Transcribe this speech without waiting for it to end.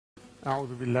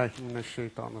Euzu billahi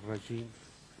mineşşeytanirracim.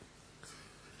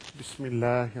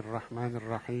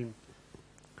 Bismillahirrahmanirrahim.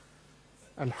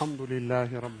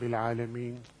 Elhamdülillahi rabbil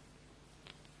alamin.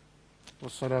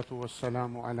 Vessalatu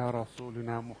vesselamu ala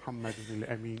rasulina Muhammedil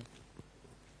emin.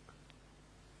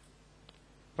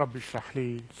 Rabbi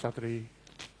şrahli sadri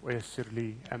ve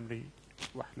yessirli emri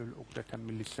vahlul ukdeten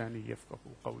min lisani yefkahu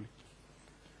kavli.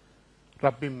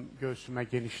 Rabbim göğsüme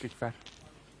genişlik ver.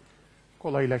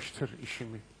 Kolaylaştır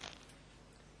işimi.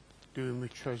 Düğümü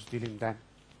çöz dilimden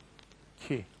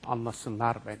ki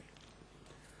anlasınlar beni.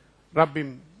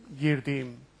 Rabbim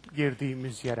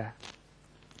girdiğimiz yere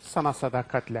sana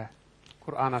sadakatle,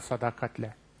 Kur'an'a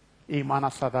sadakatle, imana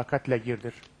sadakatle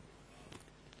girdir.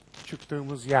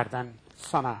 Çıktığımız yerden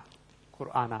sana,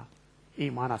 Kur'an'a,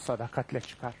 imana sadakatle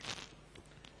çıkar.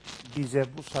 Bize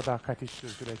bu sadakati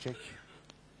sürdürecek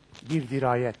bir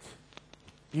dirayet,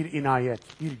 bir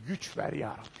inayet, bir güç ver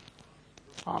ya Rabbi.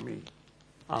 Amin.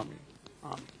 Amin.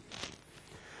 Amin.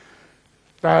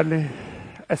 Değerli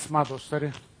Esma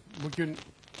dostları, bugün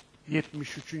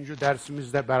 73.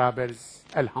 dersimizde beraberiz.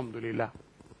 Elhamdülillah.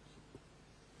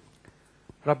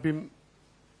 Rabbim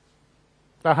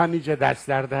daha nice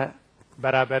derslerde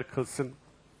beraber kılsın.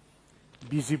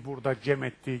 Bizi burada cem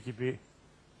ettiği gibi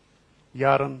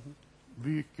yarın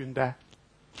büyük günde,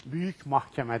 büyük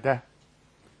mahkemede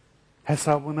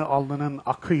hesabını alnının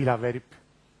akıyla verip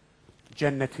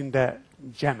cennetinde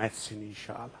cem etsin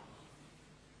inşallah.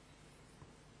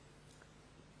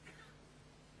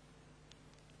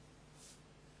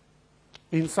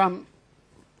 İnsan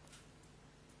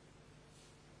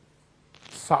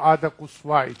saadet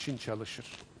kusva için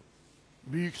çalışır.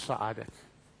 Büyük saadet.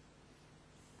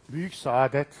 Büyük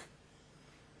saadet,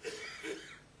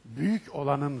 büyük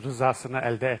olanın rızasını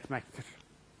elde etmektir.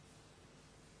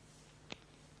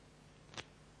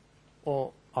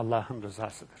 O Allah'ın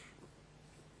rızasıdır.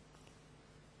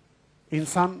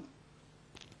 İnsan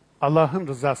Allah'ın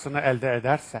rızasını elde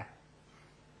ederse,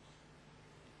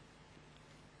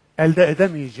 elde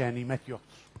edemeyeceği nimet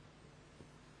yoktur.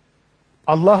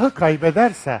 Allah'ı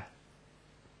kaybederse,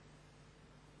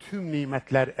 tüm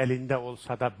nimetler elinde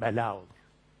olsa da bela olur.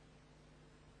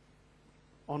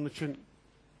 Onun için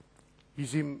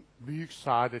bizim büyük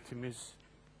saadetimiz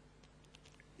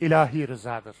ilahi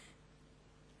rızadır.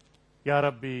 Ya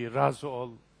Rabbi razı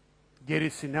ol,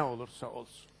 gerisi ne olursa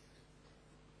olsun.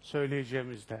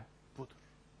 Söyleyeceğimiz de budur.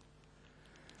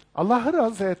 Allah'ı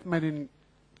razı etmenin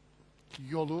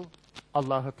yolu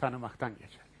Allah'ı tanımaktan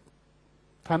geçer.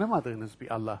 Tanımadığınız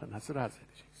bir Allah'ı nasıl razı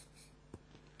edeceksiniz?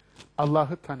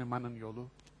 Allah'ı tanımanın yolu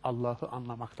Allah'ı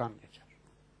anlamaktan geçer.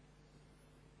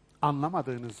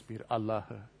 Anlamadığınız bir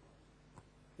Allah'ı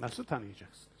nasıl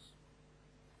tanıyacaksınız?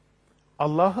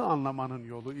 Allah'ı anlamanın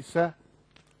yolu ise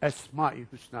Esmâ-i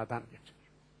Hüsnâ'dan geçer.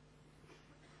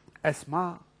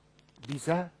 Esma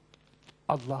bize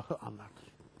Allah'ı anlatır.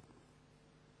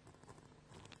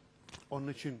 Onun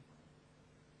için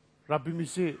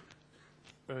Rabbimizi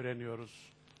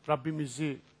öğreniyoruz.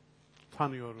 Rabbimizi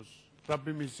tanıyoruz.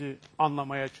 Rabbimizi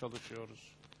anlamaya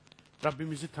çalışıyoruz.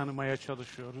 Rabbimizi tanımaya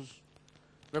çalışıyoruz.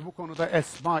 Ve bu konuda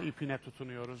esma ipine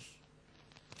tutunuyoruz.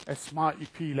 Esma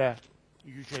ipiyle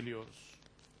yüceliyoruz.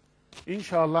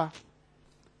 İnşallah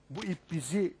bu ip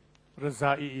bizi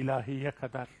rıza-i ilahiye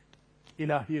kadar,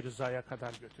 ilahi rızaya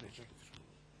kadar götürecektir.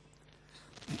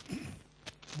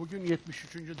 Bugün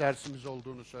 73. dersimiz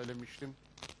olduğunu söylemiştim.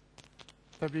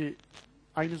 Tabii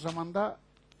aynı zamanda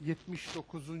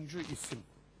 79. isim.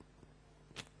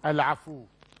 Afuv.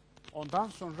 Ondan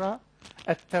sonra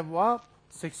Tevvâb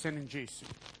 80. isim.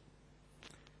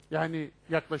 Yani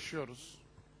yaklaşıyoruz.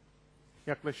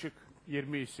 Yaklaşık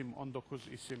 20 isim, 19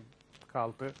 isim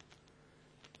kaldı.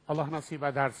 Allah nasip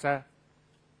ederse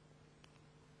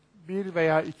 1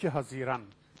 veya 2 Haziran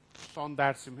son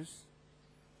dersimiz.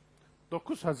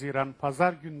 9 Haziran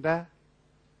pazar günde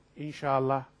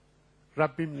inşallah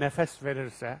Rabbim nefes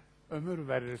verirse, ömür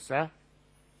verirse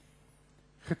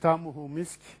Hitamuhu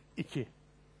Misk 2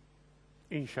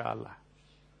 inşallah.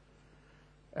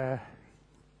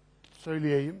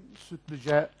 Söyleyeyim,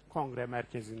 Sütlüce Kongre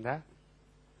Merkezi'nde.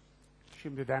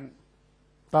 Şimdiden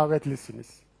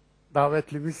davetlisiniz,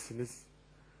 davetlimizsiniz.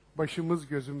 Başımız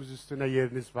gözümüz üstüne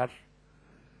yeriniz var.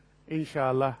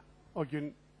 İnşallah o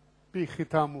gün bir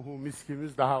hitamuhu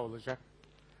miskimiz daha olacak.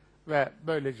 Ve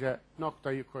böylece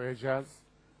noktayı koyacağız.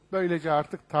 Böylece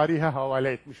artık tarihe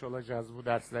havale etmiş olacağız bu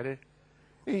dersleri.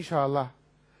 İnşallah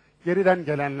geriden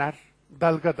gelenler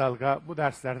dalga dalga bu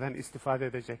derslerden istifade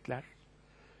edecekler.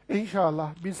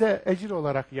 İnşallah bize ecir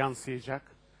olarak yansıyacak.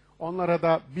 Onlara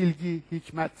da bilgi,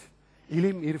 hikmet,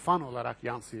 ilim, irfan olarak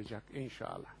yansıyacak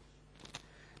inşallah.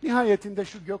 Nihayetinde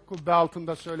şu gök kubbe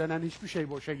altında söylenen hiçbir şey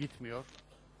boşa gitmiyor.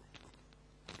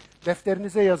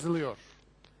 Defterinize yazılıyor.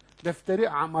 Defteri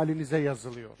amalinize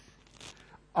yazılıyor.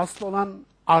 Asıl olan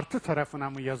artı tarafına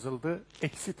mı yazıldı,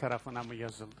 eksi tarafına mı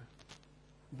yazıldı?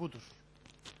 Budur.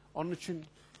 Onun için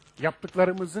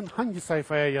yaptıklarımızın hangi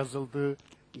sayfaya yazıldığı,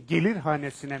 gelir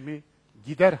hanesine mi,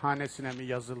 gider hanesine mi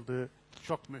yazıldığı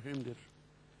çok mühimdir.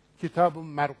 Kitab-ı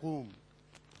mergum,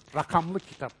 rakamlı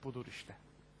kitap budur işte.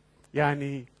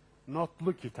 Yani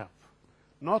notlu kitap,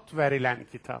 not verilen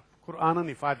kitap. Kur'an'ın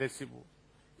ifadesi bu.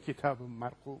 Kitab-ı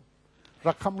mergum,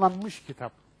 rakamlanmış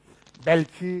kitap.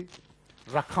 Belki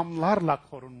rakamlarla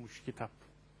korunmuş kitap.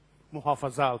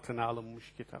 Muhafaza altına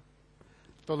alınmış kitap.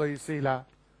 Dolayısıyla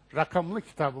rakamlı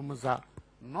kitabımıza,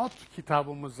 not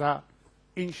kitabımıza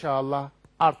inşallah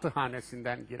artı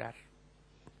hanesinden girer.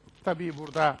 Tabii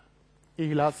burada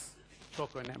ihlas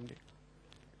çok önemli.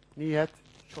 Niyet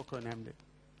çok önemli.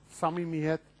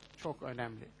 Samimiyet çok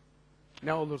önemli.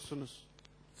 Ne olursunuz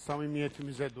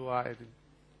samimiyetimize dua edin.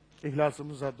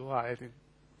 İhlasımıza dua edin.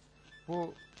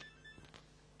 Bu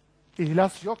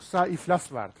ihlas yoksa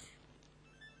iflas vardır.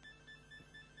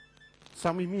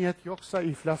 Samimiyet yoksa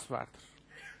iflas vardır.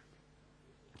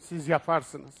 Siz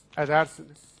yaparsınız,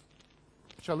 edersiniz.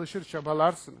 Çalışır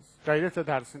çabalarsınız, gayret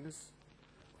edersiniz.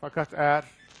 Fakat eğer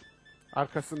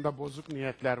arkasında bozuk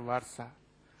niyetler varsa,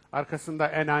 arkasında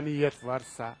enaniyet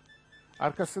varsa,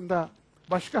 arkasında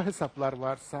başka hesaplar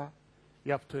varsa,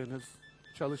 yaptığınız,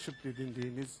 çalışıp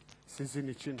didindiğiniz sizin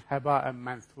için hebaen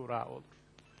menthura olur.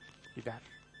 Gider.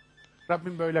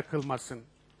 Rabbim böyle kılmasın,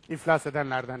 iflas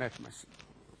edenlerden etmesin.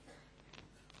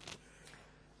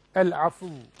 El-Afuv.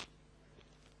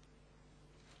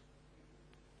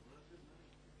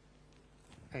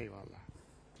 Eyvallah.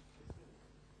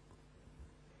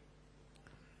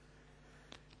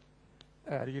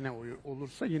 Eğer yine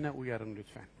olursa yine uyarın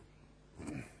lütfen.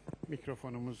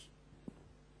 Mikrofonumuz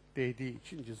değdiği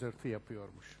için cızırtı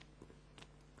yapıyormuş.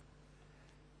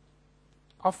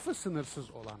 Affı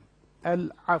sınırsız olan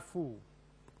el-afu,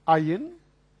 ayın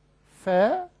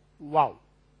fe vav.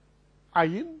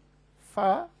 Ayın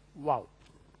fe vav.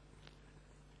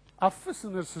 Affı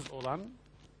sınırsız olan,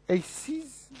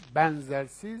 eşsiz,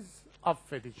 benzersiz,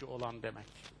 affedici olan demek.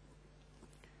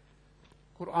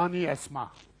 Kur'an-ı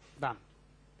Esma'dan,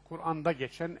 Kur'an'da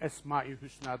geçen Esma-i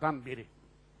Hüsnâ'dan biri.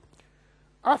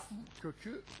 Af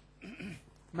kökü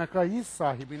mekayiz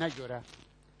sahibine göre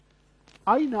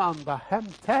aynı anda hem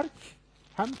terk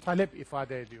hem talep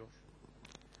ifade ediyor.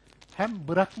 Hem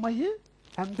bırakmayı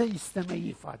hem de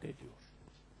istemeyi ifade ediyor.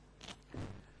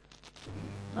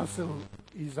 Nasıl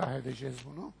izah edeceğiz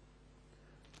bunu?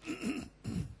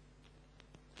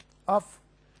 Af,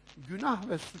 günah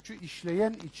ve suçu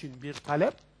işleyen için bir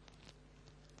talep,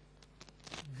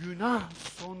 günah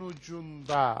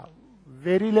sonucunda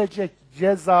verilecek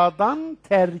cezadan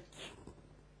terk.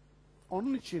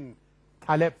 Onun için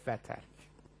talep ve terk.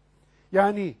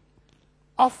 Yani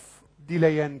af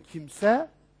dileyen kimse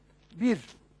bir,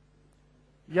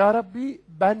 Ya Rabbi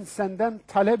ben senden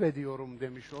talep ediyorum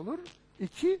demiş olur.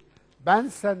 İki, ben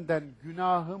senden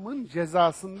günahımın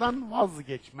cezasından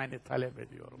vazgeçmeni talep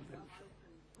ediyorum demiş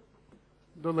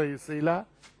olur. Dolayısıyla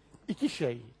iki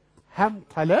şey, hem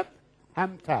talep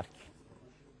hem terk.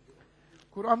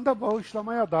 Kur'an'da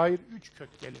bağışlamaya dair 3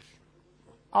 kök gelir.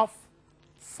 Af,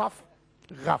 saf,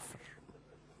 gafr.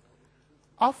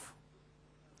 Af,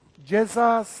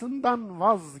 cezasından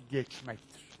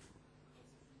vazgeçmektir.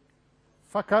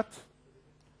 Fakat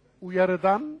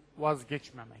uyarıdan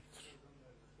vazgeçmemektir.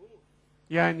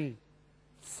 Yani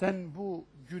sen bu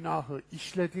günahı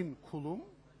işledin kulum,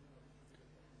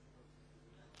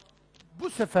 bu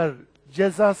sefer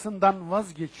cezasından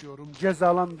vazgeçiyorum,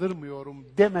 cezalandırmıyorum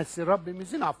demesi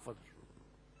Rabbimizin affıdır.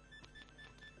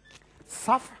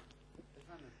 Saf,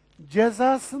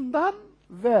 cezasından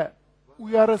ve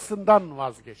uyarısından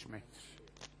vazgeçmektir.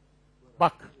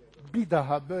 Bak, bir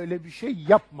daha böyle bir şey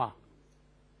yapma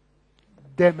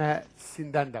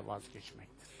demesinden de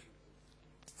vazgeçmektir.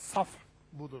 Saf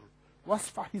budur.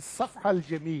 Vasfahis safhal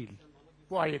cemil.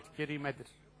 Bu ayet-i kerimedir.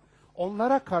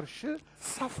 Onlara karşı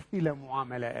saf ile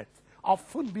muamele et.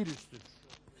 Affın bir üstüdür.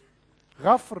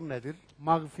 Gafr nedir?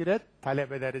 Mağfiret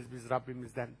talep ederiz biz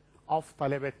Rabbimizden. Af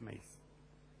talep etmeyiz.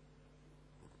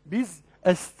 Biz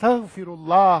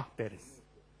estağfirullah deriz.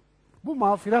 Bu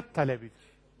mağfiret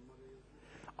talebidir.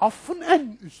 Affın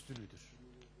en üstünüdür.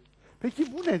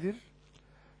 Peki bu nedir?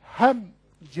 Hem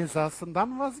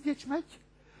cezasından vazgeçmek,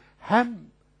 hem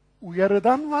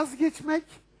uyarıdan vazgeçmek,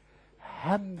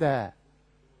 hem de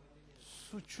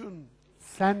suçun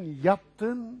sen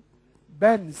yaptın,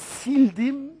 ben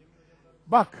sildim,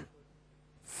 bak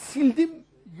sildim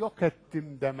yok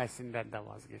ettim demesinden de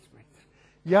vazgeçmektir.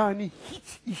 Yani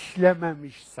hiç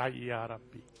işlememiş say ya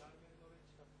Rabbi.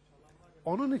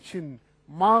 Onun için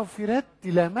mağfiret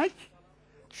dilemek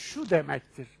şu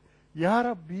demektir. Ya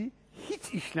Rabbi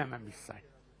hiç işlememiş say.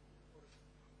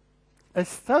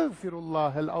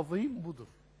 Estağfirullahel azim budur.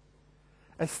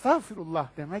 Estağfirullah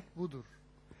demek budur.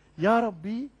 Ya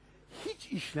Rabbi hiç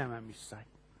işlememiş say.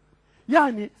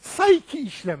 Yani say ki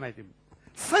işlemedim.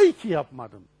 Say ki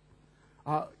yapmadım.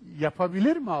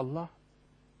 Yapabilir mi Allah?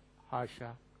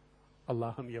 Haşa.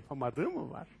 Allah'ın yapamadığı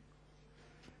mı var?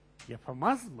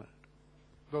 Yapamaz mı?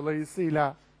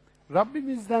 Dolayısıyla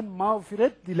Rabbimizden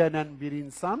mağfiret dilenen bir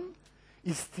insan,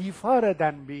 istiğfar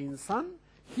eden bir insan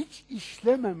hiç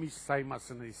işlememiş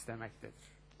saymasını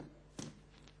istemektedir.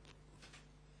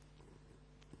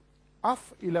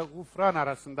 Af ile gufran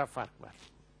arasında fark var.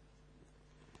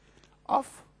 Af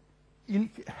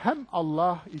hem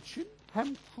Allah için hem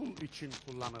kul için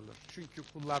kullanılır. Çünkü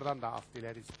kullardan da af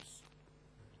dileriz biz.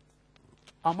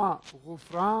 Ama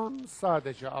gufran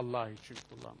sadece Allah için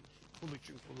kullanılır. Kul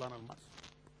için kullanılmaz.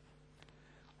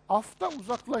 Afta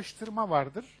uzaklaştırma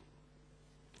vardır.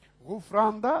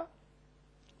 Gufranda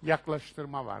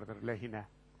yaklaştırma vardır lehine.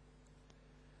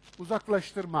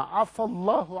 Uzaklaştırma.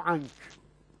 Afallahu ank.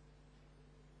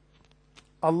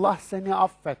 Allah seni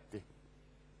affetti.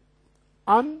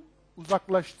 An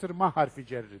uzaklaştırma harfi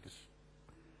cerridir.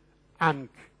 Ank.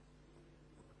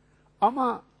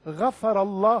 Ama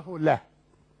gafarallahu leh.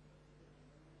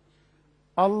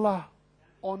 Allah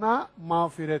ona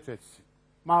mağfiret etsin.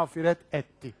 Mağfiret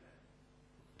etti.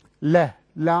 Leh,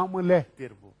 lam-ı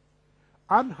leh'tir bu.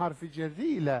 An harfi cerri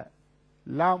ile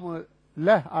lam-ı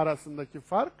leh arasındaki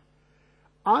fark,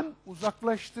 an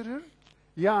uzaklaştırır,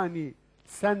 yani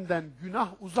senden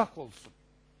günah uzak olsun.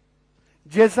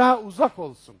 Ceza uzak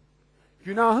olsun.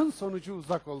 Günahın sonucu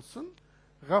uzak olsun.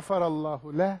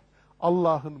 Gafarallahu leh,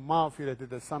 Allah'ın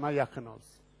mağfireti de sana yakın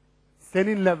olsun.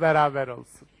 Seninle beraber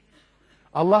olsun.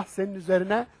 Allah senin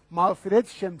üzerine mağfiret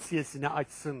şemsiyesini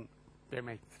açsın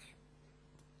demektir.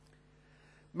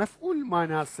 Mef'ul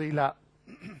manasıyla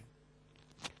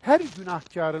her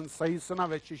günahkarın sayısına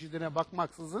ve çeşidine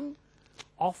bakmaksızın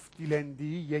af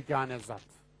dilendiği yegane zat.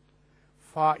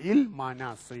 Fail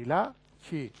manasıyla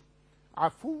ki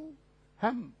afuv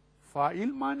hem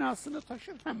fail manasını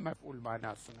taşır hem mef'ul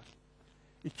manasını.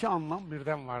 İki anlam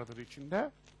birden vardır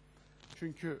içinde.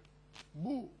 Çünkü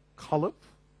bu kalıp,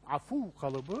 afuv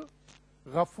kalıbı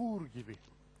gafur gibi,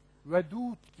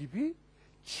 vedud gibi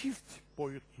çift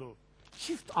boyutlu,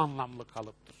 çift anlamlı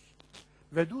kalıptır.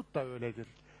 Vedud da öyledir.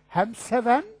 Hem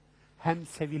seven hem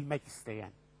sevilmek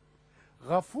isteyen.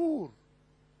 Gafur,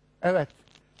 evet,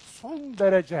 son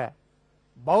derece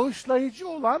bağışlayıcı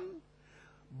olan,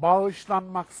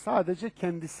 bağışlanmak sadece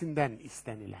kendisinden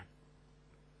istenilen.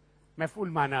 Mef'ul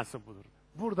manası budur.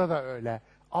 Burada da öyle.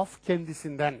 Af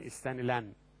kendisinden istenilen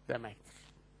demektir.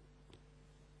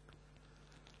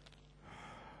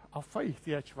 Affa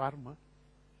ihtiyaç var mı?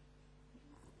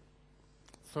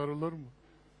 Sorulur mu?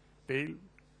 Değil mi?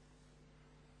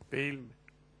 Değil mi?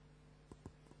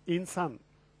 İnsan,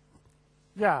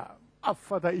 ya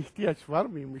affa da ihtiyaç var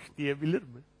mıymış diyebilir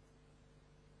mi?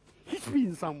 Hiçbir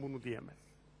insan bunu diyemez.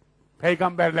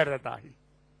 Peygamberlere dahil.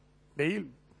 Değil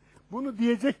mi? Bunu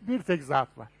diyecek bir tek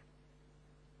zat var.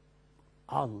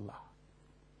 Allah.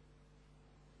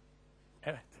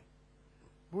 Evet.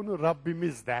 Bunu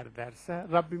Rabbimiz derse,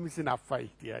 Rabbimizin affa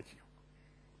ihtiyacı yok.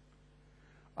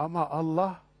 Ama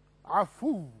Allah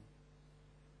afuv.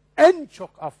 En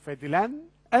çok affedilen,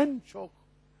 en çok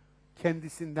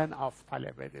kendisinden af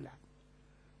talep edilen.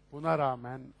 Buna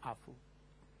rağmen afuv.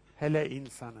 Hele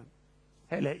insanın.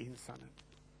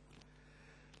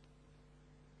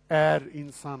 Eğer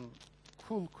insan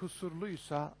kul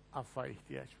kusurluysa affa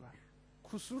ihtiyaç var.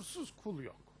 Kusursuz kul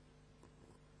yok.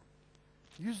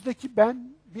 Yüzdeki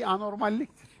ben bir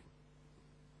anormalliktir.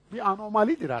 Bir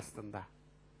anomalidir aslında.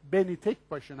 Beni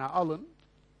tek başına alın,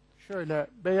 şöyle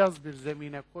beyaz bir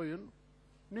zemine koyun.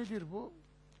 Nedir bu?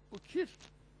 Bu kir.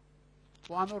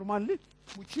 Bu anormallik,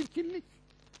 bu çirkinlik.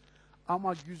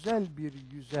 Ama güzel bir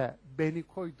yüze beni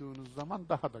koyduğunuz zaman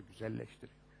daha da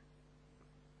güzelleştiriyor.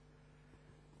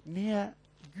 Niye?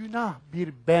 Günah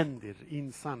bir bendir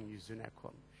insan yüzüne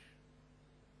konmuş.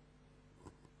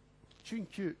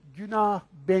 Çünkü günah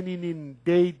beninin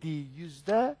değdiği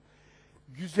yüzde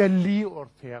güzelliği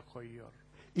ortaya koyuyor.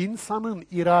 İnsanın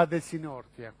iradesini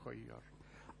ortaya koyuyor.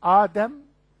 Adem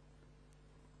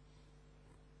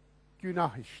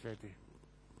günah işledi.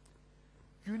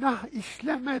 Günah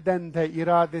işlemeden de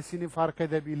iradesini fark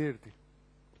edebilirdi.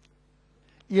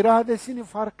 İradesini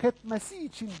fark etmesi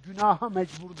için günaha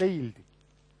mecbur değildi.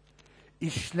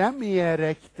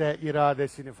 işlemeyerek de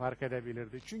iradesini fark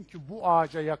edebilirdi. Çünkü bu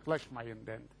ağaca yaklaşmayın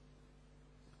dendi.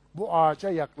 Bu ağaca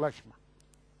yaklaşma.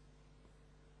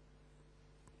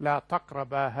 La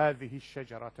takraba hâzihi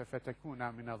şecerete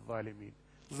fetekûnâ minezzâlimîn.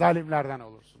 Zalimlerden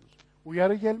olursunuz.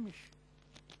 Uyarı gelmiş.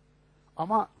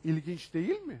 Ama ilginç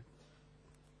değil mi?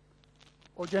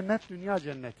 O cennet dünya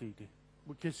cennetiydi.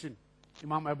 Bu kesin.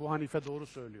 İmam Ebu Hanife doğru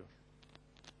söylüyor.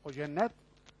 O cennet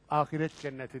ahiret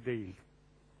cenneti değil.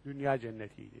 Dünya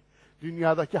cennetiydi.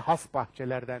 Dünyadaki has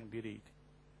bahçelerden biriydi.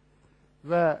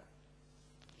 Ve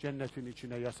cennetin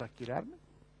içine yasak girer mi?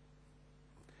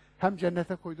 Hem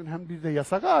cennete koydun hem bir de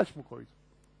yasak ağaç mı koydun?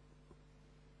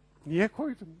 Niye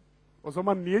koydun? O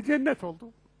zaman niye cennet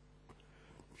oldu?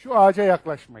 Şu ağaca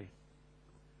yaklaşmayın.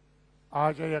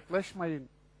 Ağaca yaklaşmayın.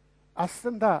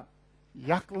 Aslında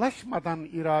yaklaşmadan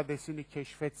iradesini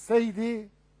keşfetseydi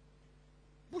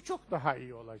bu çok daha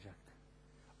iyi olacaktı.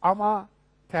 Ama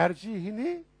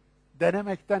tercihini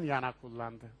denemekten yana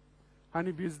kullandı.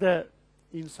 Hani bizde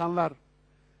insanlar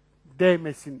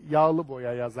değmesin yağlı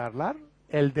boya yazarlar,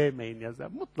 el değmeyin yazar.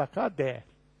 Mutlaka değer.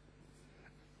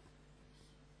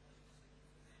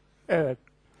 Evet.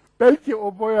 Belki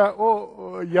o boya,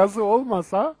 o yazı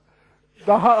olmasa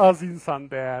daha az insan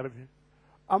değerdi.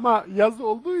 Ama yazı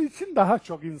olduğu için daha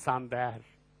çok insan değer.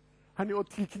 Hani o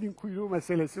tilkinin kuyruğu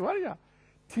meselesi var ya,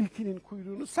 tilkinin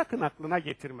kuyruğunu sakın aklına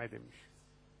getirme demiş.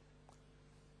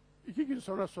 2 gün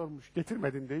sonra sormuş,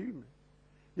 getirmedin değil mi?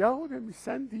 Yahu demiş,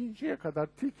 sen deyinceye kadar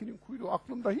tilkinin kuyruğu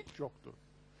aklımda hiç yoktu.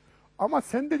 Ama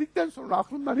sen dedikten sonra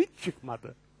aklımdan hiç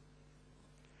çıkmadı.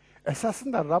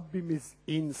 Esasında Rabbimiz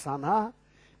insana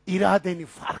iradeni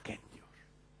fark et diyor.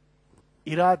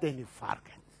 İradeni fark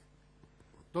et.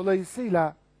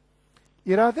 Dolayısıyla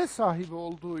irade sahibi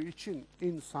olduğu için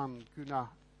insan günah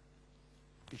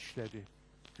işledi.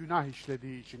 Günah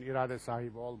işlediği için irade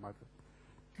sahibi olmadı.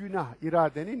 Günah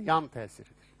iradenin yan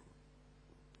tesiridir.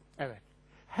 Evet.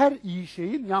 Her iyi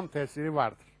şeyin yan tesiri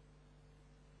vardır.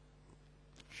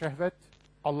 Şehvet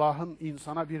Allah'ın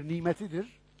insana bir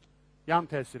nimetidir. Yan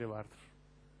tesiri vardır.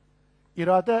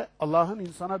 İrade Allah'ın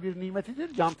insana bir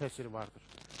nimetidir. Yan tesiri vardır.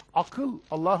 Akıl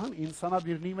Allah'ın insana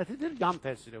bir nimetidir. Yan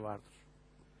tesiri vardır.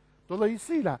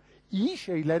 Dolayısıyla iyi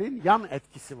şeylerin yan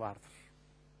etkisi vardır.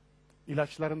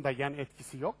 İlaçların da yan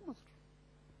etkisi yok mudur?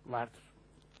 Vardır.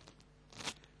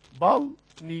 Bal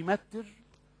nimettir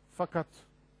fakat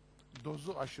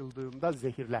dozu aşıldığında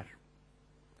zehirler.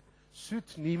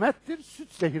 Süt nimettir,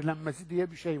 süt zehirlenmesi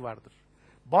diye bir şey vardır.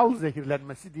 Bal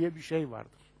zehirlenmesi diye bir şey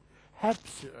vardır.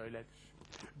 Hepsi öyledir.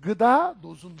 Gıda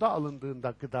dozunda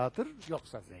alındığında gıdadır,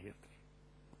 yoksa zehirdir.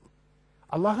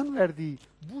 Allah'ın verdiği,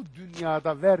 bu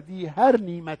dünyada verdiği her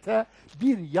nimete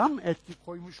bir yan etki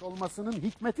koymuş olmasının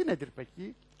hikmeti nedir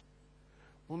peki?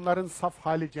 Bunların saf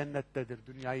hali cennettedir.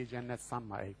 Dünyayı cennet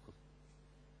sanma ey kul.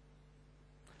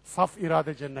 Saf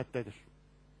irade cennettedir.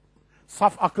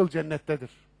 Saf akıl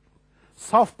cennettedir.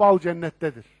 Saf bal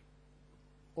cennettedir.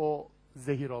 O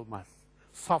zehir olmaz.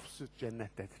 Saf süt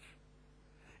cennettedir.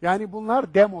 Yani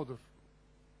bunlar demodur.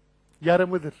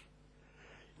 Yarımıdır.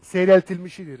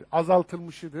 Seyreltilmişidir,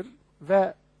 azaltılmışıdır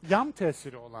ve yan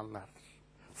tesiri olanlardır.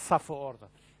 Safı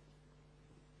oradadır.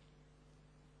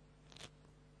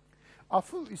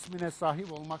 Afuv ismine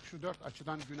sahip olmak şu 4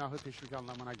 açıdan günahı teşvik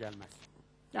anlamına gelmez.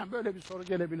 Yani böyle bir soru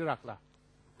gelebilir akla.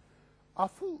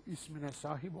 Afuv ismine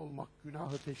sahip olmak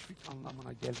günahı teşvik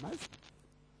anlamına gelmez.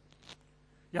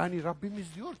 Yani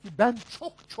Rabbimiz diyor ki ben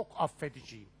çok çok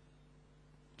affediciyim.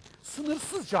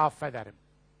 Sınırsızca affederim.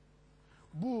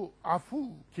 Bu afuv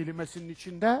kelimesinin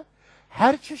içinde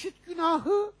her çeşit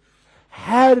günahı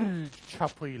her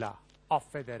çapıyla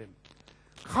affederim.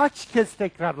 Kaç kez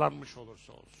tekrarlanmış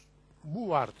olursa olsun. Bu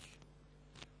vardır.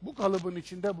 Bu kalıbın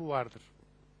içinde bu vardır.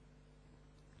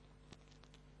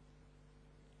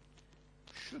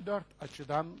 Şu 4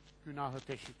 açıdan günahı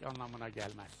teşvik anlamına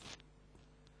gelmez.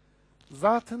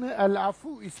 Zatını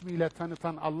El-Afu ismiyle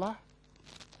tanıtan Allah,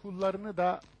 kullarını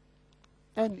da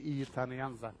en iyi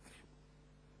tanıyan zattır.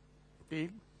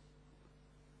 Değil mi?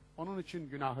 Onun için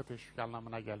günahı teşvik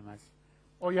anlamına gelmez.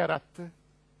 O yarattı,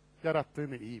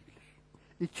 yarattığını iyi bilir.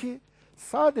 2,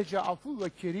 sadece Afuv ve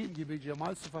Kerim gibi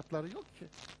cemal sıfatları yok ki.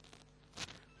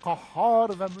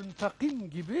 Kahhar ve Müntakim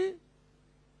gibi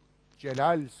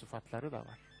celal sıfatları da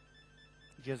var.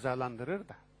 Cezalandırır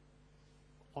da.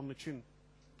 Onun için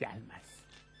gelmez.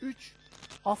 3,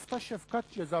 afta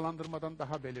şefkat cezalandırmadan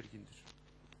daha belirgindir.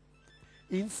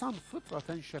 İnsan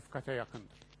fıtraten şefkate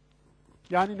yakındır.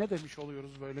 Yani ne demiş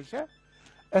oluyoruz böylece?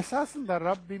 Esasında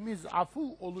Rabbimiz afuv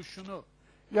oluşunu,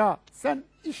 ya sen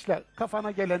işle,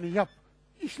 kafana geleni yap,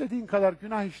 işlediğin kadar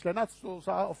günah işle, nasıl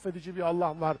olsa affedici bir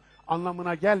Allah var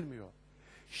anlamına gelmiyor.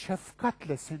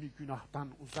 şefkatle seni günahtan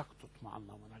uzak tutma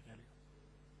anlamına geliyor.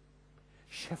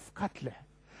 Şefkatle.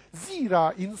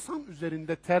 Zira insan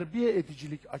üzerinde terbiye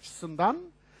edicilik açısından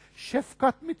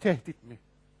şefkat mi tehdit mi?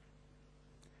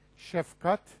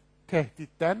 Şefkat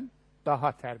tehditten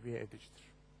daha terbiye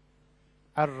edicidir.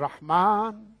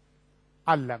 Er-Rahman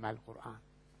allemel Kur'an.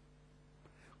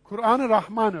 Kur'an'ı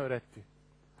Rahman öğretti.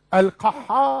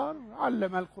 El-Kahhar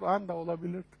allemel Kur'an da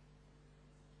olabilirdi.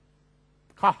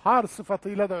 Kahhar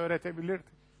sıfatıyla da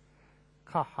öğretebilirdi.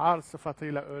 Kahhar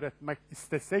sıfatıyla öğretmek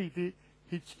isteseydi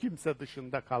hiç kimse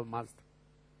dışında kalmazdı.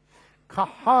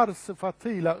 Kahhar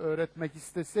sıfatıyla öğretmek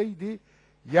isteseydi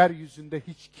yeryüzünde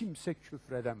hiç kimse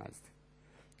küfredemezdi.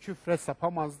 Küfre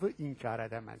sapamazdı, inkar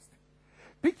edemezdi.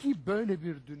 Peki böyle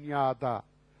bir dünyada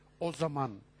o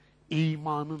zaman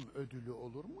imanın ödülü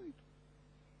olur muydu?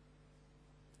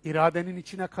 İradenin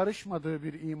içine karışmadığı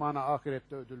bir imana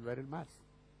ahirette ödül verilmez.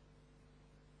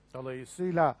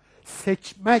 Dolayısıyla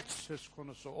seçmek söz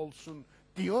konusu olsun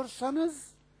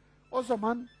diyorsanız o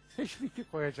zaman teşviki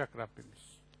koyacak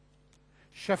Rabbimiz.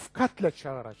 Şefkatle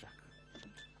çağıracak.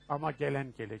 Ama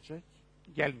gelen gelecek,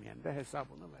 gelmeyen de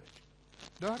hesabını verecek.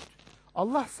 4.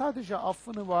 Allah sadece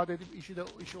affını vaat edip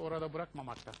işi orada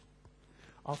bırakmamakta.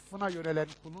 Affına yönelen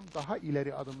kulun daha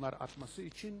ileri adımlar atması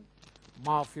için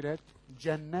mağfiret,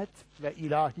 cennet ve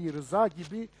ilahi rıza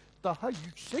gibi daha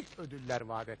yüksek ödüller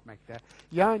vaat etmekte.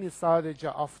 Yani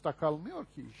sadece afta kalmıyor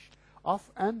ki iş. Af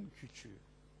en küçüğü.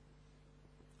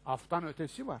 Aftan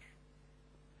ötesi var.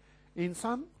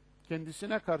 İnsan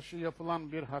kendisine karşı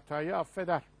yapılan bir hatayı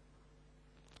affeder.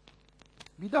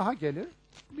 Bir daha gelir,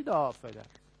 bir daha affeder.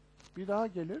 Bir daha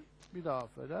gelir, bir daha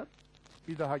affeder.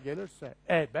 Bir daha gelirse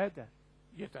der.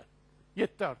 Yeter.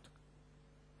 Yetti artık.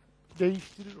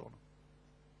 Değiştirir onu.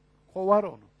 Kovar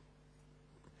onu.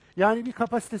 Yani bir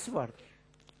kapasitesi vardır.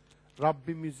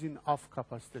 Rabbimizin af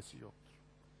kapasitesi yoktur.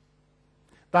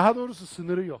 Daha doğrusu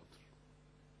sınırı yoktur.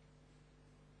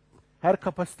 Her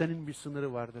kapasitenin bir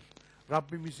sınırı vardır.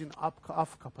 Rabbimizin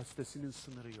af kapasitesinin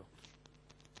sınırı yoktur.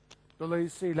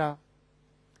 Dolayısıyla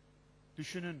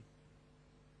düşünün,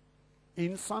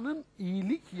 insanın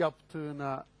iyilik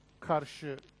yaptığına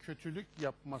karşı kötülük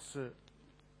yapması,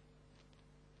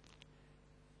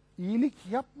 iyilik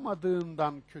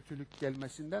yapmadığından kötülük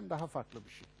gelmesinden daha farklı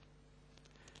bir şey.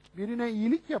 Birine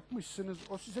iyilik yapmışsınız,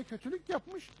 o size kötülük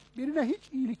yapmış. Birine hiç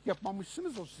iyilik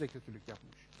yapmamışsınız, o size kötülük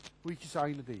yapmış. Bu ikisi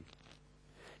aynı değil.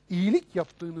 İyilik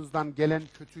yaptığınızdan gelen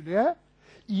kötülüğe,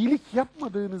 iyilik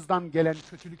yapmadığınızdan gelen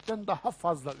kötülükten daha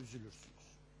fazla üzülürsünüz.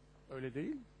 Öyle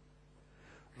değil mi?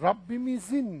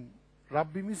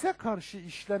 Rabbimize karşı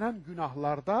işlenen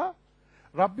günahlarda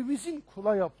Rabbimizin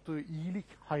kula yaptığı iyilik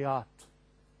hayat.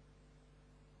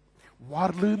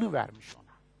 Varlığını vermiş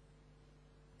ona.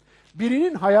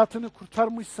 Birinin hayatını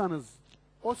kurtarmışsanız,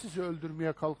 o sizi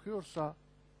öldürmeye kalkıyorsa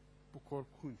bu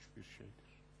korkunç bir şeydir.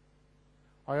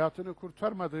 Hayatını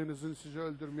kurtarmadığınızın sizi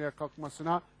öldürmeye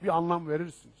kalkmasına bir anlam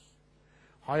verirsiniz.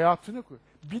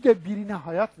 Bir de birine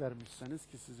hayat vermişseniz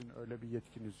ki sizin öyle bir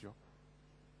yetkiniz yok.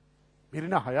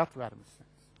 Birine hayat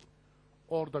vermişseniz.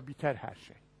 Orada biter her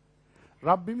şey.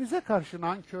 Rabbimize karşı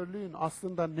nankörlüğün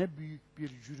aslında ne büyük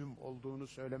bir cürüm olduğunu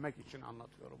söylemek için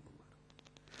anlatıyorum bunları.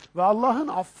 Ve Allah'ın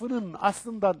affının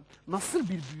aslında nasıl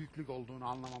bir büyüklük olduğunu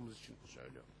anlamamız için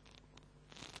söylüyorum.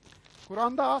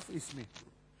 Kur'an'da af ismi,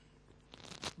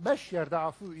 5 yerde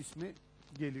Afuv ismi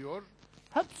geliyor.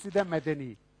 Hepsi de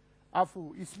medeni.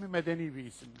 Afuv ismi medeni bir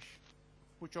isimmiş.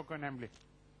 Bu çok önemli.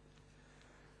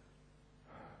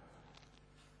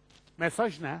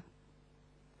 Mesaj ne?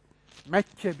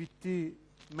 Mekke bitti,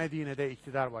 Medine'de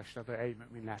iktidar başladı ey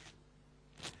müminler.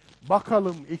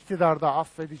 Bakalım iktidarda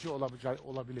affedici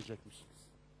olabilecek misiniz?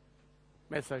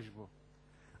 Mesaj bu.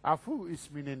 Afuv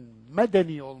isminin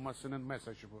medeni olmasının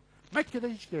mesajı bu.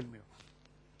 Mekke'de hiç gelmiyor.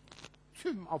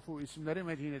 Tüm Afuv isimleri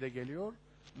Medine'de geliyor.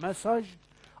 Mesaj,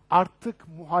 artık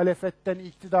muhalefetten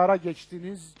iktidara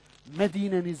geçtiniz,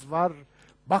 Medine'niz var.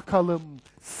 Bakalım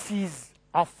siz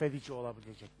affedici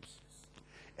olabilecek misiniz?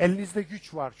 Elinizde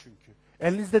güç var çünkü.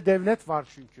 Elinizde devlet var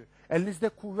çünkü. Elinizde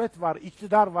kuvvet var,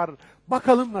 iktidar var.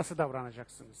 Bakalım nasıl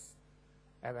davranacaksınız?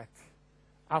 Evet.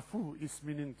 Afuv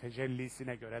isminin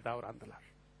tecellisine göre davrandılar.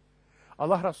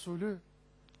 Allah Resulü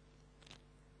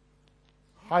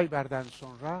Hayber'den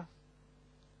sonra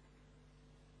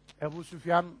Ebu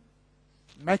Süfyan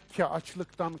Mekke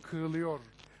açlıktan kırılıyor,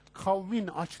 kavmin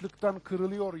açlıktan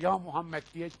kırılıyor ya Muhammed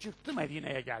diye çıktı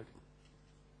Medine'ye geldi.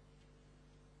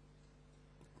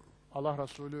 Allah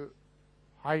Resulü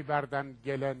Hayber'den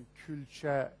gelen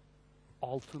külçe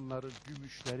altınları,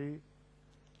 gümüşleri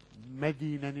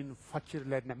Medine'nin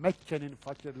fakirlerine, Mekke'nin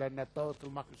fakirlerine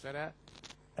dağıtılmak üzere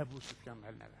Ebu Süfyan'ın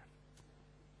eline verdi.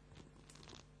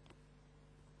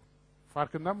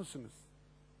 Farkında mısınız?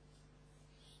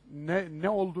 Ne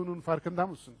olduğunun farkında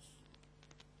mısınız?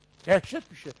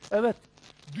 Dehşet bir şey. Evet,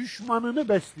 düşmanını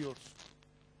besliyorsun.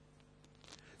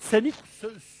 Seni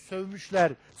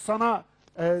sövmüşler, sana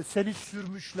seni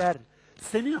sürmüşler,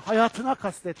 senin hayatına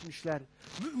kastetmişler,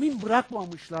 mümin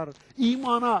bırakmamışlar,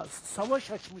 imana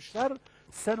savaş açmışlar,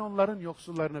 sen onların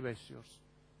yoksullarını besliyorsun.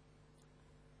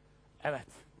 Evet,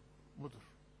 budur.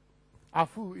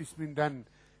 Afuv isminden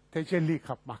tecelli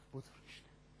kapmak budur işte.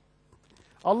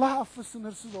 Allah affı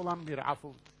sınırsız olan bir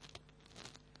afuvdur.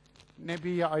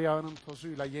 Nebiye ayağının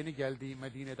tozuyla yeni geldiği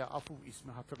Medine'de Afuv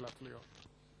ismi hatırlatılıyor.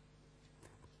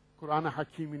 Kur'an-ı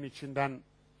Hakîm'in içinden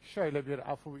şöyle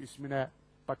bir Afuv ismine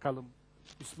bakalım.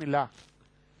 Bismillah.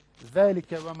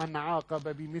 ذَٰلِكَ وَمَنْ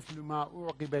عَاقَبَ بِمِثْلُ مَا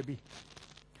اُعْقِبَ بِهِ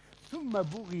ثُمَّ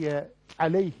بُغِيَ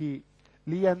عَلَيْهِ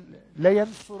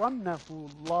لَيَنْصُرَنَّهُ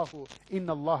اللّٰهُ اِنَّ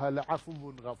اللّٰهَ لَعَفُوٌّ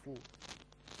غَفُورٌ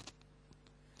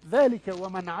ذَٰلِكَ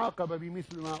وَمَنْ عَاقَبَ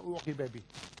بِمِثْلُ مَا اُعْقِبَ بِهِ.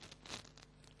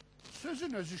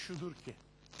 Sözün özü şudur ki,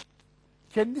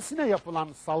 kendisine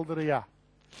yapılan saldırıya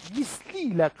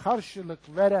misliyle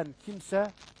karşılık veren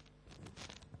kimse,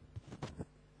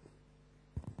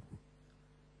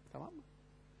 tamam mı?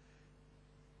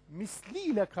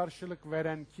 Misliyle karşılık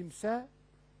veren kimse,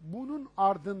 bunun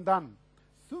ardından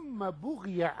ثُمَّ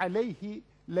بُغِيَ عَلَيْهِ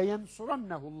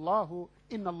لَيَنْصُرَنَّهُ اللّٰهُ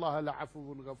اِنَّ اللّٰهَ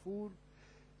لَعَفُوٌّ غَفُورٌ.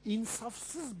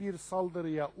 İnsafsız bir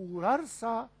saldırıya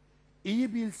uğrarsa,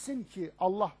 iyi bilsin ki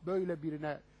Allah böyle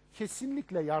birine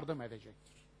kesinlikle yardım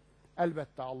edecektir.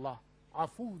 Elbette Allah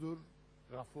afuvdur,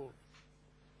 gafurdur.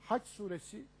 Hac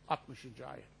suresi 60.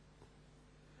 ayet.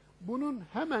 Bunun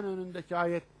hemen önündeki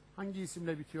ayet hangi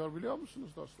isimle bitiyor biliyor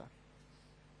musunuz dostlar?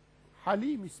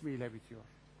 Halim ismiyle bitiyor.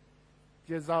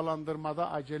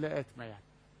 Cezalandırmada acele etmeyen.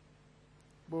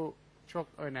 Bu çok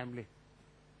önemli.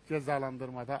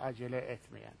 Cezalandırmada acele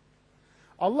etmeyen.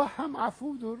 Allah hem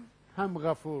afuvdur hem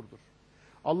gafurdur.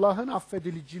 Allah'ın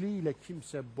affediliciliğiyle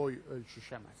kimse boy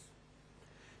ölçüşemez.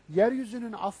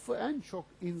 Yeryüzünün affı en çok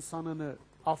insanını,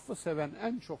 affı seven,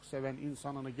 en çok seven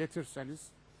insanını getirseniz,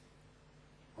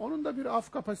 onun da bir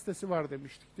af kapasitesi var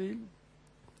demiştik değil mi?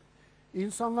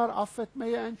 İnsanlar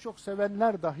affetmeyi en çok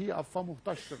sevenler dahi affa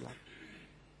muhtaçtırlar.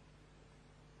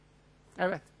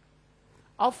 Evet,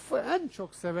 affı en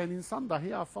çok seven insan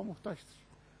dahi affa muhtaçtır.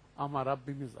 Ama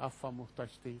Rabbimiz affa muhtaç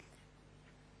değildir.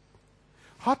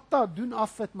 Hatta dün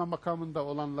affetme makamında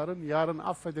olanların yarın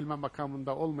affedilme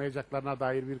makamında olmayacaklarına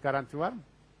dair bir garanti var mı?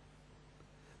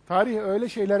 Tarih öyle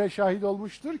şeylere şahit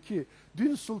olmuştur ki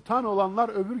dün sultan olanlar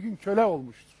öbür gün köle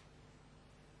olmuştur.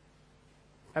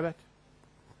 Evet,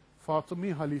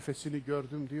 Fatımi halifesini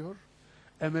gördüm diyor,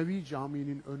 Emevi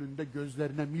caminin önünde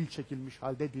gözlerine mil çekilmiş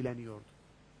halde dileniyordu.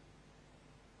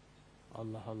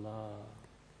 Allah Allah.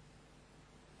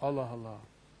 Allah Allah.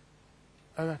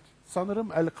 Evet,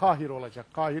 sanırım El-Kahir olacak.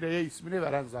 Kahire'ye ismini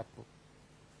veren zat bu.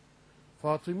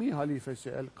 Fatımi halifesi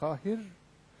El-Kahir,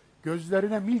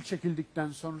 gözlerine mil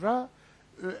çekildikten sonra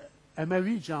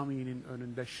Emevi Camii'nin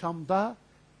önünde Şam'da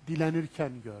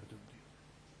dilenirken gördüm diyor.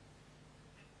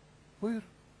 Buyur.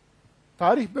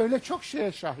 Tarih böyle çok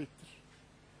şeye şahittir.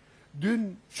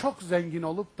 Dün çok zengin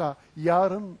olup da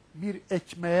yarın bir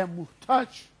ekmeğe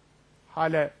muhtaç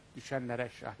hale düşenlere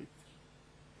şahittir.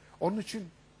 Onun için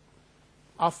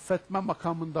affetme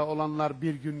makamında olanlar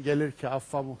bir gün gelir ki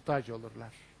affa muhtaç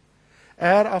olurlar.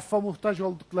 Eğer affa muhtaç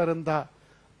olduklarında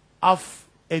af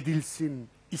edilsin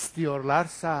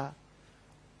istiyorlarsa,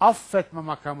 affetme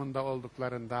makamında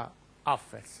olduklarında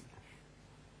affetsinler.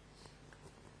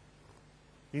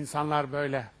 İnsanlar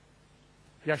böyle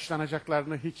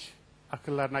yaşlanacaklarını hiç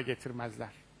akıllarına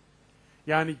getirmezler.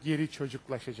 Yani geri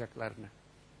çocuklaşacaklarını.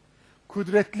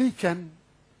 Kudretliyken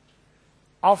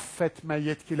affetme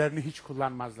yetkilerini hiç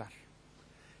kullanmazlar.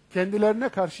 Kendilerine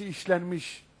karşı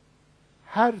işlenmiş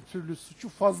her türlü suçu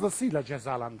fazlasıyla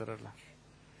cezalandırırlar.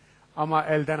 Ama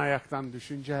elden ayaktan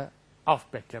düşünce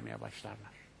af beklemeye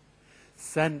başlarlar.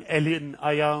 Sen elin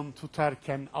ayağın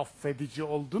tutarken affedici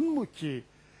oldun mu ki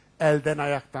elden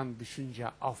ayaktan düşünce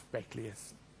af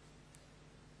bekleyesin?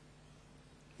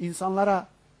 İnsanlara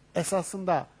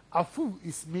esasında Afuv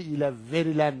ismi ile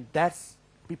verilen ders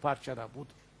bir parça da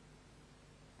budur.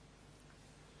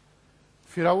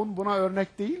 Firavun buna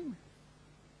örnek değil mi?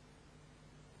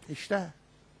 İşte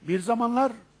bir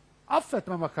zamanlar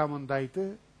affetme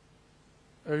makamındaydı.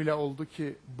 Öyle oldu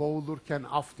ki boğulurken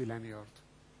af dileniyordu.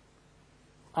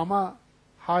 Ama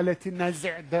haleti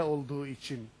nez'de olduğu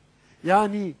için,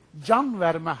 yani can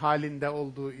verme halinde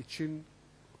olduğu için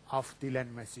af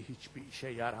dilenmesi hiçbir işe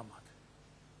yaramadı.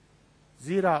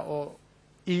 Zira o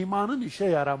imanın işe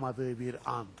yaramadığı bir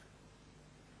andı.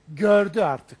 Gördü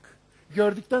artık.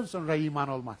 Gördükten sonra iman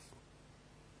olmaz.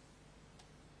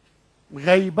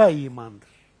 Gaybe imandır.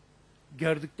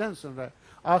 Gördükten sonra,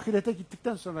 ahirete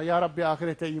gittikten sonra ya Rabbi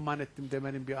ahirete iman ettim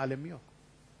demenin bir alemi yok.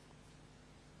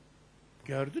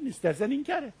 Gördün, istersen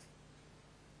inkar et.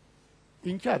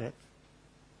 İnkar et.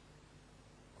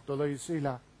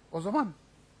 Dolayısıyla o zaman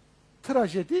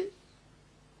trajedi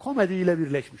komediyle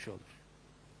birleşmiş olur.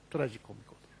 Trajikomik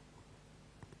olur.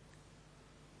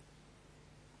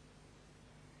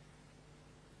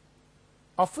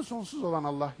 Affı sonsuz olan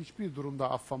Allah hiçbir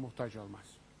durumda affa muhtaç olmaz.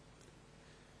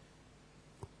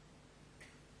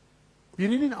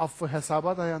 Birinin affı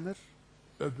hesaba dayanır,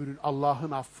 öbürünün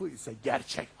Allah'ın affı ise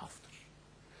gerçek afftır.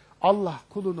 Allah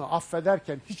kulunu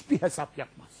affederken hiçbir hesap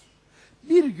yapmaz.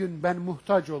 Bir gün ben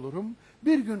muhtaç olurum,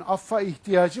 bir gün affa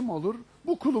ihtiyacım olur,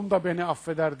 bu kulum da beni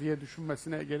affeder diye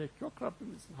düşünmesine gerek yok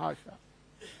Rabbimizin, haşa.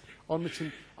 Onun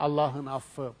için Allah'ın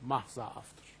affı mahza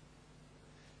afftır.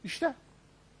 İşte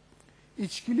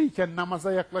içkiliyken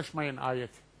namaza yaklaşmayın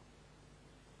ayeti.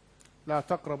 La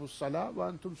takrabus salâ ve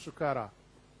entum sukârâ.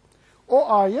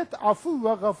 O ayet Afuv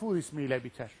ve Gafur ismiyle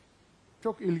biter.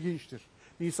 Çok ilginçtir.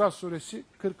 Nisa suresi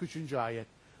 43. ayet.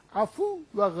 Afuv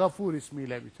ve Gafur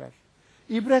ismiyle biter.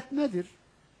 İbret nedir?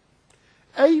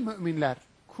 Ey müminler!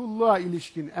 Kulluğa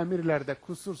ilişkin emirlerde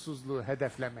kusursuzluğu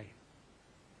hedeflemeyin.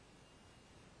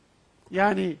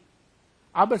 Yani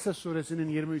Abese suresinin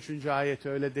 23. ayeti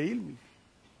öyle değil mi?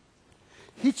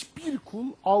 Hiçbir kul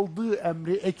aldığı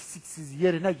emri eksiksiz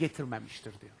yerine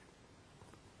getirmemiştir diyor.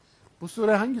 Bu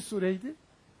sure hangi sureydi?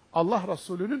 Allah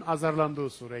Resulü'nün azarlandığı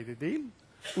sureydi değil mi?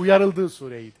 Uyarıldığı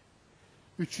sureydi.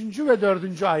 3. ve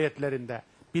 4. ayetlerinde,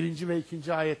 1. ve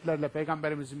 2. ayetlerle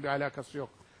Peygamberimizin bir alakası yok.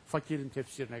 Fakirin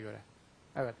tefsirine göre.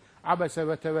 Evet. Abese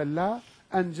ve tevella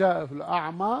en câehul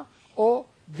a'ma, o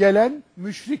gelen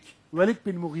müşrik Velid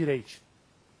bin Mughire için.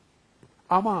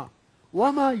 Ama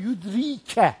وَمَا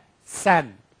يُدْرِيكَ sen,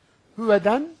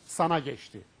 hüveden sana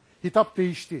geçti. Hitap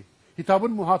değişti.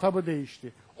 Hitabın muhatabı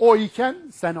değişti. O iken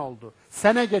sen oldu.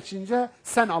 Sene geçince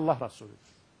sen Allah Resulü'dür.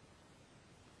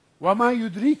 وَمَا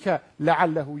يُدْرِيكَ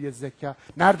لَعَلَّهُ يَزَّكَّى.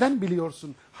 Nereden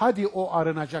biliyorsun? Hadi o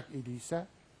arınacak idiyse.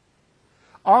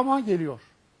 Ama geliyor.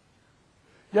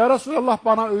 Ya Resulallah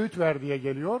bana öğüt ver diye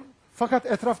geliyor. Fakat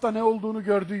etrafta ne olduğunu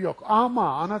gördüğü yok.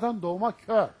 Ama anadan doğma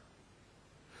kör.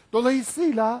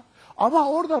 Dolayısıyla ama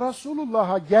orada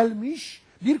Resulullah'a gelmiş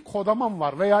bir kodaman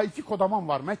var veya iki kodaman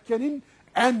var. Mekke'nin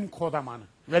en kodamanı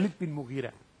Velid bin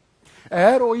Mughire.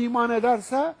 Eğer o iman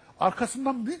ederse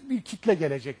arkasından büyük bir kitle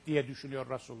gelecek diye düşünüyor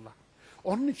Resulullah.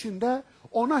 Onun için de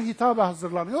ona hitabe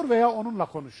hazırlanıyor veya onunla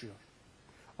konuşuyor.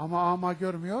 Ama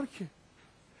görmüyor ki.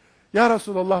 Ya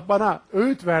Resulullah bana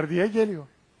öğüt ver diye geliyor.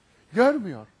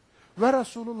 Görmüyor. Ve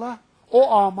Resulullah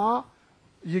o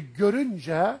amayı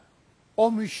görünce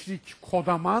o müşrik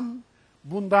kodaman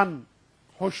bundan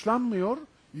hoşlanmıyor,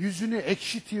 yüzünü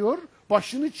ekşitiyor,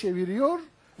 başını çeviriyor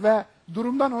ve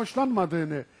durumdan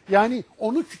hoşlanmadığını, yani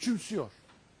onu küçümsüyor.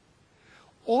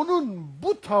 Onun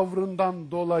bu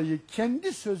tavrından dolayı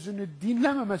kendi sözünü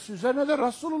dinlememesi üzerine de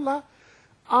Resulullah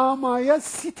amaya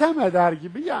sitem eder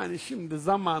gibi, yani şimdi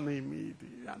zamanı mıydı?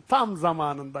 Yani tam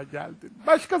zamanında geldin.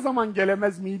 Başka zaman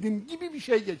gelemez miydin gibi bir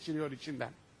şey geçiriyor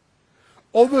içinden.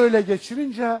 O böyle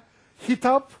geçirince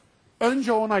hitap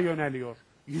önce ona yöneliyor.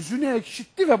 Yüzünü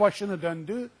ekşitti ve başını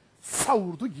döndü,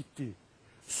 savurdu gitti.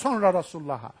 Sonra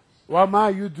Resulullah'a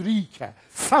وَمَا يُدْرِيكَ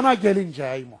sana gelince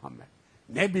ey Muhammed,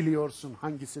 ne biliyorsun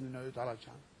hangisinin öğüt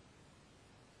alacağını?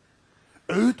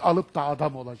 Öğüt alıp da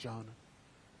adam olacağını.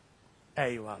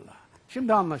 Eyvallah.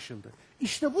 Şimdi anlaşıldı.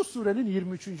 İşte bu surenin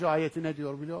 23. ayeti ne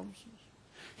diyor biliyor musunuz?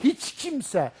 Hiç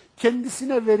kimse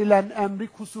kendisine verilen emri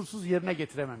kusursuz yerine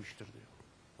getirememiştir diyor.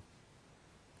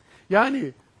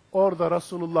 Yani orada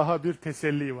Resulullah'a bir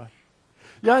teselli var.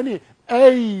 Yani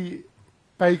ey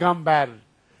peygamber,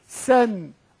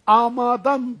 sen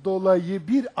amadan dolayı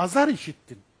bir azar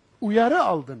işittin, uyarı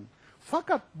aldın.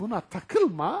 Fakat buna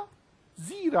takılma,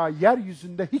 zira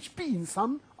yeryüzünde hiçbir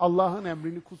insan Allah'ın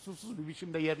emrini kusursuz bir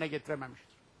biçimde yerine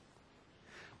getirememiştir.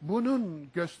 Bunun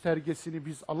göstergesini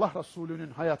biz Allah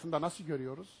Resulü'nün hayatında nasıl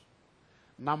görüyoruz?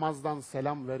 Namazdan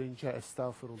selam verince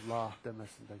estağfurullah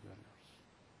demesinde görüyoruz.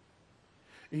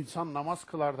 İnsan namaz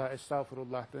kılar da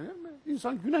estağfurullah denir mi?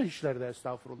 İnsan günah işler de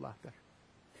estağfurullah der.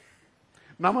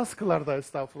 Namaz kılar da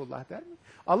estağfurullah der mi?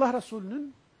 Allah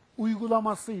Resulü'nün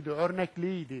uygulamasıydı,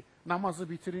 örnekliğiydi. Namazı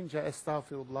bitirince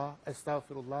estağfirullah,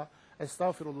 estağfirullah,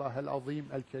 estağfirullahel azim,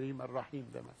 el kerim, el rahim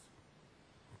demez.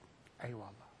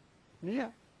 Eyvallah.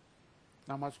 Niye?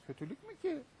 Namaz kötülük mü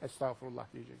ki estağfurullah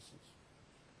diyeceksiniz?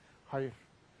 Hayır.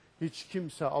 Hiç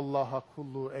kimse Allah'a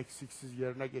kulluğu eksiksiz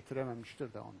yerine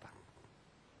getirememiştir de ondan.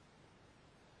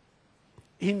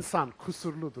 İnsan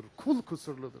kusurludur, kul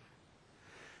kusurludur.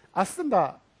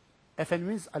 Aslında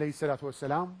Efendimiz Aleyhisselatü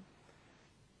Vesselam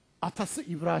atası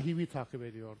İbrahim'i takip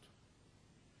ediyordu.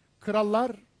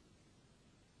 Krallar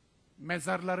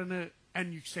mezarlarını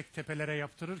en yüksek tepelere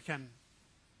yaptırırken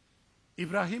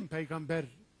İbrahim peygamber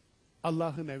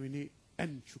Allah'ın evini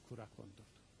en çukura kondurdu.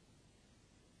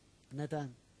 Neden?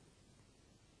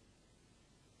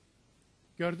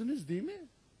 Gördünüz değil mi?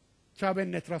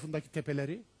 Kabe'nin etrafındaki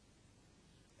tepeleri.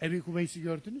 Ebi Kubeys'i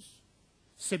gördünüz.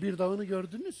 Sebir Dağı'nı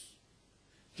gördünüz.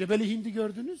 Cebeli Hind'i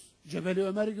gördünüz. Cebeli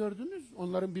Ömer'i gördünüz.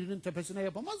 Onların birinin tepesine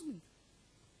yapamaz mıydı?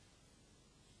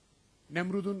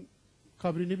 Nemrud'un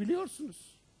kabrini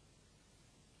biliyorsunuz.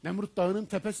 Nemrut Dağı'nın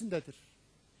tepesindedir.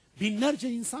 Binlerce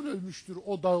insan ölmüştür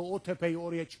o dağı, o tepeyi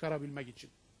oraya çıkarabilmek için.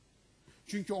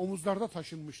 Çünkü omuzlarda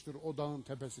taşınmıştır o dağın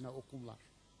tepesine o kumlar,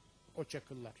 o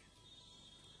çakıllar.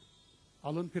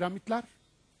 Alın piramitler,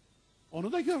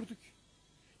 onu da gördük.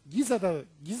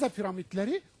 Giza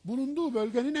piramitleri bulunduğu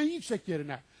bölgenin en yüksek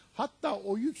yerine, hatta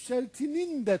o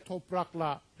yükseltinin de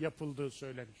toprakla yapıldığı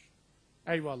söylenir.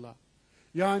 Eyvallah.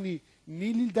 Yani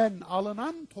Nil'den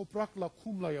alınan toprakla,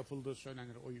 kumla yapıldığı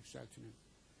söylenir o yükseltinin.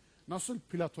 Nasıl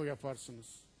plato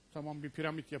yaparsınız? Tamam, bir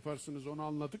piramit yaparsınız, onu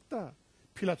anladık da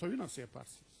platoyu nasıl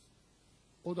yaparsınız?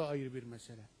 O da ayrı bir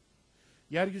mesele.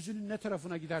 Yeryüzünün ne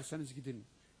tarafına giderseniz gidin,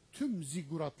 tüm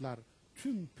ziguratlar,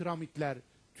 tüm piramitler,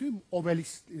 tüm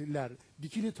obeliskler,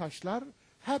 dikili taşlar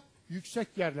hep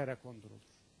yüksek yerlere kondurulur.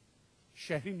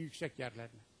 Şehrin yüksek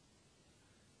yerlerine.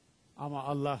 Ama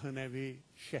Allah'ın evi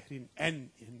şehrin en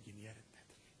engin yerindedir.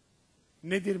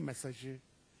 Nedir mesajı?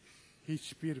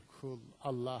 Hiçbir kul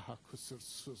Allah'a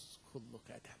kusursuz kulluk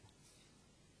edemez.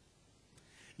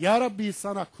 Ya Rabbi,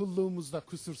 sana kulluğumuzda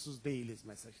kusursuz değiliz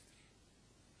mesajıdır.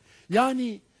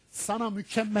 Yani sana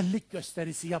mükemmellik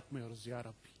gösterisi yapmıyoruz ya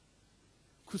Rabbi.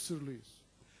 Kusurluyuz.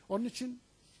 Onun için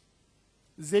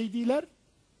Zeydiler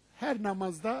her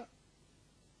namazda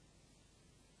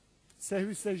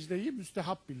sehvi secdeyi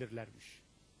müstehap bilirlermiş.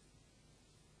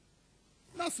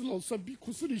 Nasıl olsa bir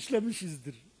kusur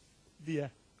işlemişizdir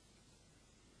diye.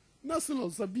 Nasıl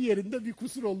olsa bir yerinde bir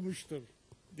kusur olmuştur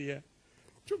diye.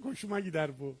 Çok hoşuma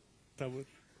gider bu tavır.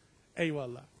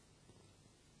 Eyvallah.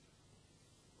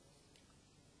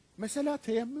 Mesela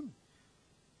teyemmüm.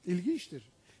 İlginçtir.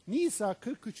 Nisa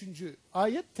 43.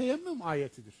 ayet teyemmüm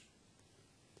ayetidir.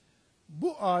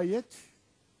 Bu ayet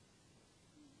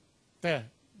de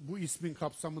bu ismin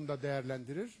kapsamında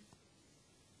değerlendirir.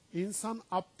 İnsan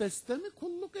abdeste mi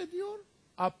kulluk ediyor,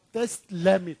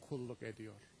 abdestle mi kulluk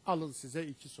ediyor? Alın size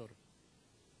iki soru.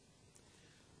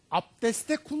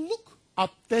 Abdeste kulluk,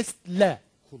 abdestle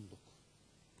kulluk.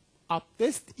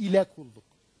 Abdest ile kulluk.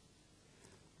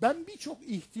 Ben birçok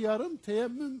ihtiyarın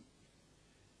teyemmüm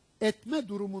etme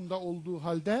durumunda olduğu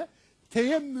halde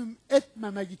teyemmüm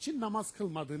etmemek için namaz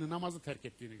kılmadığını, namazı terk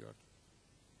ettiğini gördüm.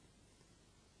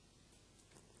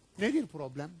 Nedir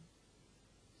problem?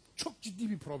 Çok ciddi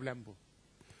bir problem bu.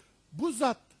 Bu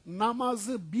zat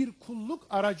namazı bir kulluk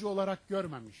aracı olarak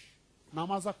görmemiş.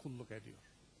 Namaza kulluk ediyor.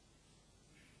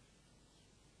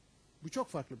 Bu çok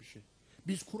farklı bir şey.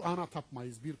 Biz Kur'an'a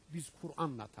tapmayız, biz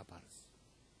Kur'an'la taparız.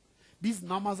 Biz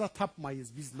namaza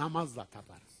tapmayız, biz namazla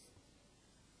taparız.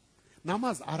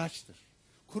 Namaz araçtır.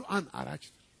 Kur'an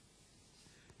araçtır.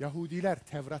 Yahudiler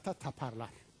Tevrat'a taparlar.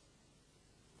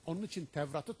 Onun için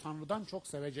Tevrat'ı Tanrı'dan çok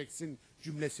seveceksin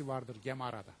cümlesi vardır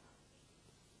Gemara'da.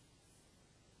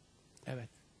 Evet.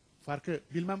 Farkı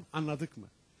bilmem anladık mı?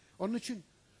 Onun için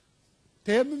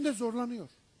teyemmümde zorlanıyor.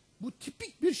 Bu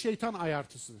tipik bir şeytan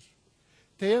ayartısıdır.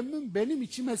 Teyemmüm benim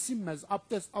içime sinmez.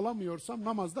 Abdest alamıyorsam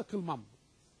namazda kılmam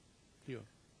diyor.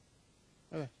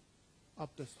 Evet.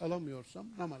 Abdest alamıyorsam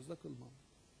namazda kılmam.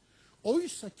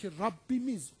 Oysa ki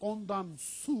Rabbimiz ondan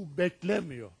su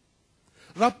beklemiyor.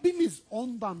 Rabbimiz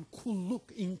ondan kulluk,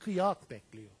 inkiyat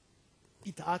bekliyor.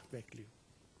 İtaat bekliyor.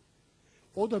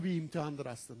 O da bir imtihandır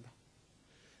aslında.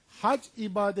 Hac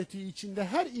ibadeti içinde,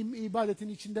 her ibadetin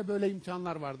içinde böyle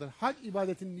imtihanlar vardır. Hac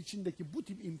ibadetinin içindeki bu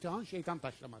tip imtihan şeytan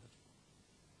taşlamadır.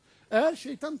 Eğer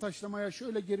şeytan taşlamaya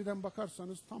şöyle geriden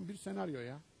bakarsanız tam bir senaryo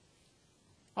ya.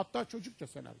 Hatta çocukça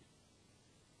senaryo.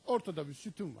 Ortada bir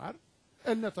sütun var.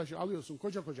 Eline taşı alıyorsun,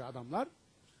 koca koca adamlar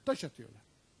taş atıyorlar.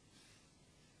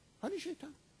 Hani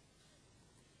şeytan?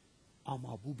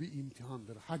 Ama bu bir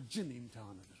imtihandır. Haccın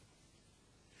imtihanıdır.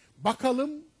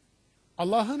 Bakalım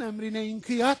Allah'ın emrine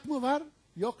inkiyat mı var,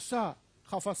 yoksa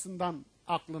kafasından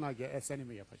aklına eseni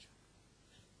mi yapacak?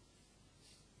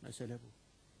 Mesele bu.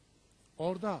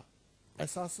 Orada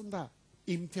esasında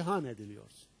imtihan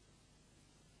ediliyorsun.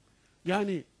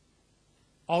 Yani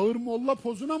ağır molla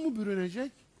pozuna mı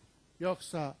bürünecek,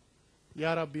 yoksa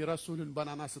Ya Rabbi, Resulün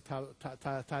bana nasıl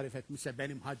tarif etmişse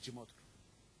benim haccım odur.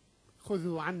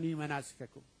 Huzû anni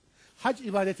menasikekum. Hac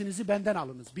ibadetinizi benden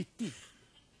alınız. Bitti.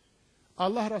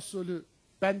 Allah Resulü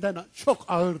benden çok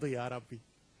ağırdı ya Rabbi.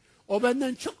 O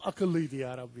benden çok akıllıydı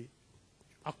ya Rabbi.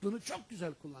 Aklını çok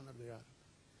güzel kullanırdı ya Rabbi.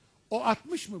 O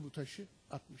atmış mı bu taşı?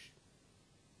 Atmış.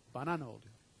 Bana ne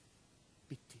oluyor?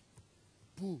 Bitti.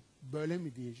 Bu böyle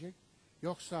mi diyecek?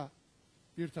 Yoksa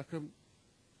bir takım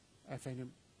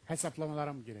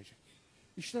hesaplamalara mı girecek?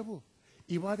 İşte bu.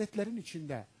 İbadetlerin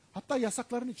içinde, hatta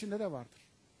yasakların içinde de vardır.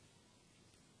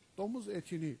 Domuz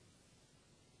etini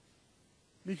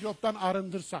mikroptan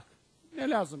arındırsak ne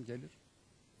lazım gelir?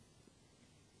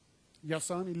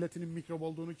 Yasağın illetinin mikrop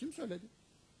olduğunu kim söyledi?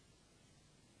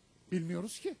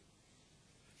 Bilmiyoruz ki.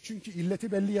 Çünkü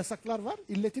illeti belli yasaklar var,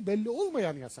 illeti belli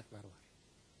olmayan yasaklar var.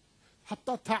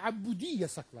 Hatta taabbudi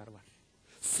yasaklar var.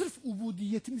 Sırf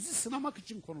ubudiyetimizi sınamak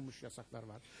için konulmuş yasaklar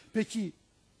var. Peki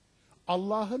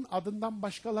Allah'ın adından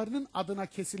başkalarının adına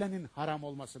kesilenin haram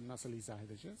olmasını nasıl izah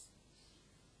edeceğiz?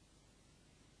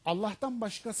 Allah'tan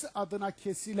başkası adına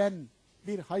kesilen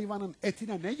bir hayvanın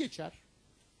etine ne geçer?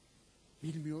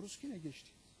 Bilmiyoruz ki ne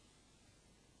geçti.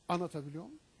 Anlatabiliyor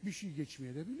muyum? Bir şey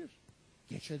geçmeyebilir.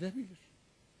 Geçebilir.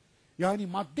 Yani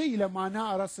madde ile mana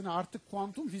arasını artık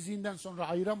kuantum fiziğinden sonra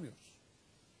ayıramıyoruz.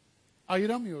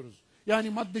 Ayıramıyoruz. Yani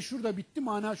madde şurada bitti,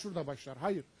 mana şurada başlar.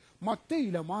 Hayır. Madde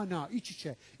ile mana iç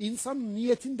içe. İnsanın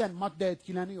niyetinden madde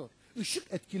etkileniyor.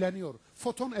 Işık etkileniyor.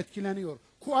 Foton etkileniyor.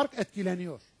 Kuark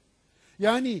etkileniyor.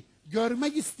 Yani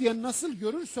görmek isteyen nasıl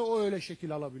görürse o öyle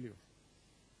şekil alabiliyor.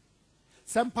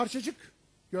 Sen parçacık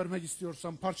görmek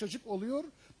istiyorsan parçacık oluyor.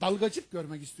 Dalgacık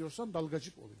görmek istiyorsan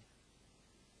dalgacık oluyor.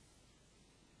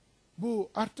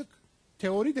 Bu artık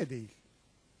teori de değil.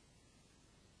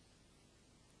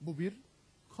 Bu bir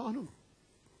kanun.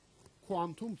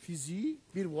 Kuantum fiziği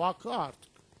bir vakı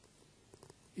artık.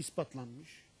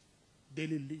 İspatlanmış,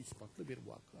 delilli ispatlı bir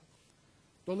vakı.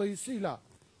 Dolayısıyla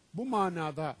bu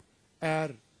manada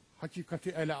eğer hakikati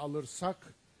ele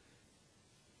alırsak,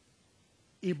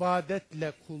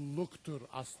 ibadetle kulluktur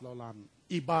asıl olan.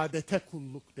 İbadete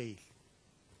kulluk değil.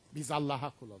 Biz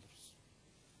Allah'a kul oluruz.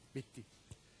 Bitti.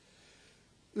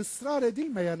 Israr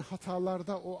edilmeyen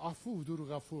hatalarda o afuvdur,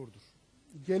 gafurdur.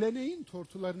 Geleneğin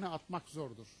tortularını atmak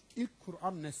zordur. İlk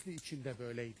Kur'an nesli içinde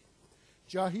böyleydi.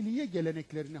 Cahiliye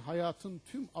geleneklerini hayatın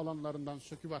tüm alanlarından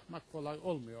söküp atmak kolay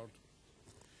olmuyordu.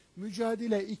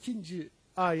 Mücadele 2.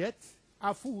 ayet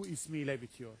Afuv ismiyle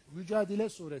bitiyor. Mücadele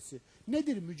suresi.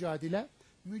 Nedir mücadele?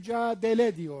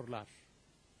 Mücadele diyorlar.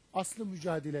 Aslı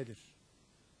mücadeledir.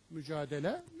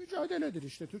 Mücadele, mücadeledir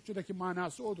işte. Türkçedeki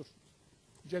manası odur.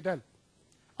 Cedel.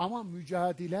 Ama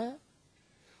mücadele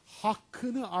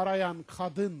hakkını arayan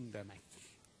kadın demektir.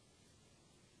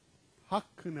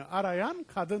 Hakkını arayan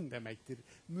kadın demektir.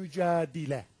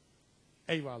 Mücadele.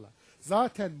 Eyvallah.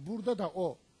 Zaten burada da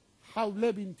o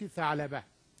Havle binti Tha'lebe.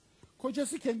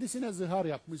 Kocası kendisine zihar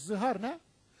yapmış. Zihar ne?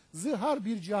 Zihar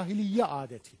bir cahiliye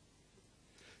adeti.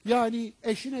 Yani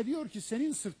eşine diyor ki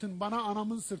senin sırtın bana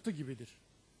anamın sırtı gibidir.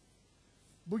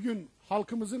 Bugün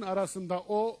halkımızın arasında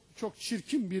o çok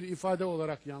çirkin bir ifade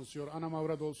olarak yansıyor. Anam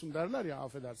avrat olsun derler ya,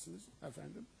 affedersiniz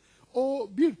efendim. O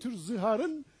bir tür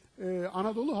ziharın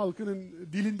Anadolu halkının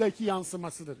dilindeki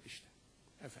yansımasıdır işte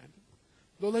efendim.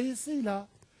 Dolayısıyla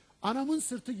anamın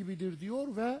sırtı gibidir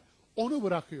diyor ve onu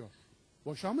bırakıyor.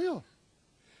 Boşamıyor.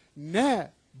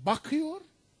 Ne bakıyor,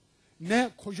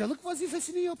 ne kocalık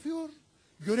vazifesini yapıyor,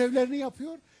 görevlerini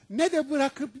yapıyor, ne de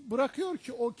bırakıyor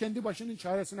ki o kendi başının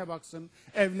çaresine baksın,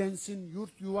 evlensin,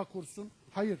 yurt yuva kursun.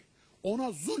 Hayır,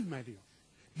 ona zulmediyor.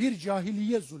 Bir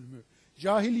cahiliye zulmü.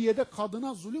 Cahiliyede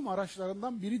kadına zulüm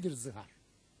araçlarından biridir zihar.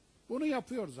 Bunu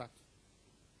yapıyor zaten.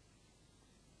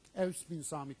 Evs bin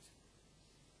Samit,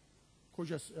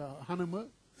 kocası, hanımı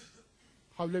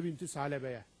Havle binti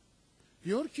Salebe'ye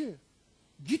diyor ki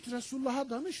git Resulullah'a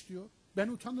danış diyor. Ben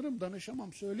utanırım,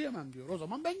 danışamam, söyleyemem diyor. O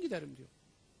zaman ben giderim diyor.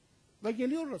 Ve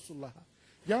geliyor Resulullah'a.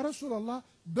 Ya Resulallah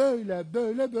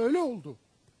böyle oldu.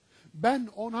 Ben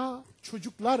ona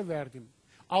çocuklar verdim.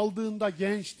 Aldığında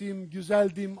gençtim,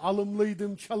 güzeldim,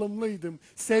 alımlıydım, çalımlıydım,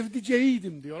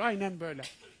 sevdiceğiydim diyor. Aynen böyle.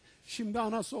 Şimdi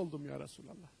anası oldum ya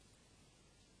Resulallah.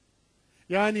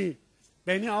 Yani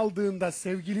beni aldığında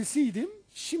sevgilisiydim,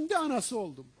 şimdi anası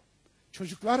oldum.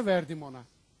 Çocuklar verdim ona.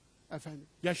 Efendim,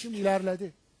 yaşım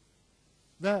ilerledi.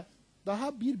 Ve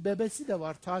daha bir bebesi de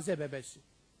var, taze bebesi.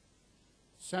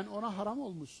 Sen ona haram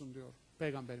olmuşsun diyor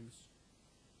Peygamberimiz.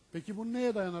 Peki bunu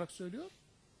neye dayanarak söylüyor?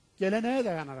 Geleneğe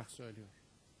dayanarak söylüyor.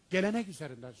 Gelenek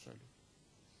üzerinden söylüyor.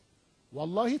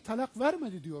 Vallahi talak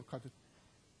vermedi diyor kadın.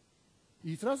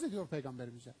 İtiraz ediyor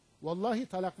Peygamberimize. Vallahi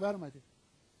talak vermedi.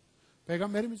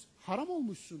 Peygamberimiz haram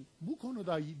olmuşsun. Bu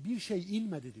konuda bir şey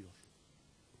inmedi diyor.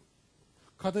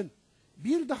 Kadın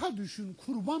Bir daha düşün,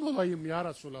 kurban olayım ya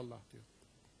Resulallah diyor.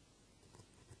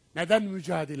 Neden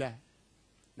mücadele?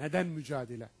 Neden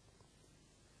mücadele?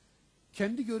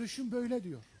 Kendi görüşüm böyle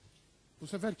diyor. Bu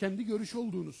sefer kendi görüş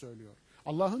olduğunu söylüyor.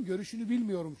 Allah'ın görüşünü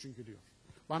bilmiyorum çünkü diyor.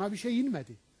 Bana bir şey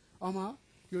inmedi. Ama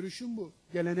görüşüm bu.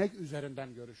 Gelenek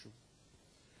üzerinden görüşüm.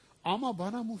 Ama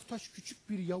bana muhtaç küçük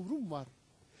bir yavrum var.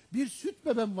 Bir süt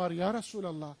bebem var ya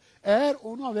Resulallah. Eğer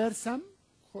ona versem,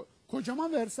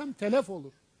 kocama versem telef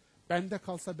olur. Bende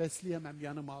kalsa besleyemem,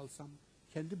 yanıma alsam.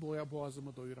 Kendi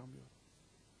boğazımı doyuramıyorum.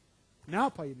 Ne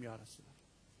yapayım ya Resulallah?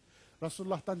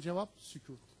 Resulullah'tan cevap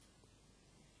sükût.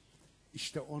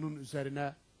 İşte onun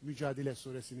üzerine Mücadele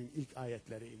Suresinin ilk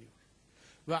ayetleri iniyor.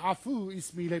 Ve Afuv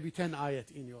ismiyle biten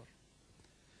ayet iniyor.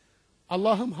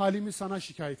 Allah'ım halimi sana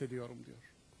şikayet ediyorum diyor.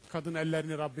 Kadın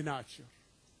ellerini Rabbine açıyor.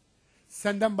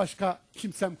 Senden başka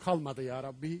kimsem kalmadı ya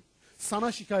Rabbi.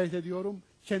 Sana şikayet ediyorum,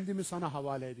 kendimi sana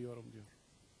havale ediyorum diyor.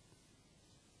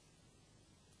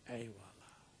 Eyvallah.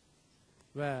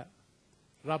 Ve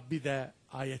Rabbi de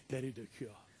ayetleri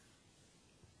döküyor.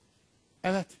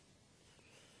 Evet.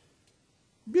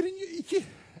 İki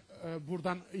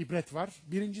buradan ibret var.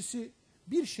 Birincisi,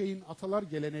 bir şeyin atalar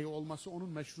geleneği olması onun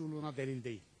meşruluğuna delil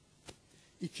değil.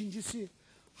 İkincisi,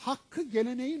 hakkı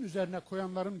geleneğin üzerine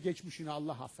koyanların geçmişini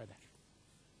Allah affeder.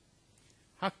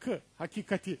 Hakkı,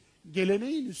 hakikati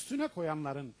geleneğin üstüne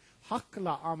koyanların,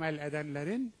 hakla amel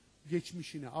edenlerin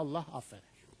geçmişini Allah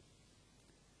affeder.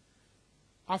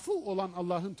 Afuv olan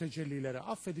Allah'ın tecellileri,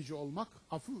 affedici olmak,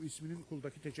 Afuv isminin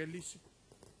kuldaki tecellisi.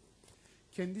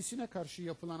 Kendisine karşı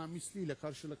yapılana misliyle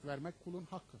karşılık vermek kulun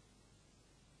hakkı.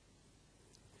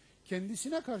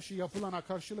 Kendisine karşı yapılana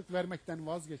karşılık vermekten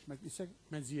vazgeçmek ise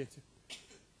meziyeti.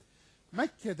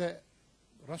 Mekke'de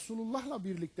Resulullah'la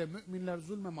birlikte müminler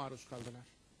zulme maruz kaldılar.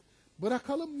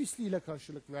 Bırakalım misliyle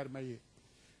karşılık vermeyi.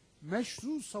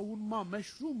 Meşru savunma,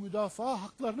 meşru müdafaa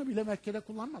haklarını bile Mekke'de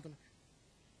kullanmadılar.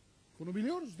 Bunu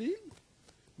biliyoruz değil mi?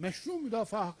 Meşru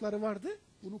müdafaa hakları vardı,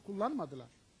 bunu kullanmadılar.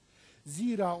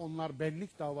 Zira onlar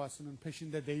benlik davasının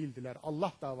peşinde değildiler,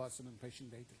 Allah davasının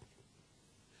peşindeydiler.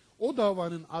 O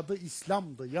davanın adı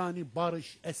İslam'dı, yani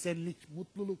barış, esenlik,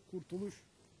 mutluluk, kurtuluş.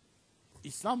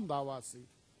 İslam davasıydı.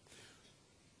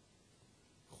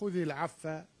 Huzil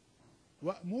affe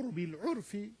ve'mur bil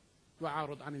urfi ve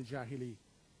arud anil cahili.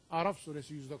 Araf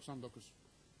suresi 199.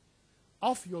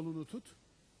 Af yolunu tut,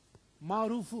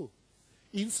 marufu,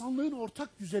 insanlığın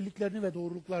ortak güzelliklerini ve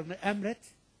doğruluklarını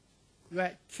emret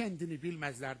ve kendini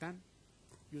bilmezlerden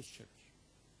yüz çevir.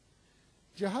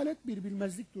 Cehalet bir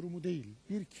bilmezlik durumu değil,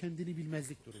 bir kendini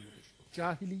bilmezlik durumudur.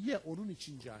 Cahiliye onun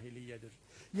için cahiliyedir.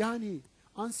 Yani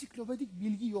ansiklopedik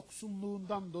bilgi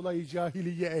yoksunluğundan dolayı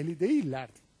cahiliye ehli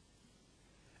değillerdi.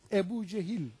 Ebu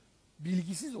Cehil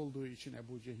bilgisiz olduğu için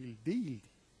Ebu Cehil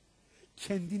değildi.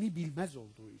 Kendini bilmez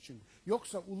olduğu için.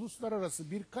 Yoksa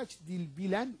uluslararası birkaç dil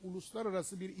bilen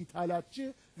uluslararası bir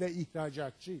ithalatçı ve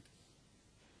ihracatçıydı.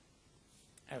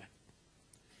 Evet.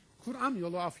 Kur'an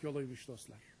yolu af yoluymuş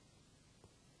dostlar.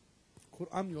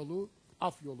 Kur'an yolu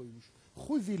af yoluymuş.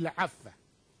 Huzil affe.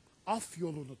 Af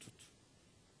yolunu tut.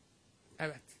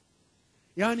 Evet.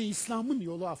 Yani İslam'ın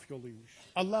yolu af yoluymuş.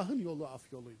 Allah'ın yolu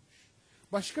af yoluymuş.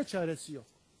 Başka çaresi yok.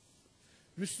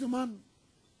 Müslüman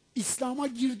İslam'a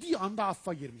girdiği anda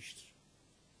affa girmiştir.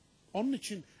 Onun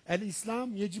için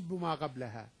el-İslam yecibbu ma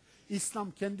gableha.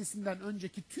 İslam kendisinden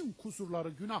önceki tüm kusurları,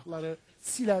 günahları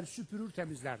siler, süpürür,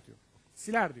 temizler diyor.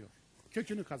 Siler diyor.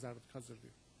 Kökünü kazır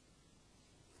diyor.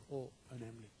 O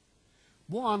önemli.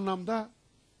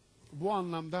 Bu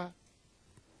anlamda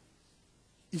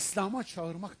İslam'a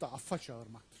çağırmak da affa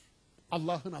çağırmaktır.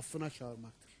 Allah'ın affına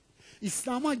çağırmaktır.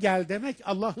 İslam'a gel demek,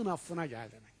 Allah'ın affına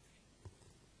gel demektir.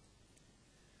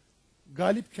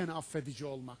 Galipken affedici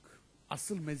olmak.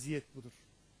 Asıl meziyet budur.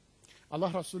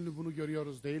 Allah Resulü bunu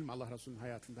görüyoruz değil mi Allah Resulü'nün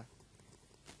hayatında?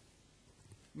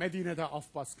 Medine'de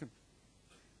af baskın.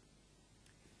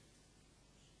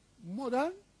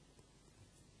 Modern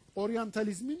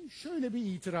oryantalizmin şöyle bir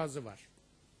itirazı var.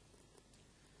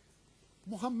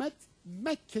 Muhammed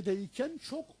Mekke'deyken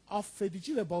çok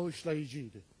affedici ve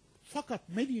bağışlayıcıydı. Fakat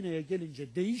Medine'ye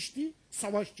gelince değişti,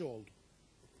 savaşçı oldu.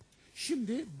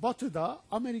 Şimdi Batı'da,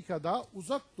 Amerika'da,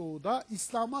 Uzak Doğu'da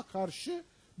İslam'a karşı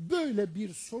böyle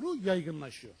bir soru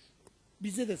yaygınlaşıyor.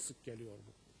 Bize de sık geliyor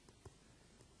bu.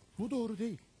 Bu doğru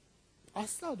değil.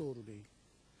 Asla doğru değil.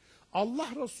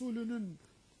 Allah Resulü'nün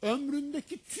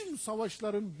ömründeki tüm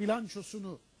savaşların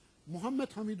bilançosunu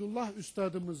Muhammed Hamidullah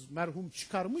Üstadımız merhum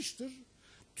çıkarmıştır.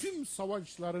 Tüm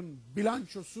savaşların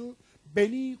bilançosu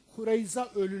Beni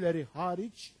Kureyza ölüleri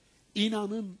hariç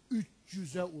inanın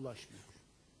 300'e ulaşmıyor.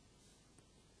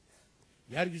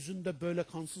 Yeryüzünde böyle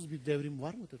kansız bir devrim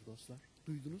var mıdır dostlar?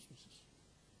 Duydunuz mu siz?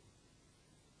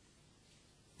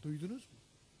 Duydunuz mu?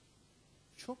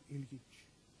 Çok ilginç.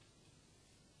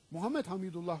 Muhammed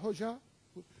Hamidullah Hoca,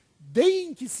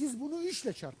 deyin ki siz bunu 3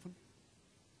 ile çarpın.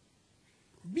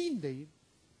 1000 deyin.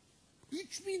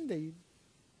 3000 deyin.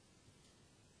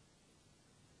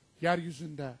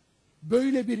 Yeryüzünde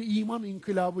böyle bir iman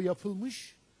inkılabı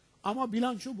yapılmış ama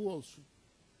bilanço bu olsun.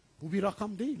 Bu bir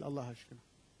rakam değil Allah aşkına.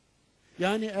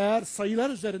 Yani eğer sayılar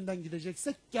üzerinden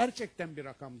gideceksek gerçekten bir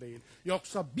rakam değil.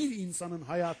 Yoksa bir insanın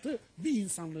hayatı bir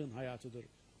insanlığın hayatıdır.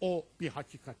 O bir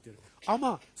hakikattir.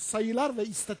 Ama sayılar ve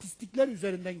istatistikler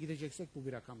üzerinden gideceksek bu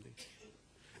bir rakam değil.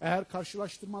 Eğer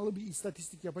karşılaştırmalı bir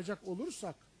istatistik yapacak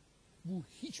olursak bu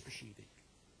hiçbir şey değil.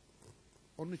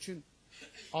 Onun için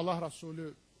Allah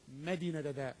Resulü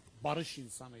Medine'de de barış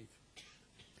insanıydı.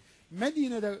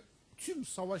 Medine'de tüm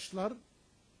savaşlar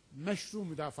meşru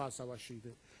müdafaa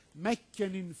savaşıydı.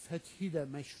 Mekke'nin fethi de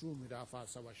meşru müdafaa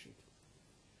savaşıydı.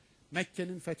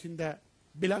 Mekke'nin fethinde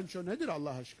bilanço nedir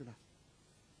Allah aşkına?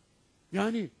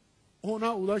 Yani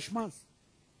ona ulaşmaz.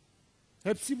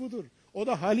 Hepsi budur. O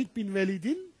da Halid bin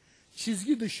Velid'in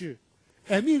çizgi dışı,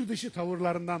 emir dışı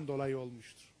tavırlarından dolayı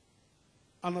olmuştur.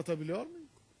 Anlatabiliyor muyum?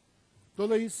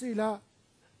 Dolayısıyla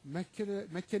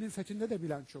Mekke'nin fethinde de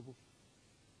bilanço bu.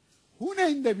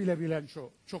 Huneyn'de bile bilanço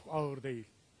çok ağır değil.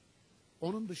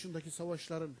 Onun dışındaki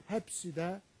savaşların hepsi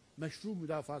de meşru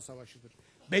müdafaa savaşıdır.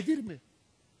 Bedir mi?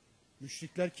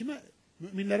 Müşrikler kime?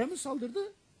 Müminlere mi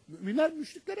saldırdı? Müminler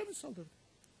müşriklere mi saldırdı?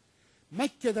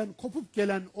 Mekke'den kopup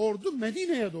gelen ordu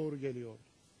Medine'ye doğru geliyordu.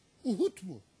 Uhud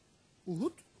mu?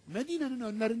 Uhud, Medine'nin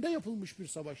önlerinde yapılmış bir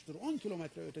savaştır. 10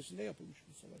 kilometre ötesinde yapılmış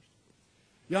bir savaştır.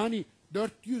 Yani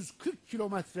 440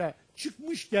 kilometre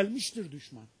çıkmış gelmiştir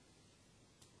düşman.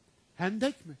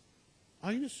 Hendek mi?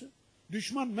 Aynısı.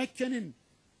 Düşman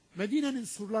Medine'nin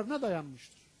surlarına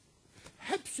dayanmıştır.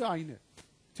 Hepsi aynı.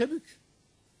 Tebük,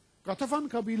 Gatafan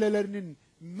kabilelerinin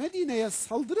Medine'ye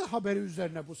saldırı haberi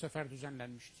üzerine bu sefer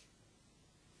düzenlenmiştir.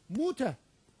 Mu'te,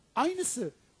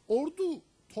 aynısı ordu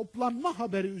toplanma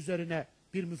haberi üzerine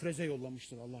bir müfreze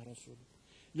yollamıştır Allah Resulü.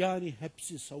 Yani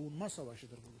hepsi savunma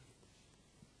savaşıdır bunlar.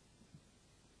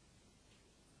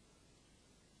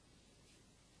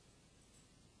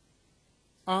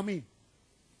 Amin.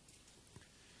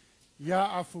 Ya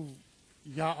Afuv,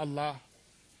 ya Allah,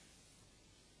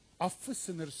 affı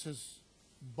sınırsız,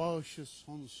 bağışı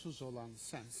sonsuz olan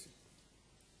sensin.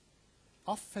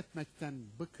 Affetmekten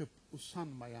bıkıp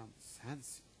usanmayan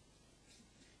sensin.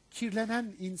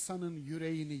 Kirlenen insanın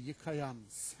yüreğini yıkayan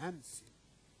sensin.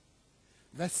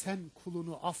 Ve sen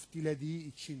kulunu af dilediği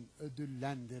için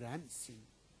ödüllendirensin.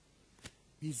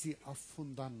 Bizi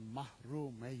affından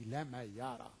mahrum eyleme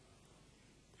ya Rab.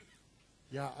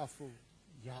 Ya Afuv,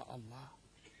 ya Allah.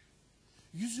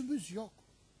 Yüzümüz yok.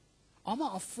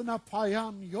 Ama affına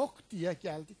payan yok diye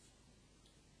geldik.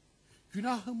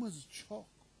 Günahımız çok.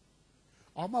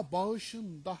 Ama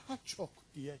bağışın daha çok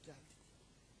diye geldik.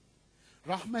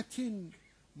 Rahmetin,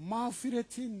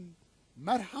 mağfiretin,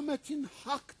 merhametin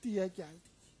hak diye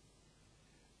geldik.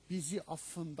 Bizi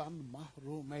affından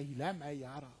mahrum eyleme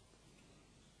ya Rab.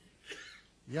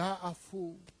 Ya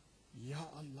Afuv, ya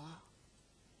Allah.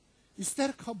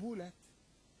 İster kabul et,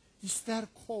 ister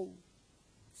kov,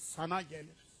 sana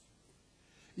geliriz.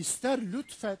 İster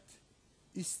lütfet,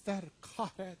 ister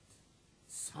kahret,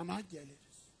 sana geliriz.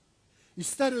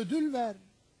 İster ödül ver,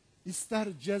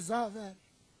 ister ceza ver,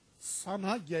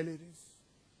 sana geliriz.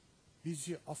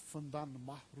 Bizi affından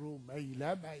mahrum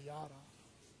eyleme ya Rab.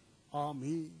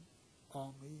 Amin,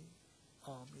 amin,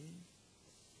 amin.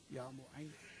 Ya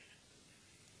Mu'in.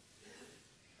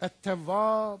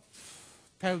 Et-Tevvâb,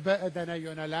 tevbe edene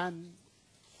yönelen,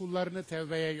 kullarını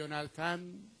tevbeye yönelten,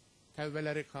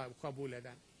 tevbeleri kabul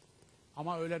eden.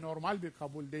 Ama öyle normal bir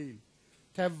kabul değil.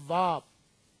 Tevvâb,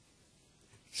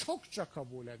 çokça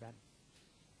kabul eden.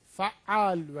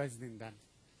 Faal vezninden.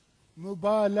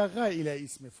 Mübalağa ile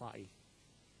ismi fail.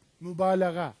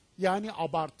 Mübalağa, yani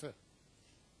abartı.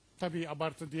 Tabii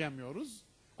abartı diyemiyoruz.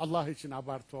 Allah için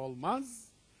abartı olmaz.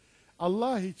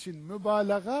 Allah için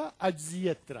mübalağa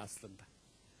acziyettir aslında.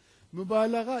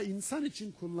 Mübalağa insan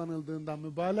için kullanıldığında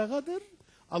mübalağadır.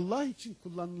 Allah için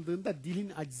kullanıldığında dilin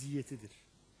acziyetidir.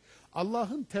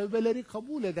 Allah'ın tevbeleri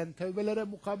kabul eden, tevbelere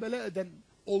mukabele eden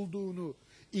olduğunu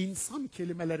insan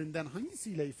kelimelerinden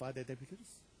hangisiyle ifade edebiliriz?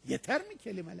 Yeter mi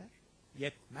kelimeler?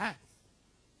 Yetmez.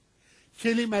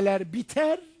 Kelimeler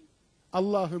biter,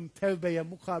 Allah'ın tevbeye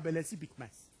mukabelesi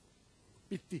bitmez.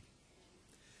 Bitti.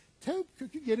 Tevb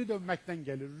kökü geri dönmekten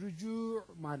gelir. Rücu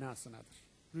manasınadır.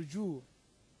 Rücu,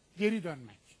 geri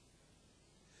dönmek.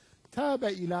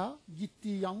 Tevbe ila,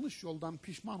 gittiği yanlış yoldan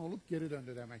pişman olup geri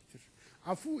döndü demektir.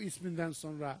 Afuv isminden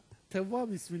sonra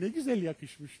Tevvâb ismi ne güzel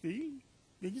yakışmış değil mi?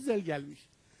 Ne güzel gelmiş.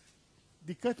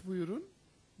 dikkat buyurun,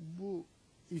 bu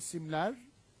isimler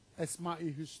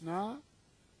Esma-i Hüsnâ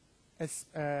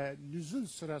nüzul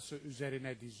sırası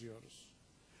üzerine diziyoruz.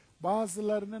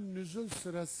 Bazılarının nüzul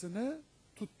sırasını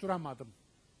tutturamadım.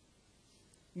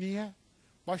 Niye?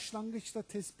 Başlangıçta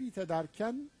tespit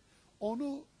ederken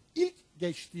onu ilk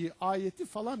geçtiği ayeti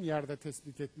falan yerde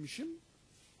tespit etmişim.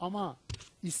 Ama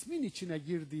ismin içine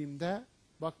girdiğimde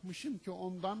bakmışım ki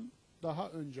ondan daha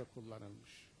önce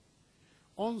kullanılmış.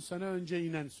 10 sene önce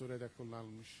inen surede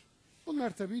kullanılmış.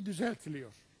 Bunlar tabii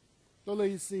düzeltiliyor.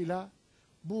 Dolayısıyla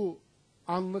bu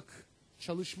anlık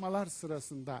çalışmalar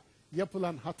sırasında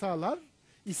yapılan hatalar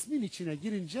ismin içine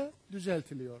girince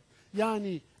düzeltiliyor.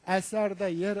 Yani eserde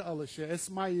yer alışı,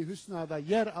 Esma-i Hüsna'da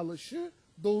yer alışı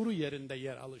doğru yerinde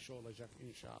yer alışı olacak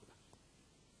inşallah.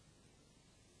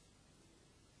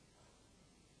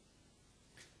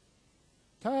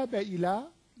 Tâbe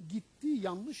ila, gittiği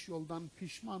yanlış yoldan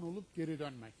pişman olup geri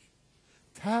dönmek.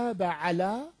 Tâbe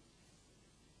ala,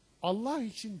 Allah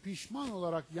için pişman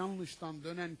olarak yanlıştan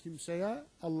dönen kimseye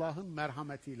Allah'ın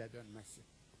merhametiyle dönmesi.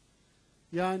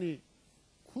 Yani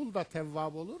kul da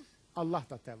tevvab olur, Allah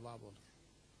da tevvab olur.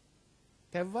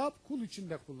 Tevvab kul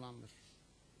içinde kullanılır.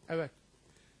 Evet.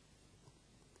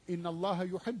 İnna Allaha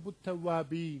yuhibbut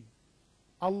tevvabin.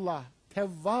 Allah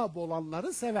tevvab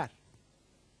olanları sever.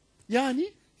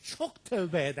 Yani çok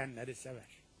tevbe edenleri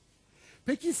sever.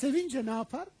 Peki sevince ne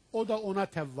yapar? O da ona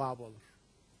tevvab olur.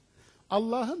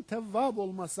 Allah'ın tevvab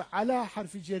olması ala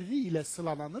harfi cerri ile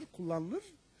sıralanır, kullanılır.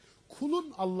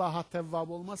 Kulun Allah'a tevvab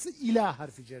olması ila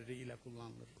harfi cerri ile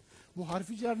kullanılır. Bu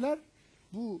harfi cerler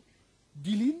bu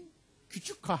dilin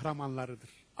küçük kahramanlarıdır.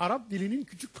 Arap dilinin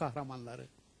küçük kahramanları.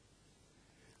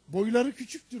 Boyları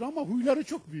küçüktür ama huyları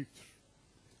çok büyüktür.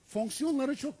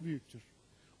 Fonksiyonları çok büyüktür.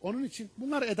 Onun için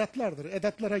bunlar edatlardır,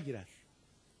 edatlara girer.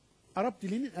 Arap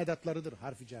dilinin edatlarıdır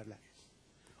harfi cerler.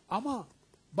 Ama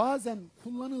bazen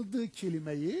kullanıldığı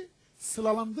kelimeyi,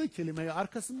 sıralandığı kelimeyi,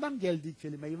 arkasından geldiği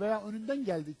kelimeyi veya önünden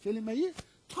geldiği kelimeyi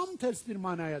tam ters bir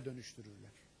manaya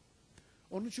dönüştürürler.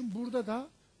 Onun için burada da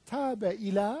tâbe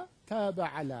ila, tâbe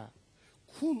ala.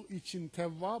 Kul için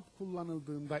tevvab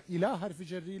kullanıldığında ila harfi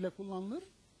cerriyle kullanılır.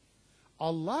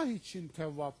 Allah için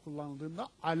tevvab kullanıldığında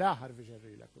ala harfi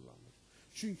cerriyle kullanılır.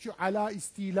 Çünkü ala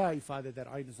istila ifade eder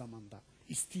aynı zamanda.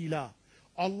 İstila.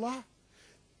 Allah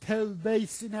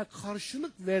tevbesine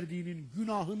karşılık verdiğinin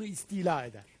günahını istila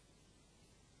eder.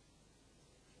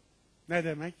 Ne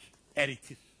demek?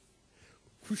 Eritir.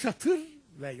 Kuşatır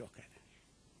ve yok eder.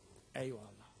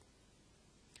 Eyvallah.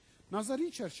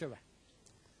 Nazari çerçeve.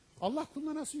 Allah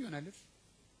kuluna nasıl yönelir?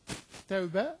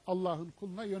 Tevbe Allah'ın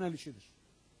kuluna yönelişidir.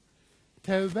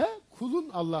 Tevbe kulun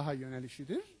Allah'a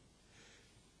yönelişidir.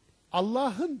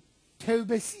 Allah'ın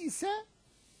tevbesi ise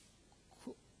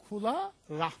kula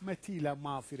rahmetiyle,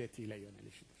 mağfiretiyle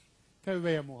yönelişidir.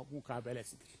 Tevbeye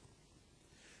mukabelesidir.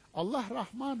 Allah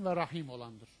Rahman ve Rahim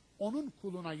olandır. Onun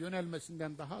kuluna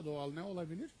yönelmesinden daha doğal ne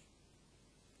olabilir?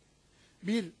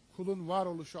 Bir, kulun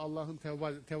varoluşu Allah'ın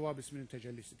Tevvâb isminin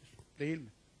tecellisidir. Değil mi?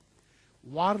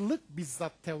 Varlık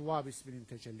bizzat Tevvâb isminin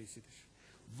tecellisidir.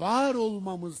 Var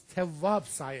olmamız Tevvâb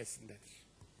sayesindedir.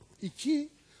 İki,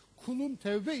 kulun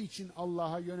tevbe için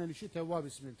Allah'a yönelişi Tevvâb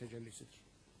isminin tecellisidir.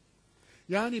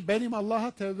 Yani benim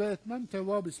Allah'a tevbe etmem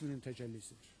Tevvâb isminin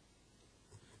tecellisidir.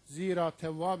 Zira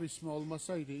Tevvâb ismi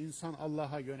olmasaydı insan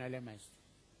Allah'a yönelemezdi.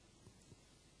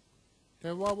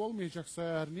 Tevvâb olmayacaksa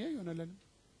eğer niye yönelelim?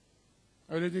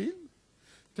 Öyle değil mi?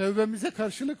 Tevbemize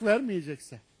karşılık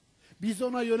vermeyecekse, biz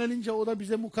ona yönelince o da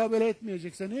bize mukabele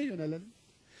etmeyecekse niye yönelelim?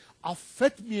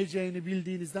 Affetmeyeceğini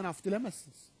bildiğinizden af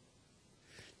dilemezsiniz.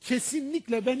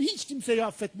 Kesinlikle ben hiç kimseyi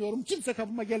affetmiyorum, kimse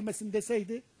kapıma gelmesin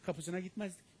deseydi kapısına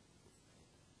gitmezdik.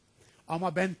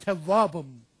 Ama ben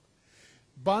tevvabım.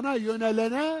 Bana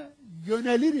yönelene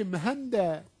yönelirim, hem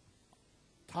de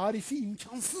tarifi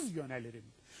imkansız yönelirim.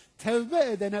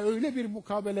 Tevbe edene öyle bir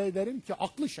mukabele ederim ki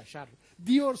aklı şaşar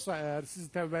diyorsa eğer siz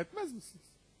tevbe etmez misiniz?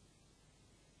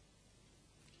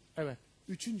 Evet.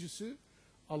 Üçüncüsü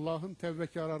Allah'ın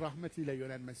tevbekâra rahmetiyle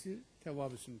yönelmesi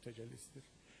Tevvâb isminin tecellisidir.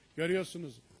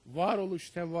 Görüyorsunuz, varoluş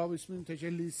Tevvâb isminin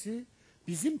tecellisi,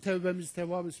 bizim tevbemiz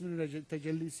Tevvâb isminin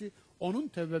tecellisi, onun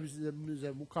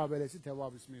tevbemize mukabelesi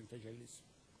Tevvâb isminin tecellisi.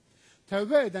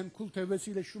 Tevbe eden kul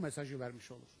tevbesiyle şu mesajı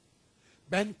vermiş olur.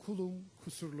 Ben kulum,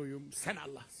 kusurluyum, sen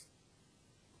Allah'sın.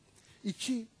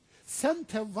 İki, sen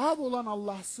Tevvab olan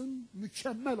Allah'sın,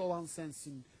 mükemmel olan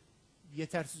sensin,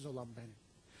 yetersiz olan benim.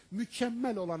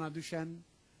 Mükemmel olana düşen,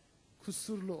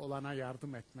 kusurlu olana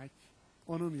yardım etmek,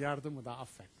 onun yardımı da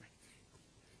affetmektir.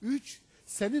 Üç,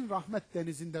 senin rahmet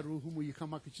denizinde ruhumu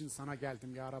yıkamak için sana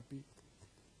geldim ya Rabbi.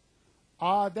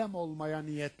 Adem olmaya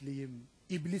niyetliyim,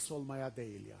 iblis olmaya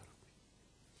değil ya Rabbi.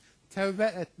 tevbe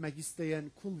etmek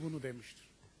isteyen kul bunu demiştir.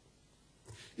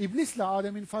 İblisle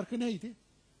Adem'in farkı neydi?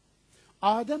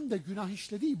 Adem de günah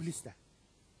işledi, iblis de.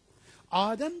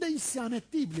 Adem de isyan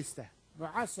etti, iblis de. Ve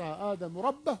asa Adem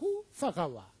rabbehu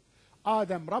fegavva.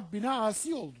 Adem Rabbine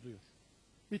asi oldu diyor.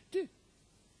 Bitti.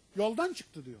 Yoldan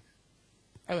çıktı diyor.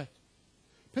 Evet.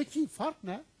 Peki fark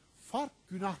ne? Fark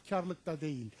günahkarlıkta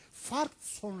değil. Fark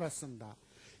sonrasında.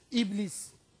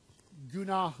 İblis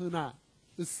günahına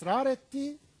ısrar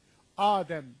etti.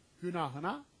 Adem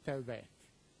günahına tevbe etti.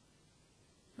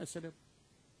 Mesela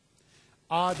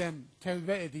Adem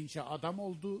tevbe edince adam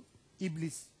oldu.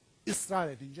 İblis ısrar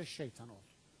edince şeytan oldu.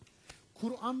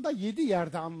 Kur'an'da 7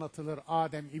 yerde anlatılır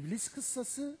Adem İblis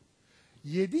kıssası.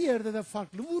 7 yerde de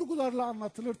farklı vurgularla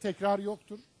anlatılır. Tekrar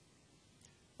yoktur.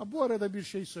 Bu arada bir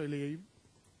şey söyleyeyim.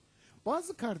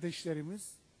 Bazı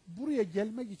kardeşlerimiz buraya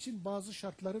gelmek için bazı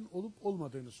şartların olup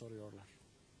olmadığını soruyorlar.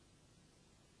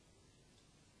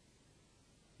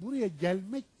 Buraya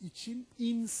gelmek için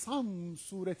insan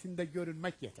suretinde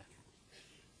görünmek yeter.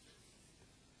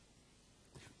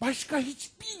 Başka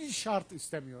hiçbir şart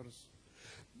istemiyoruz.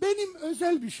 Benim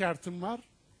özel bir şartım var.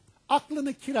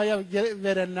 Aklını kiraya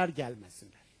verenler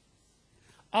gelmesinler.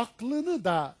 Aklını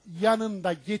da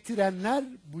yanında getirenler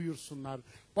buyursunlar.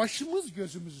 Başımız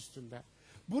gözümüz üstünde.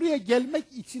 Buraya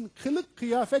gelmek için kılık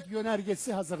kıyafet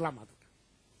yönergesi hazırlamadık.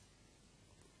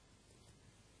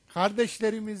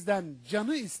 Kardeşlerimizden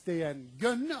canı isteyen,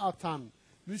 gönlü atan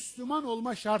Müslüman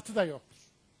olma şartı da yoktur.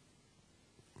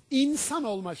 İnsan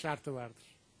olma şartı vardır.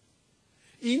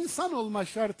 İnsan olma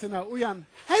şartına uyan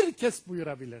herkes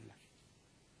buyurabilirler.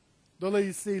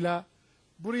 Dolayısıyla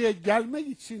buraya gelmek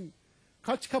için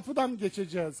kaç kapıdan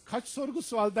geçeceğiz, kaç sorgu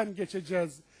sualden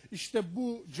geçeceğiz, İşte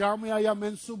bu camiaya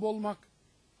mensup olmak,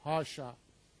 haşa,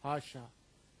 haşa.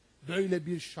 Böyle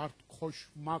bir şart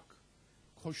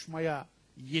koşmaya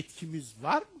yetkimiz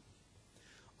var mı?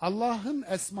 Allah'ın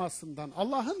esmasından,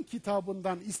 Allah'ın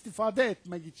kitabından istifade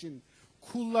etmek için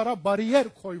kullara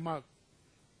bariyer koymak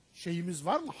şeyimiz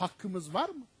var mı? Hakkımız var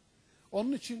mı?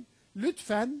 Onun için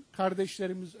lütfen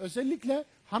kardeşlerimiz, özellikle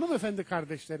hanımefendi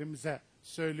kardeşlerimize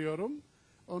söylüyorum.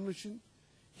 Onun için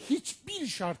hiçbir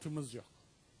şartımız yok.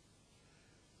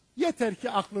 Yeter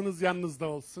ki aklınız yanınızda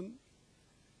olsun.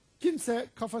 Kimse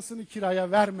kafasını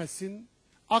kiraya vermesin.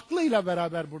 Aklıyla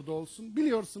beraber burada olsun.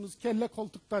 Biliyorsunuz kelle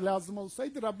koltukta lazım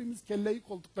olsaydı Rabbimiz kelleyi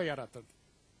koltukta yaratırdı.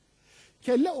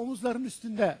 Kelle omuzların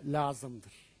üstünde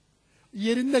lazımdır.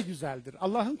 Yerinde güzeldir.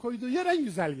 Allah'ın koyduğu yer en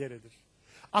güzel yeridir.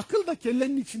 Akıl da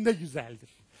kellenin içinde güzeldir.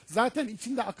 Zaten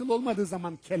içinde akıl olmadığı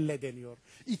zaman kelle deniyor.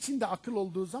 İçinde akıl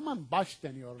olduğu zaman baş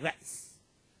deniyor.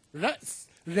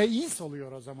 Reis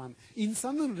oluyor o zaman.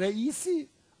 İnsanın reisi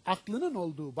aklının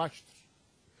olduğu baştır.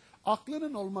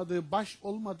 Aklının olmadığı baş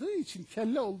olmadığı için,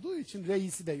 kelle olduğu için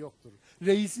reisi de yoktur.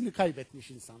 Reisini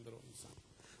kaybetmiş insandır o insan.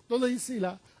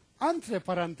 Dolayısıyla antre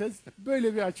parantez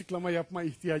böyle bir açıklama yapma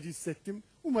ihtiyacı hissettim.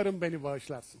 Umarım beni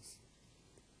bağışlarsınız.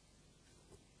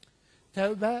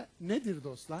 Tevbe nedir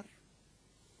dostlar?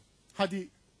 Hadi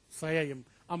sayayım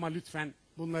ama lütfen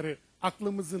bunları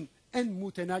aklımızın en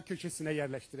mutena köşesine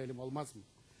yerleştirelim, olmaz mı?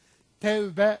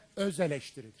 Tevbe öz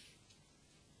eleştiridir.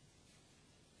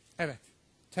 Evet,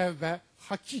 tevbe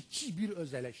hakiki bir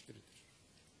öz eleştiridir.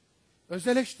 Öz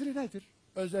eleştiri nedir?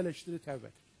 Öz eleştiri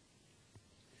tevbedir.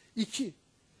 2.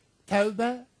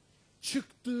 Tevbe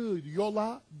çıktığı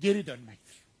yola geri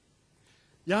dönmektir.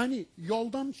 Yani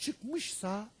yoldan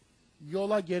çıkmışsa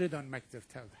yola geri dönmektir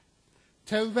tevbe.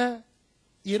 Tevbe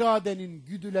iradenin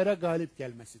güdülere galip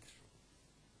gelmesidir.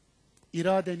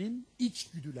 İradenin iç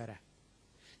güdülere,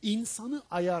 insanı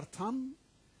ayartan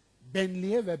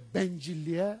benliğe ve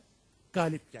bencilliğe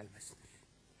galip gelmesidir.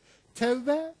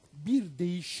 Tevbe bir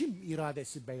değişim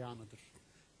iradesi beyanıdır.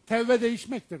 Tevbe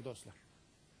değişmektir dostlar.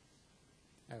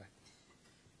 Evet.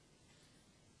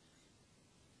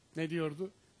 Ne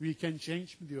diyordu? We can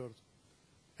change mi diyordu?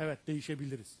 Evet,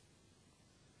 değişebiliriz.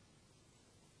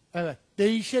 Evet,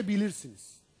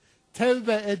 değişebilirsiniz.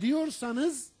 Tevbe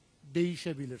ediyorsanız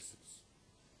değişebilirsiniz.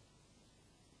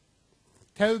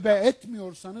 Tevbe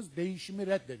etmiyorsanız değişimi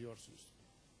reddediyorsunuz.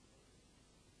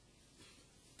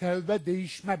 Tevbe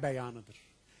değişme beyanıdır.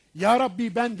 Ya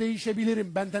Rabbi ben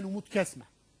değişebilirim, benden umut kesme.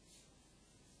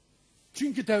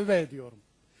 Çünkü tevbe ediyorum.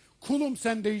 Kulum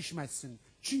sen değişmezsin.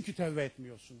 Çünkü tevbe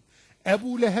etmiyorsun.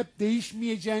 Ebu Leheb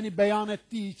değişmeyeceğini beyan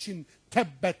ettiği için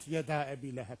tebbet yeda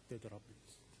Ebi Leheb dedi Rabbimiz.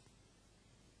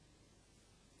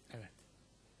 Evet.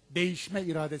 Değişme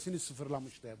iradesini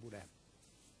sıfırlamıştı Ebu Leheb.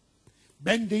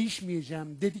 Ben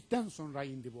değişmeyeceğim dedikten sonra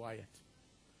indi bu ayet.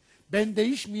 Ben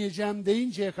değişmeyeceğim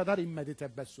deyinceye kadar inmedi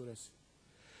Tebbet suresi.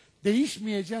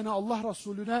 Değişmeyeceğini Allah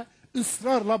Resulüne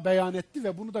ısrarla beyan etti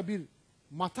ve bunu da bir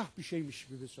matah bir şeymiş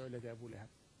gibi söyledi Ebu Leheb.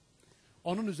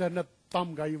 Onun üzerine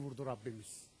damgayı vurdu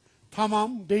Rabbimiz.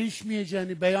 Tamam,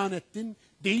 değişmeyeceğini beyan ettin,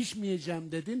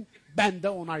 değişmeyeceğim dedin, ben de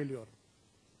onaylıyorum.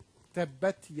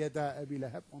 Tebbet yeda Ebi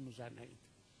Leheb onun üzerineydi.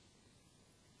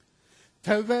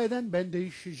 Tevbe eden ben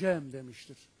değişeceğim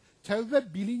demiştir.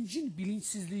 Tevbe bilincin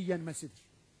bilinçsizliği yenmesidir.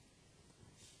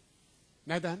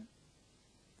 Neden?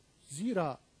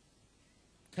 Zira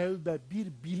tevbe bir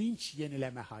bilinç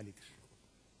yenileme halidir.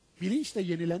 Bilinç de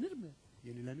yenilenir mi?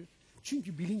 Yenilenir.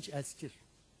 Çünkü bilinç eskir.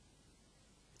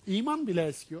 İman bile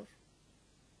eskiyor.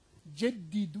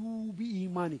 Ceddidu bi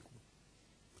imanikum.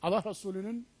 Allah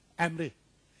Resulü'nün emri.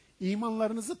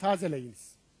 İmanlarınızı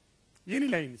tazeleyiniz.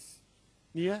 Yenileyiniz.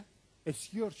 Niye?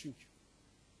 Eskiyor çünkü.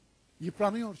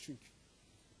 Yıpranıyor çünkü.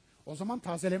 O zaman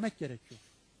tazelemek gerekiyor.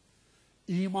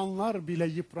 İmanlar bile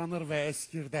yıpranır ve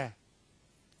eskir de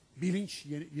bilinç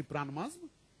yıpranmaz mı?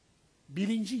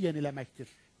 Bilinci yenilemektir.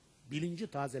 Bilinci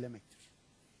tazelemektir.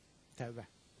 Tevbe.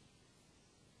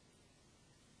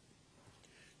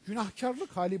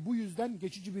 Günahkarlık hali bu yüzden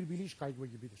geçici bir bilinç kaybı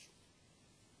gibidir.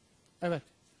 Evet,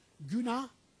 günah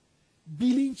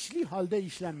bilinçli halde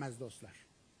işlenmez dostlar.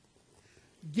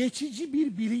 Geçici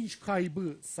bir bilinç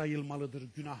kaybı sayılmalıdır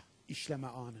günah işleme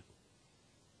anı.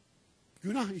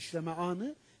 Günah işleme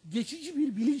anı geçici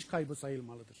bir bilinç kaybı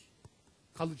sayılmalıdır.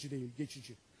 Kalıcı değil,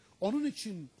 geçici. Onun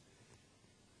için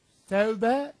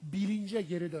tevbe bilince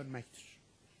geri dönmektir.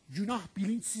 Günah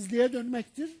bilinçsizliğe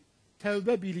dönmektir,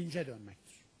 tevbe bilince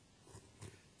dönmektir.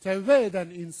 Tevbe eden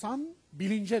insan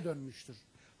bilince dönmüştür.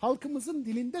 Halkımızın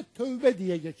dilinde tövbe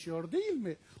diye geçiyor değil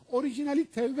mi? Orijinali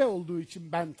tevbe olduğu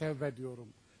için ben tevbe diyorum.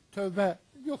 Tövbe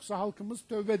yoksa halkımız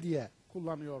tövbe diye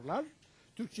kullanıyorlar.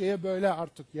 Türkçe'ye böyle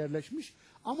artık yerleşmiş.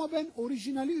 Ama ben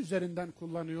orijinali üzerinden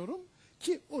kullanıyorum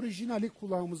ki orijinali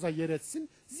kulağımıza yer etsin.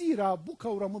 Zira bu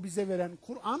kavramı bize veren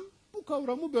Kur'an bu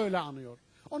kavramı böyle anıyor.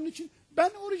 Onun için ben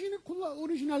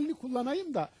orijinalini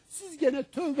kullanayım da siz gene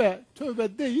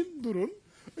tövbe deyin durun.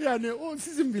 Yani o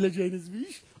sizin bileceğiniz bir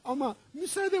iş. Ama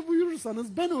müsaade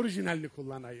buyurursanız ben orijinalini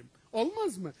kullanayım.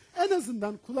 Olmaz mı? En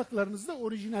azından kulaklarınızda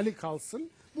orijinali kalsın.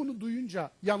 Bunu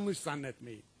duyunca yanlış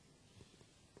zannetmeyin.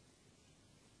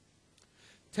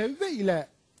 Tevbe ile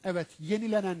evet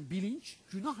yenilenen bilinç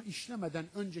günah işlemeden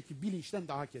önceki bilinçten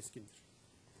daha keskindir.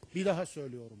 Bir daha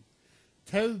söylüyorum.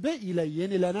 Tevbe ile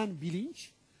yenilenen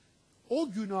bilinç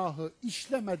o günahı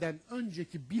işlemeden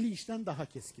önceki bilinçten daha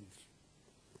keskindir.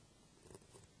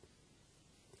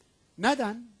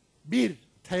 Neden? Bir,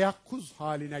 teyakkuz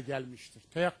haline gelmiştir.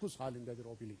 Teyakkuz halindedir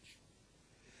o bilinç.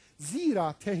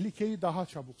 Zira tehlikeyi daha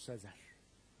çabuk sezer.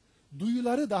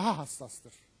 Duyuları daha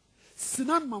hassastır.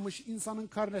 Sınanmamış insanın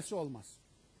karnesi olmaz.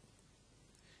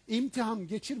 İmtihan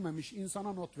geçirmemiş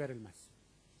insana not verilmez.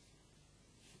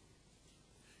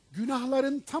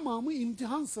 Günahların tamamı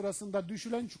imtihan sırasında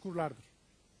düşülen çukurlardır.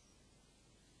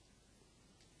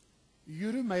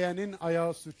 Yürümeyenin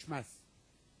ayağı sürçmez.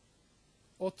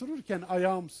 Otururken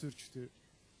ayağım sürçtü.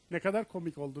 Ne kadar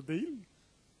komik oldu değil mi?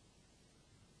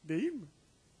 Değil mi?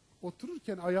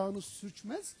 Otururken ayağınız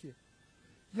sürçmez ki.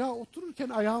 Ya otururken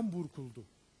ayağım burkuldu.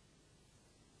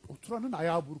 Oturanın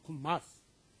ayağı burkulmaz.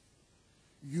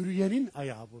 Yürüyenin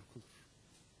ayağı burkulur.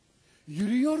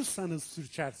 Yürüyorsanız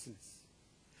sürçersiniz.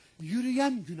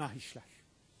 Yürüyen günah işler.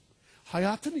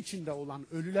 Hayatın içinde olan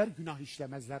ölüler günah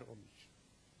işlemezler onun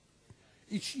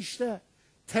için. İşte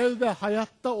tevbe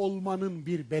hayatta olmanın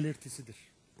bir belirtisidir.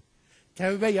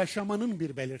 Tevbe yaşamanın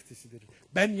bir belirtisidir.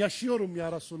 Ben yaşıyorum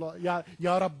ya Resulallah,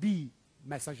 ya Rabbi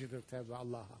mesajıdır tevbe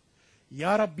Allah'a.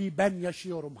 Ya Rabbi ben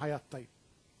yaşıyorum, hayattayım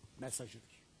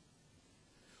mesajıdır.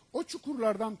 O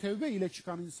çukurlardan tevbe ile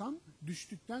çıkan insan,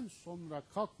 düştükten sonra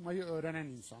kalkmayı öğrenen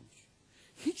insandır.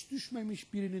 Hiç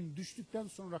düşmemiş birinin düştükten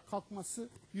sonra kalkması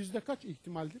yüzde kaç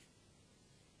ihtimaldir?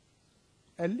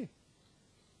 50.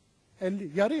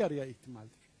 50. Yarı yarıya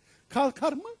ihtimaldir.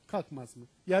 Kalkar mı, kalkmaz mı?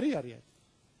 Yarı yarıya.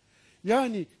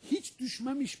 Yani hiç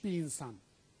düşmemiş bir insan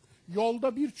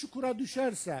yolda bir çukura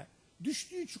düşerse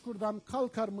düştüğü çukurdan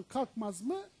kalkar mı, kalkmaz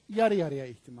mı? Yarı yarıya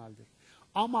ihtimaldir.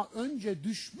 Ama önce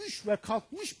düşmüş ve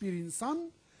kalkmış bir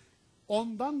insan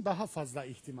ondan daha fazla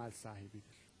ihtimal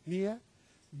sahibidir. Niye?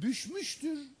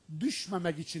 Düşmüştür,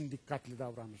 düşmemek için dikkatli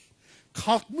davranır.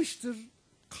 Kalkmıştır,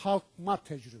 kalkma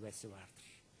tecrübesi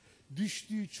vardır.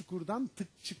 Düştüğü çukurdan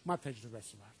çıkma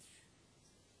tecrübesi vardır.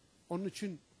 Onun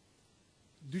için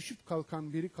düşüp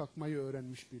kalkan biri kalkmayı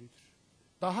öğrenmiş biridir.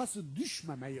 Dahası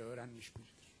düşmemeyi öğrenmiş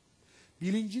biridir.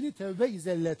 Bilincini tevbe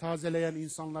izelle tazeleyen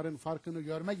insanların farkını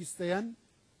görmek isteyen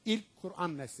ilk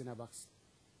Kur'an nesline baksın.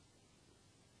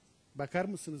 Bakar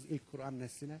mısınız ilk Kur'an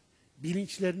nesline?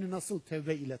 Bilinçlerini nasıl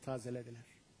tevbe ile tazelediler?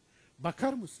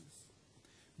 Bakar mısınız?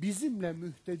 Bizimle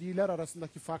mühtediler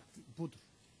arasındaki fark budur.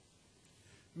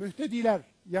 Mühtediler,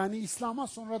 yani İslam'a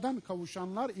sonradan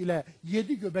kavuşanlar ile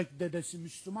 7 göbek dedesi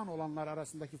Müslüman olanlar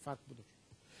arasındaki fark budur.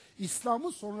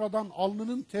 İslam'ı sonradan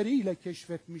alnının teriyle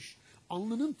keşfetmiş,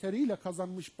 alnının teriyle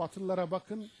kazanmış batılılara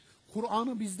bakın,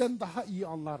 Kur'an'ı bizden daha iyi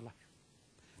anlarlar.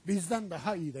 Bizden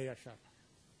daha iyi de yaşarlar.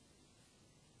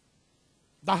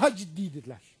 Daha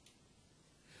ciddidirler.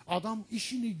 Adam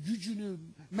işini, gücünü,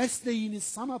 mesleğini,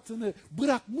 sanatını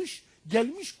bırakmış,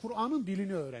 gelmiş Kur'an'ın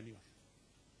dilini öğreniyor.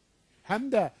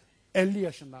 Hem de 50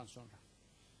 yaşından sonra.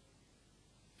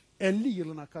 50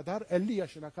 yılına kadar, 50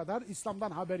 yaşına kadar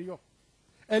İslam'dan haberi yok.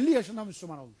 50 yaşında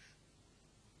Müslüman olmuş.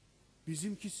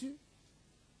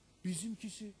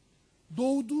 Bizimkisi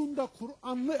doğduğunda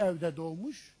Kur'anlı evde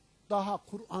doğmuş, daha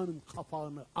Kur'an'ın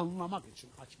kapağını anlamak için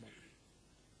açmamış.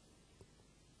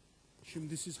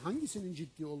 Şimdi siz hangisinin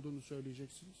ciddi olduğunu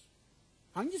söyleyeceksiniz?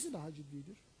 Hangisi daha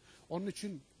ciddidir? Onun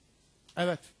için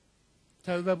evet,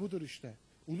 tevbe budur işte.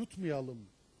 Unutmayalım.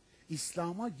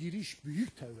 İslam'a giriş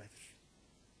büyük tevbedir.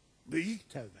 Büyük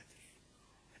tevbedir.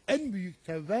 En büyük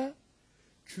tevbe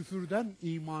küfürden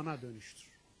imana dönüştür.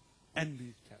 En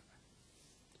büyük tevbe.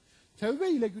 Tevbe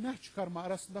ile günah çıkarma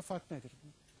arasında fark nedir?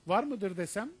 Var mıdır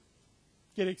desem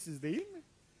gereksiz değil mi?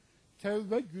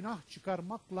 Tevbe günah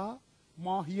çıkarmakla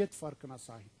mahiyet farkına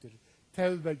sahiptir.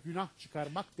 Tevbe günah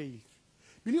çıkarmak değildir.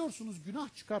 Biliyorsunuz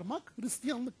günah çıkarmak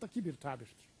Hristiyanlıktaki bir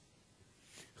tabirdir.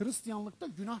 Hristiyanlıkta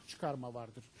günah çıkarma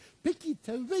vardır. Peki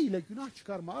tevbe ile günah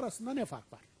çıkarma arasında ne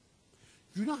fark var?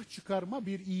 Günah çıkarma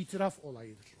bir itiraf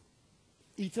olayıdır.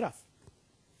 İtiraf.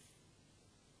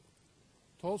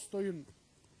 Tolstoy'un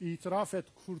itiraf et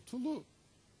kurtulu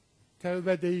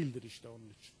tevbe değildir işte onun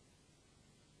için.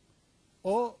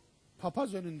 O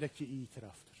papaz önündeki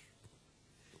itiraftır.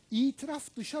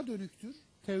 İtiraf dışa dönüktür,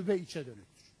 tevbe içe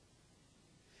dönüktür.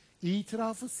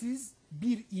 İtirafı siz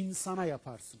bir insana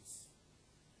yaparsınız.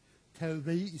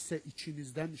 Tevbeyi ise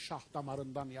içinizden, şah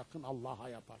damarından yakın Allah'a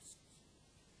yaparsınız.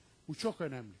 Bu çok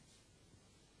önemli.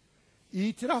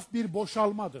 İtiraf bir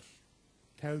boşalmadır.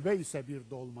 Tevbe ise bir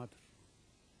dolmadır.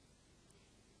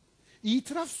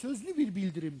 İtiraf sözlü bir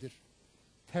bildirimdir.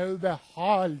 Tevbe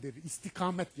haldir,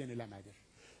 istikamet yenilemedir.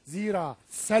 Zira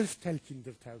self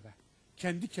telkindir tevbe.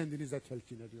 Kendi kendinize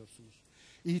telkin ediyorsunuz.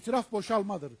 İtiraf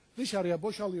boşalmadır. Dışarıya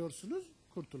boşalıyorsunuz,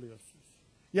 kurtuluyorsunuz.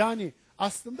 Yani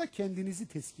aslında kendinizi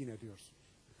teskin ediyorsunuz.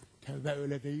 Tevbe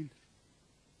öyle değildir.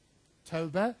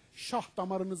 Tevbe şah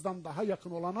damarınızdan daha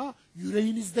yakın olana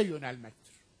yüreğinizde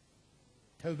yönelmektir.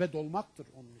 Tevbe dolmaktır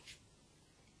onun için.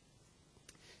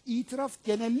 İtiraf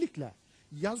genellikle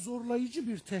ya zorlayıcı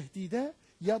bir tehdide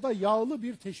ya da yağlı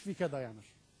bir teşvike dayanır.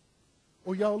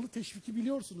 O yağlı teşviki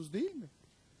biliyorsunuz değil mi?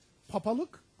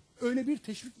 Papalık öyle bir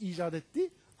teşvik icat etti,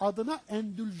 adına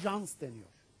endüljans deniyor.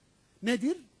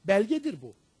 Nedir? Belgedir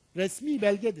bu. Resmi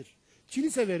belgedir.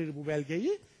 Kilise verir bu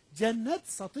belgeyi, cennet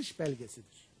satış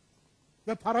belgesidir.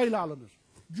 Ve parayla alınır.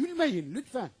 Gülmeyin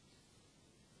lütfen.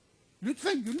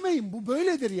 Lütfen gülmeyin, bu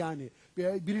böyledir yani.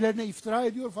 Birilerine iftira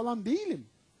ediyor falan değilim.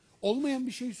 Olmayan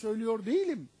bir şey söylüyor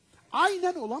değilim.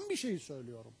 Aynen olan bir şey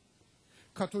söylüyorum.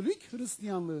 Katolik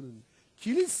Hristiyanlığının,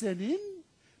 kilisenin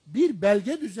bir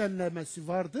belge düzenlemesi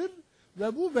vardır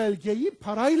ve bu belgeyi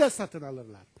parayla satın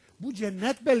alırlar. Bu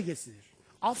cennet belgesidir.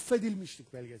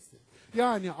 Affedilmişlik belgesidir.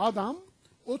 Yani adam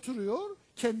oturuyor,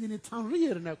 kendini Tanrı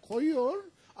yerine koyuyor,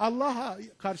 Allah'a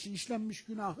karşı işlenmiş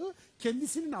günahı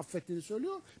kendisinin affettiğini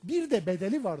söylüyor. Bir de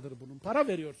bedeli vardır bunun. Para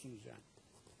veriyorsunuz yani.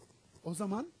 O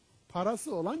zaman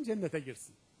parası olan cennete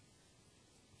girsin.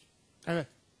 Evet.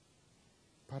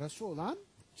 Parası olan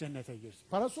cennete girsin.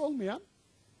 Parası olmayan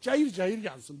cayır cayır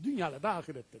yansın. Dünyada da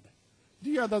ahirette de.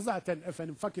 Dünyada zaten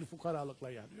efendim fakir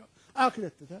fukaralıkla yanıyor.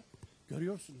 Ahirette de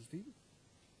görüyorsunuz değil mi?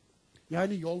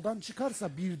 Yani yoldan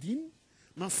çıkarsa bir din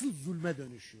nasıl zulme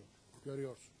dönüşüyor.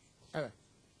 Görüyorsunuz. Evet.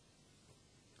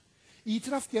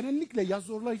 İtiraf genellikle ya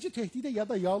zorlayıcı tehdide ya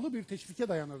da yağlı bir teşvike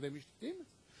dayanır demiştik değil mi?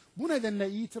 Bu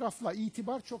nedenle itirafla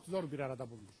itibar çok zor bir arada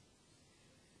bulunur.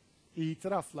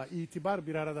 İtirafla itibar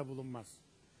bir arada bulunmaz.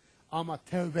 Ama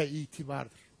tevbe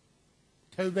itibardır.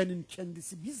 Tevbenin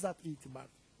kendisi bizzat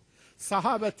itibardır.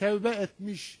 Sahabe tevbe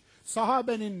etmiş,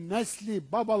 sahabenin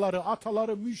nesli, babaları,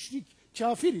 ataları müşrik,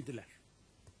 kafir idiler.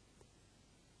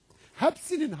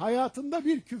 Hepsinin hayatında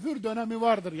bir küfür dönemi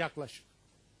vardır yaklaşık.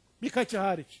 Birkaçı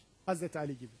hariç, Hazreti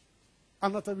Ali gibi.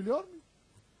 Anlatabiliyor muyum?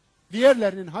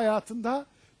 Diğerlerinin hayatında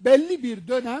belli bir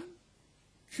dönem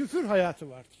küfür hayatı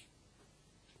vardır.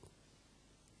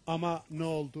 Ama ne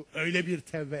oldu? Öyle bir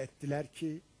tevbe ettiler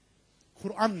ki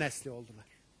Kur'an nesli oldular.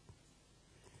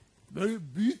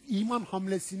 Böyle büyük iman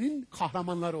hamlesinin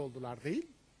kahramanları oldular değil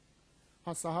mi?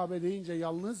 Ha sahabe deyince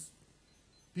yalnız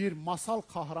bir masal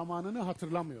kahramanını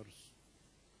hatırlamıyoruz.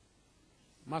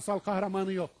 Masal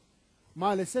kahramanı yok.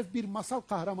 Maalesef bir masal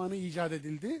kahramanı icat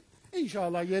edildi.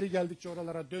 İnşallah yeri geldikçe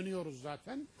oralara dönüyoruz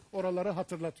zaten. Oraları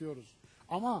hatırlatıyoruz.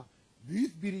 Ama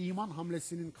büyük bir iman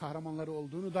hamlesinin kahramanları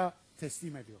olduğunu da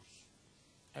teslim ediyoruz.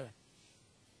 Evet.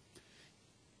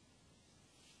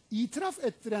 İtiraf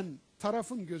ettiren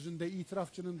tarafın gözünde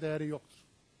itirafçının değeri yoktur.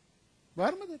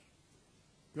 Var mıdır?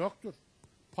 Yoktur.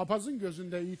 Papazın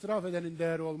gözünde itiraf edenin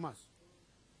değeri olmaz.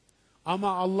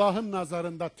 Ama Allah'ın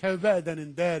nazarında tevbe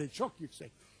edenin değeri çok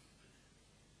yüksektir.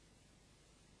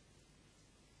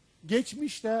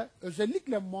 Geçmişte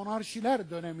özellikle monarşiler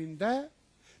döneminde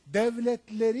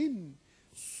devletlerin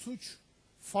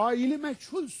faili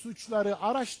meçhul suçları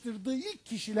araştırdığı ilk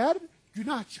kişiler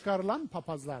günah çıkarılan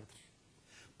papazlardır.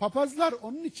 Papazlar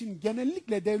onun için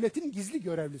genellikle devletin gizli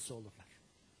görevlisi olurlar.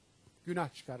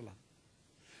 Günah çıkarılan.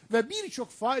 Ve birçok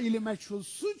faili meçhul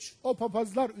suç o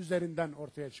papazlar üzerinden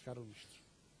ortaya çıkarılmıştır.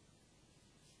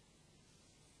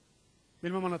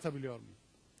 Bilmem anlatabiliyor muyum?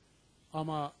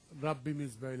 Ama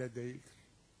Rabbimiz böyle değildir.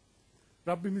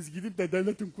 Rabbimiz gidip de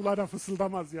devletin kulağına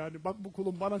fısıldamaz yani. Bak bu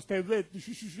kulum bana tevbe etti,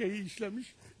 şu şeyi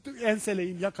işlemiş,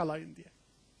 enseleyin, yakalayın diye.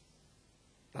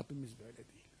 Rabbimiz böyle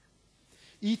değil.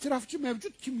 İtirafçı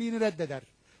mevcut kimliğini reddeder.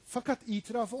 Fakat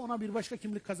itirafı ona bir başka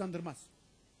kimlik kazandırmaz.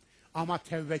 Ama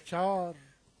tevbekar,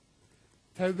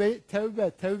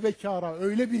 tevbekara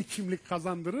öyle bir kimlik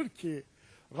kazandırır ki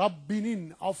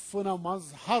Rabbinin affına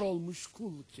mazhar olmuş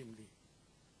kul kimliği.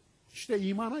 İşte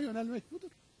imana yönelmek budur.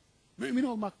 Mümin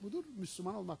olmak budur,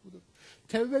 Müslüman olmak budur.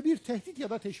 Tevbe bir tehdit ya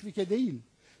da teşvike değil,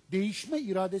 değişme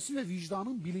iradesi ve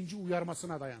vicdanın bilinci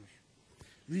uyarmasına dayanır.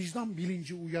 Vicdan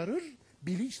bilinci uyarır,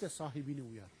 bilinç de sahibini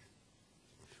uyarır.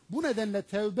 Bu nedenle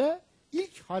tevbe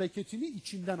ilk hareketini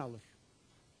içinden alır.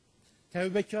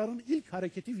 Tevbekarın ilk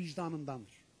hareketi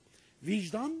vicdanındandır.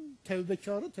 Vicdan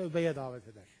tevbekarı tevbeye davet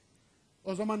eder.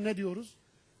 O zaman ne diyoruz?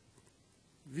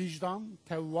 Vicdan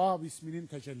Tevvâb isminin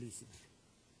tecellisidir.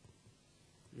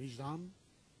 Vicdan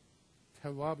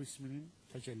Tevvâb isminin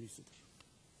tecellisidir.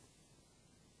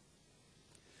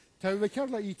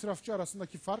 Tevbekarla itirafçı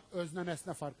arasındaki fark özne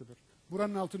nesne farkıdır.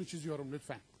 Buranın altını çiziyorum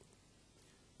lütfen.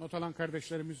 Not alan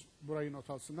kardeşlerimiz burayı not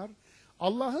alsınlar.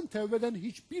 Allah'ın tevbeden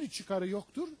hiçbir çıkarı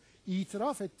yoktur.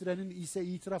 İtiraf ettirenin ise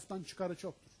itiraftan çıkarı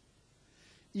çoktur.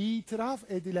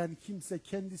 İtiraf edilen kimse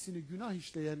kendisini günah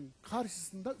işleyen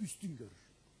karşısında üstün görür.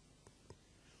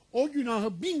 O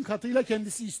günahı 1000 katıyla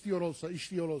kendisi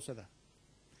işliyor olsa da.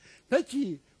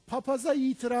 Peki papaza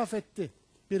itiraf etti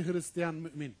bir Hristiyan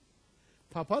mümin.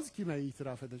 Papaz kime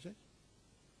itiraf edecek?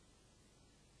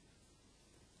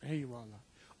 Eyvallah.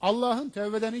 Allah'ın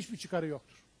tevbeden hiçbir çıkarı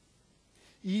yoktur.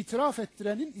 İtiraf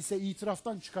ettirenin ise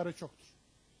itiraftan çıkarı çoktur.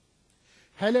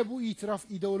 Hele bu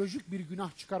itiraf ideolojik bir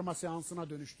günah çıkarma seansına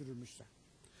dönüştürülmüşse.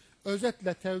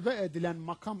 Özetle tevbe edilen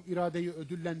makam iradeyi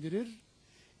ödüllendirir,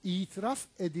 itiraf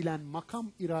edilen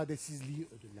makam iradesizliği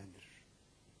ödüllendirir.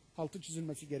 Altı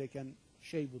çizilmesi gereken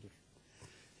şey budur.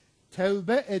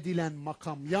 Tevbe edilen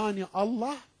makam yani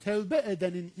Allah tevbe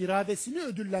edenin iradesini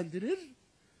ödüllendirir,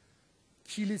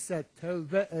 kilise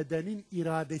tevbe edenin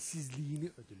iradesizliğini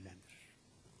ödüllendirir.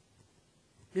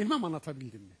 Bilmem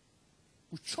anlatabildim mi?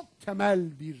 Bu çok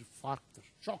temel bir farktır.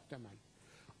 Çok temel.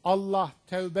 Allah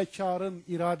tevbekarın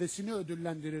iradesini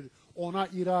ödüllendirir. Ona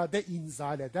irade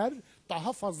inzal eder.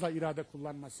 Daha fazla irade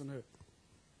kullanmasını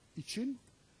için.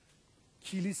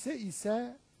 Kilise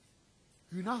ise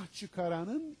günah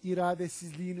çıkaranın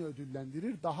iradesizliğini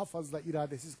ödüllendirir. Daha fazla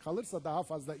iradesiz kalırsa daha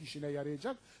fazla işine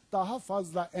yarayacak. Daha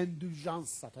fazla endüljans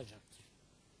satacaktır.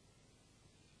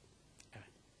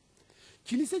 Evet.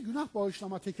 Kilise günah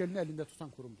bağışlama tekelini elinde tutan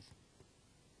kurumdur.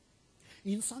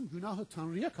 İnsan günahı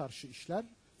Tanrı'ya karşı işler,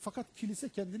 fakat kilise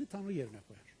kendini Tanrı yerine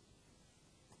koyar.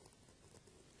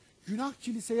 Günah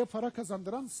kiliseye para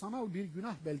kazandıran sanal bir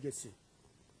günah belgesi.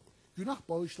 Günah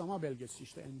bağışlama belgesi,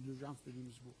 işte endüljans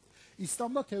dediğimiz bu.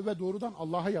 İslam'da tevbe doğrudan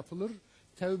Allah'a yapılır.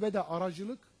 Tevbede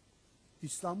aracılık,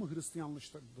 İslam'ı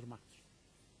Hristiyanlaştırmaktır.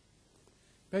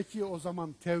 Peki o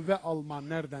zaman tevbe alma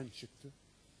nereden çıktı?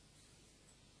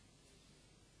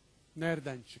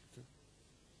 Nereden çıktı?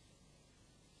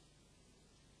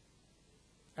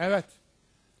 Evet.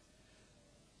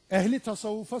 Ehli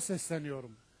tasavvufa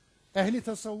sesleniyorum. Ehli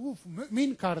tasavvuf,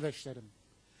 mümin kardeşlerim.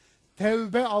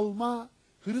 Tevbe alma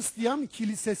Hristiyan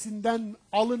kilisesinden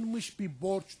alınmış bir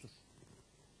borçtur.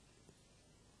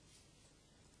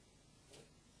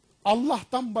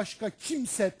 Allah'tan başka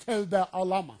kimse tevbe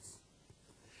alamaz.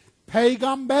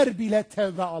 Peygamber bile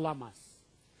tevbe alamaz.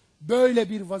 Böyle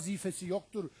bir vazifesi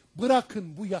yoktur.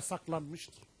 Bırakın, bu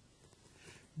yasaklanmıştır.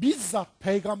 Bizzat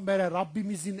peygambere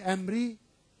Rabbimizin emri,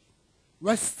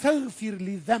 Vestağfir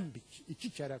li zenbik. 2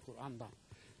 kere Kur'an'dan.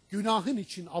 Günahın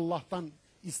için Allah'tan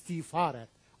istiğfar et.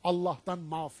 Allah'tan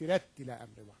mağfiret dile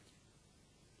emri var.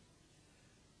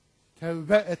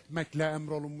 Tevbe etmekle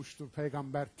emrolunmuştur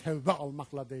peygamber. Tevbe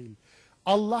almakla değil.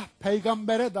 Allah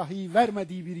peygambere dahi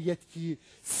vermediği bir yetkiyi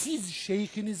siz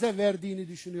şeyhinize verdiğini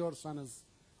düşünüyorsanız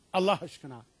Allah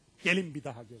aşkına gelin bir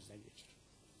daha gözden geçirin.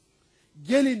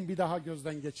 Gelin bir daha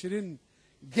gözden geçirin.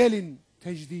 Gelin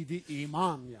tecdidi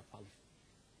iman yapalım.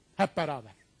 Hep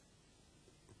beraber.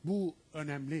 Bu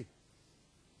önemli.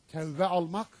 Tevbe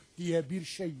almak diye bir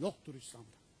şey yoktur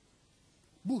İslam'da.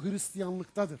 Bu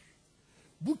Hristiyanlıktadır.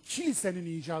 Bu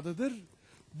kilisenin icadıdır.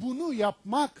 Bunu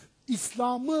yapmak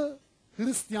İslam'ı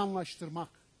Hristiyanlaştırmak.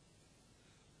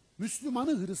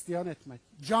 Müslümanı Hristiyan etmek.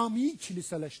 Camiyi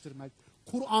kiliseleştirmek.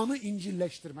 Kur'an'ı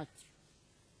İncilleştirmektir.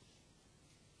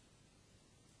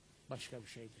 Başka bir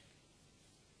şey değil.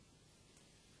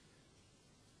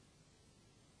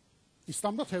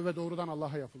 İslam'da tevbe doğrudan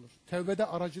Allah'a yapılır. Tevbede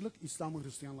aracılık İslam'ı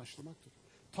Hristiyanlaştırmaktır.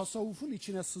 Tasavvufun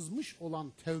içine sızmış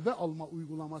olan tevbe alma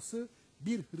uygulaması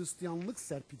bir Hristiyanlık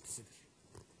serpintisidir.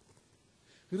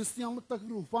 Hristiyanlıktaki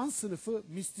ruhban sınıfı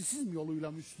mistisizm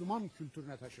yoluyla Müslüman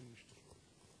kültürüne taşınmıştır.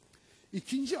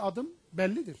 2. adım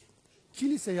bellidir.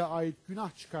 Kiliseye ait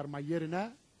günah çıkarma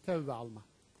yerine tevbe alma.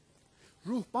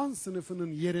 Ruhban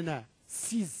sınıfının yerine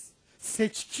siz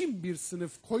seçkin bir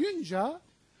sınıf koyunca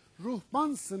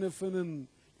ruhban sınıfının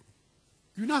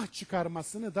günah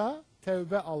çıkarmasını da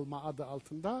tevbe alma adı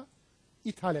altında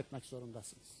ithal etmek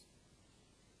zorundasınız.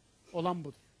 Olan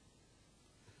budur.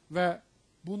 Ve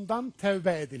bundan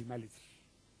tevbe edilmelidir.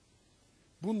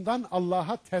 Bundan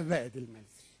Allah'a tevbe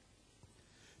edilmelidir.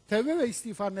 Tevbe ve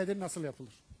istiğfar nedir, nasıl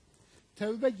yapılır?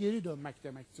 Tevbe geri dönmek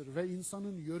demektir ve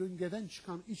insanın yörüngeden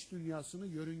çıkan iç dünyasını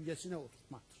yörüngesine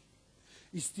oturtmaktır.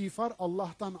 İstiğfar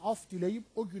Allah'tan af dileyip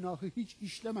o günahı hiç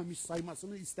işlememiş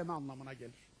saymasını isteme anlamına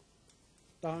gelir.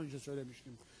 Daha önce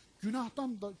söylemiştim.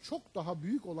 Günahtan da çok daha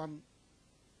büyük olan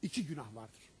 2 günah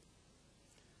vardır.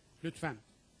 Lütfen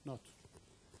not.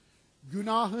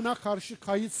 Günahına karşı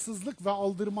kayıtsızlık ve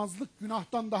aldırmazlık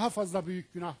günahtan daha fazla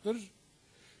büyük günahtır.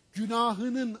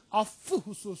 Günahının affı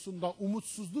hususunda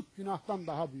umutsuzluk günahtan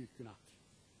daha büyük günahtır.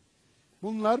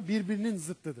 Bunlar birbirinin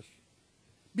zıttıdır.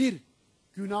 Bir,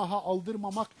 günaha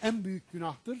aldırmamak en büyük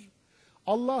günahtır.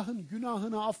 Allah'ın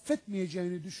günahını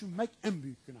affetmeyeceğini düşünmek en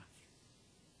büyük günahtır.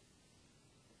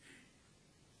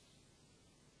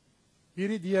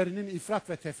 Biri diğerinin ifrat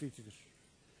ve tefritidir.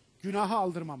 Günaha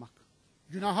aldırmamak,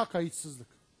 günaha kayıtsızlık.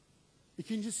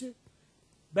 İkincisi,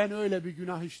 ben öyle bir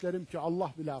günah işlerim ki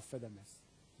Allah bile affedemez.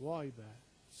 Vay be,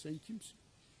 sen kimsin?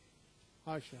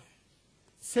 Haşa.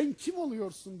 Sen kim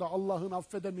oluyorsun da Allah'ın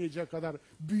affedemeyeceği kadar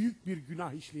büyük bir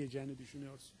günah işleyeceğini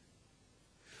düşünüyorsun?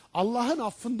 Allah'ın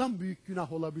affından büyük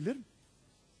günah olabilir mi?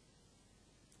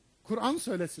 Kur'an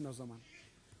söylesin o zaman.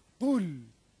 Kul,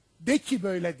 de ki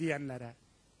böyle diyenlere.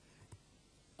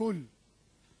 Kul,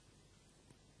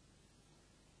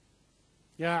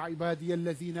 ya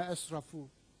ibadiyellezine esrafu,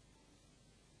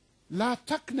 la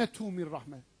taknetu min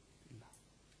rahmetillah.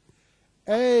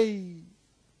 Ey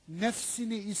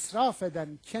nefsini israf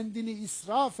eden, kendini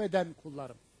israf eden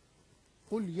kullarım.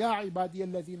 Kul ya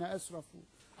ibadiyellezine esrafu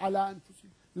ala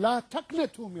enfusihim la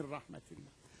taknetu min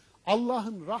rahmetillah.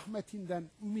 Allah'ın rahmetinden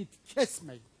ümit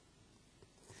kesmeyin.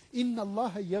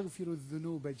 İnnallâhe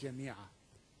yagfiru'z-zunûbe cemî'a.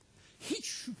 Hiç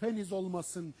şüpheniz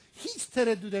olmasın, hiç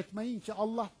tereddüt etmeyin ki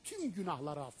Allah tüm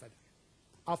günahları affeder.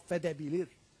 Affedebilir.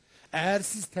 Eğer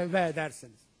siz tevbe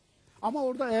ederseniz. Ama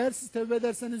orada eğer siz tevbe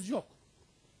ederseniz yok.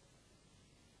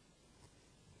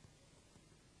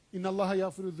 İnnallâhe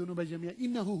yagfiru'z-zunûbe cemî'a.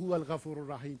 İnnehu huvel gafurur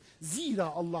rahim. Zira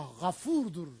Allah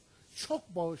gafurdur,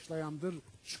 çok bağışlayandır,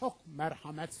 çok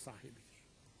merhamet sahibidir.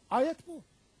 Ayet bu.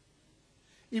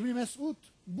 İbn Mesud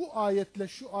bu ayetle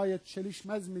şu ayet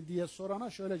çelişmez mi diye sorana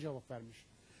şöyle cevap vermiş.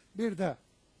 Bir de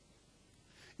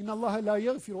İnnallâhe lâ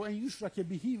yagfiru en yüşrake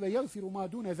bihi ve yagfiru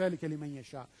mâ dûne zâlike limen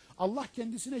yeşâ. Allah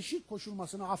kendisine şirk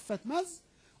koşulmasını affetmez,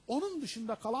 onun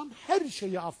dışında kalan her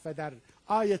şeyi affeder.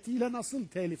 Ayetiyle nasıl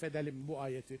telif edelim bu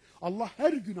ayeti? Allah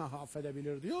her günahı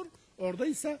affedebilir diyor. Orada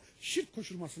ise şirk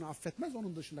koşulmasını affetmez,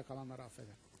 onun dışında kalanları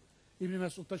affeder. İbn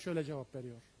Mesud da şöyle cevap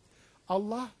veriyor.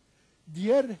 Allah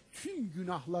diğer tüm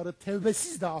günahları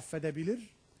tevbesiz de affedebilir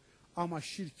ama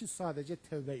şirki sadece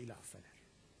tevbe ile affeder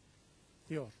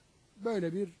diyor.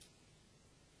 Böyle bir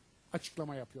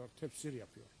açıklama yapıyor, tefsir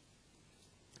yapıyor.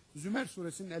 Zümer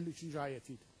suresinin 53.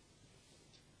 ayetiydi.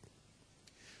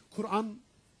 Kur'an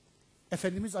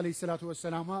Efendimiz Aleyhisselatü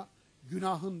Vesselam'a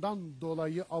günahından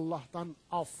dolayı Allah'tan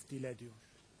af dile diyor.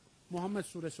 Muhammed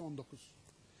suresi 19.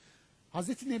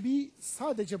 Hazreti Nebi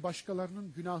sadece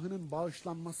başkalarının günahının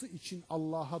bağışlanması için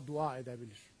Allah'a dua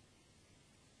edebilir.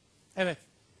 Evet,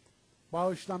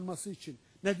 bağışlanması için.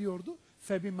 Ne diyordu?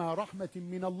 فَبِمَا رَحْمَةٍ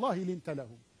مِنَ اللّٰهِ لِنْتَ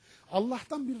لَهُمْ.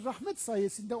 Allah'tan bir rahmet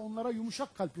sayesinde onlara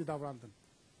yumuşak kalpli davrandın.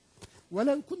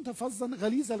 وَلَوْ كُنْتَ فَضَّنْ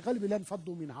غَل۪يزَ الْقَلْبِ لَنْ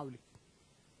فَضُّوا مِنْ حَوْلِكَ.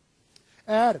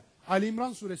 Eğer, Ali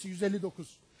İmran suresi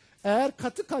 159, eğer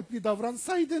katı kalpli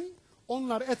davransaydın,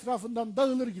 onlar etrafından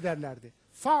dağılır giderlerdi.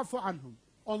 فَعْفُ عَنْهُمْ.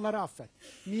 Onları affet.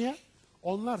 Niye?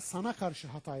 Onlar sana karşı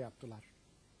hata yaptılar.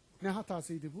 Ne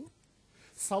hatasıydı bu?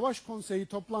 Savaş konseyi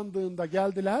toplandığında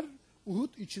geldiler,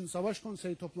 Uhud için savaş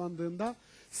konseyi toplandığında,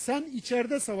 sen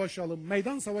içeride savaşalım,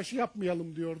 meydan savaşı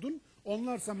yapmayalım diyordun.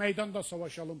 Onlarsa meydanda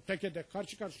savaşalım, teke tek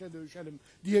karşı karşıya dövüşelim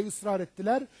diye ısrar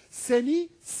ettiler. Seni,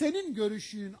 senin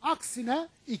görüşünün aksine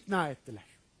ikna ettiler.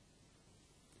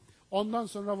 Ondan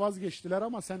sonra vazgeçtiler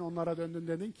ama sen onlara döndün,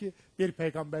 dedin ki bir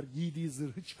peygamber giydiği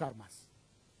zırhı çıkarmaz.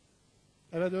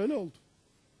 Evet, öyle oldu.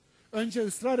 Önce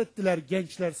ısrar ettiler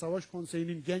gençler, savaş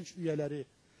konseyinin genç üyeleri,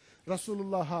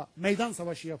 Resulullah'a meydan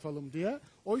savaşı yapalım diye.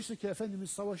 Oysa ki Efendimiz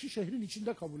savaşı şehrin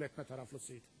içinde kabul etme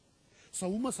taraflısıydı.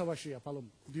 Savunma savaşı yapalım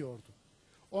diyordu.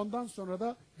 Ondan sonra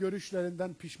da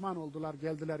görüşlerinden pişman oldular,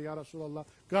 geldiler, ya Resulallah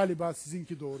galiba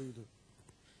sizinki doğruydu.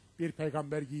 Bir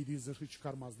peygamber giydiği zırhı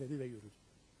çıkarmaz dedi ve yürüdü.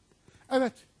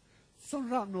 Evet,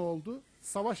 sonra ne oldu?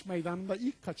 Savaş meydanında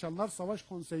ilk kaçanlar, savaş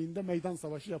konseyinde meydan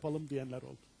savaşı yapalım diyenler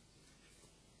oldu.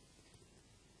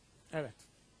 Evet,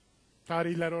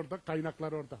 tarihler orada,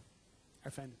 kaynaklar orada.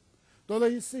 Efendim.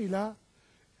 Dolayısıyla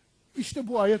işte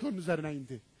bu ayet onun üzerine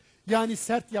indi. Yani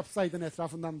sert yapsaydın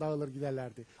etrafından dağılır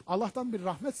giderlerdi. Allah'tan bir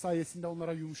rahmet sayesinde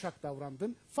onlara yumuşak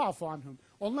davrandın. Fa'fu anhum.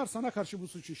 Onlar sana karşı bu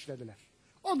suçu işlediler.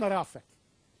 Onları affet.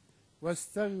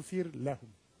 Vestagfir lehum.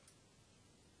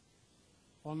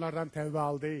 Onlardan tevbe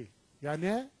al değil.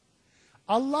 Yani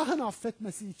Allah'ın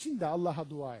affetmesi için de Allah'a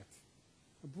dua et.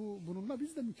 Bununla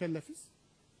biz de mükellefiz.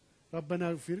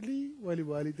 Rabbena gfirli ve li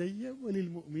valideyye ve lil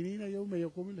mu'minine yevme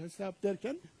yekumul hesab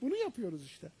derken bunu yapıyoruz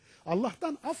işte.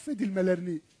 Allah'tan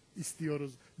affedilmelerini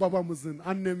istiyoruz. Babamızın,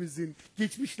 annemizin,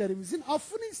 geçmişlerimizin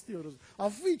affını istiyoruz.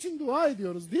 Affı için dua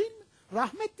ediyoruz değil mi?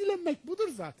 Rahmet dilenmek budur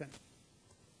zaten.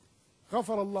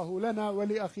 Gafarallahu lena ve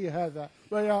li ahi hâzâ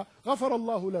veya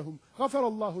gafarallahu lehum,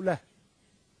 gafarallahu leh.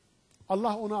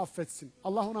 Allah onu affetsin,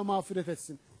 Allah ona mağfiret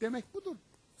etsin demek budur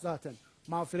zaten.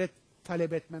 Mağfiret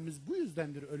talep etmemiz bu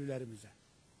yüzdendir ölülerimize.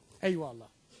 Eyvallah.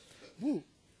 Bu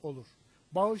olur.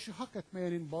 Bağışı hak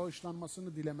etmeyenin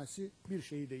bağışlanmasını dilemesi bir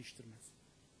şeyi değiştirmez.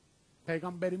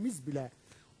 Peygamberimiz bile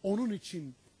onun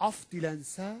için af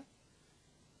dilense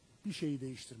bir şeyi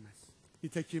değiştirmez.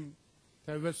 Nitekim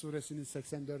Tevbe suresinin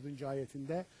 84.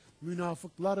 ayetinde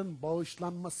münafıkların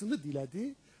bağışlanmasını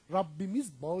diledi.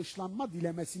 Rabbimiz bağışlanma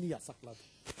dilemesini yasakladı.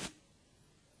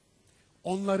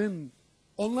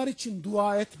 Onlar için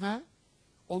dua etme,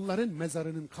 onların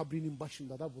mezarının, kabrinin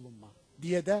başında da bulunma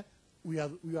diye de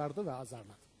uyardı ve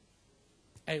azarladı.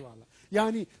 Eyvallah.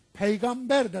 Yani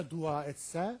peygamber de dua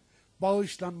etse,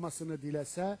 bağışlanmasını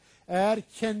dilese, eğer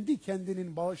kendi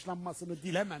kendinin bağışlanmasını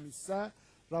dilememişse,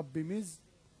 Rabbimiz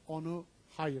onu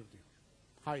hayır diyor.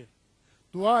 Hayır.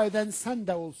 Dua eden sen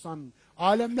de olsan,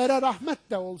 alemlere rahmet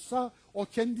de olsa, o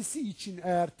kendisi için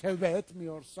eğer tevbe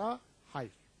etmiyorsa,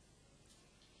 hayır.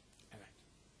 Evet.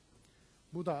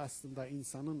 Bu da aslında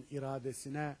insanın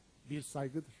iradesine bir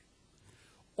saygıdır.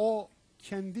 O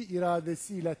kendi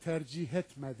iradesiyle tercih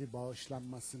etmedi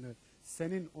bağışlanmasını.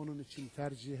 Senin onun için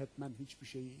tercih etmen hiçbir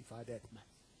şeyi ifade etmez.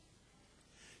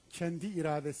 Kendi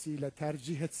iradesiyle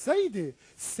tercih etseydi,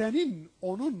 senin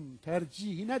onun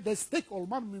tercihine destek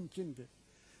olman mümkündü.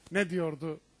 Ne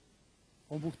diyordu?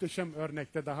 O muhteşem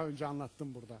örnekte daha önce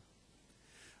anlattım burada.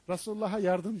 Resulullah'a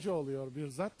yardımcı oluyor bir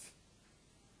zat.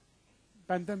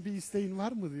 Benden bir isteğin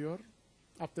var mı diyor.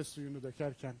 Abdest suyunu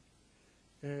dökerken.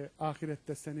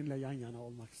 Ahirette seninle yan yana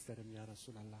olmak isterim ya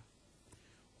Resulallah.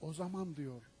 O zaman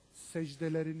diyor,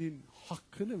 secdelerinin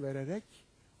hakkını vererek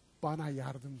bana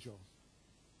yardımcı ol.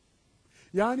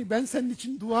 Yani ben senin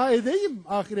için dua edeyim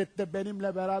ahirette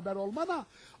benimle beraber olmana,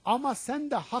 ama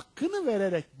sen de hakkını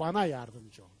vererek bana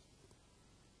yardımcı ol.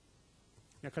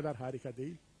 Ne kadar harika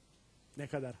değil? Ne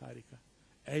kadar harika.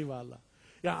 Eyvallah.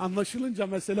 Ya anlaşılınca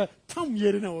mesele tam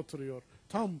yerine oturuyor.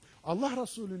 Tam Allah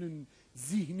Resulü'nün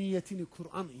zihniyetini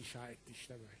Kur'an inşa etti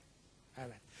işte böyle.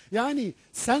 Evet. Yani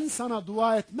sen sana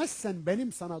dua etmezsen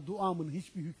benim sana duamın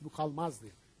hiçbir hükmü kalmaz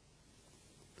diyor.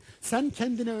 Sen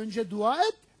kendine önce dua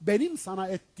et, benim sana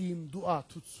ettiğim dua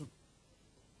tutsun.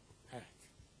 Evet.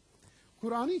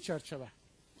 Kur'an'ı çerçeve.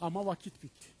 Ama vakit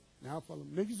bitti. Ne yapalım?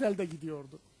 Ne güzel de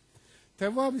gidiyordu.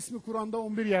 Tevvâb ismi Kur'an'da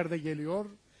 11 yerde geliyor.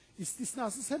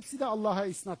 İstisnasız hepsi de Allah'a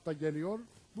isnatta geliyor.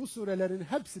 Bu surelerin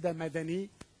hepsi de medeni.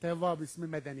 Tevvâb ismi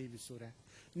medeni bir sure.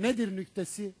 Nedir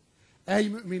nüktesi? Ey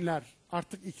müminler,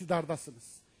 artık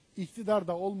iktidardasınız.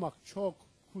 İktidarda olmak çok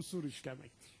kusur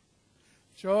işlemektir.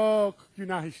 Çok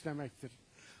günah işlemektir.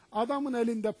 Adamın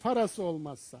elinde parası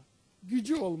olmazsa,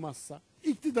 gücü olmazsa,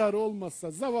 iktidarı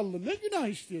olmazsa zavallı ne günah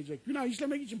işleyecek? Günah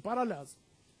işlemek için para lazım.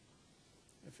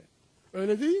 Efendim,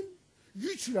 öyle değil.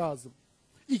 Güç lazım.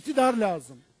 İktidar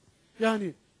lazım.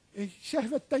 Yani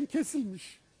şehvetten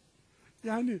kesilmiş.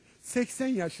 Yani 80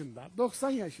 yaşında, 90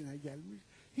 yaşına gelmiş.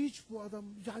 Hiç bu adam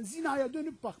yani zinaya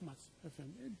dönüp bakmaz.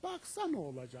 Efendim, baksa ne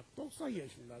olacak? 90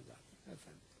 yaşında zaten.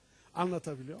 Efendim.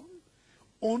 Anlatabiliyor muyum?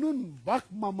 Onun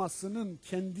bakmamasının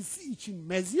kendisi için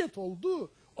meziyet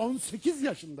olduğu 18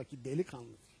 yaşındaki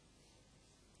delikanlıdır.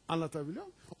 Anlatabiliyor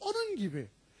muyum? Onun gibi.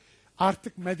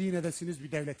 Artık Medine'desiniz,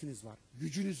 bir devletiniz var.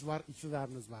 Gücünüz var,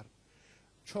 iktidarınız var.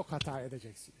 Çok hata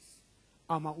edeceksiniz.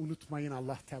 Ama unutmayın,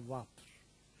 Allah Tevvâb'dır.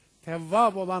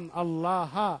 Tevvâb olan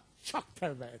Allah'a çok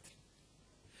tevbe edin.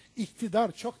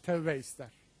 İktidar çok tevbe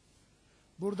ister.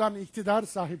 Buradan iktidar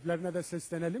sahiplerine de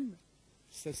seslenelim mi?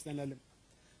 Seslenelim.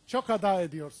 Çok hata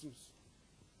ediyorsunuz.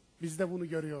 Biz de bunu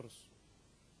görüyoruz.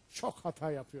 Çok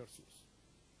hata yapıyorsunuz.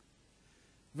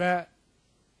 Ve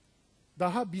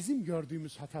daha bizim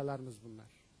gördüğümüz hatalarımız bunlar.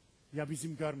 Ya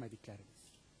bizim görmediklerimiz.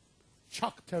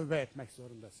 Çok tevbe etmek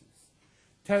zorundasınız.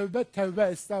 Tevbe, tevbe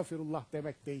estağfirullah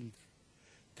demek değildir.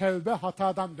 Tevbe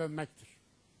hatadan dönmektir.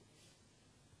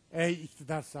 Ey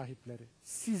iktidar sahipleri,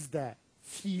 siz de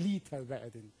fiili tevbe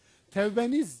edin.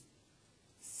 Tevbeniz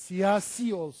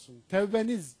siyasi olsun.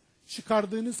 Tevbeniz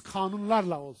çıkardığınız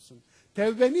kanunlarla olsun.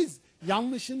 Tevbeniz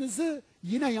yanlışınızı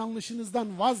yine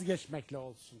yanlışınızdan vazgeçmekle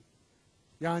olsun.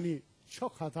 Yani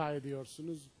çok hata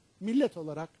ediyorsunuz. Millet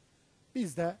olarak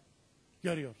biz de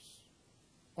görüyoruz.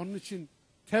 Onun için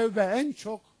tevbe en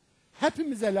çok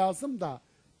hepimize lazım da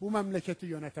bu memleketi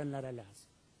yönetenlere lazım.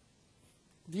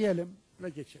 Diyelim ve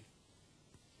geçelim.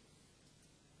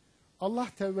 Allah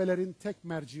tevbelerin tek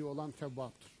merci olan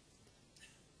Tevvâb'dır.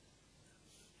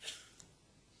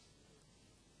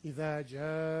 İzâ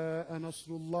câe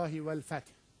nasrullâhi vel feth.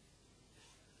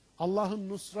 Allah'ın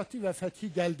nusrati ve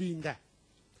fethi geldiğinde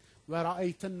ve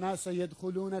ra'eyten nâse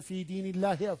yedhulûne fî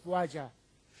dînillâhi efvâca.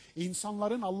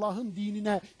 İnsanların Allah'ın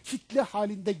dinine kitle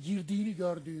halinde girdiğini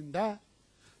gördüğünde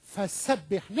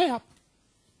fesebbih, ne yap?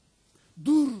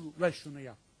 Dur ve şunu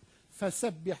yap.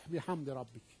 Fesebbih bihamdi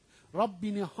rabbik.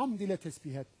 Rabbini hamd ile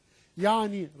tesbih et.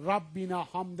 Yani Rabbine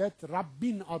hamd et,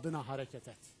 Rabbin adına hareket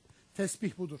et.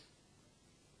 Tesbih budur.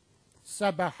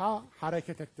 Sebaha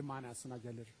hareket etti manasına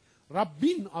gelir.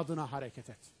 Rabbin adına hareket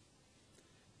et.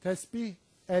 Tesbih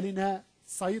eline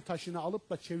sayı taşını alıp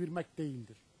da çevirmek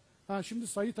değildir. Ha, şimdi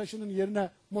sayı taşının yerine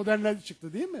modernleri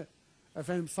çıktı değil mi?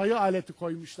 Efendim, sayı aleti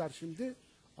koymuşlar şimdi.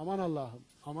 Aman Allah'ım,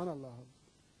 aman Allah'ım.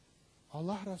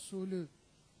 Allah Resulü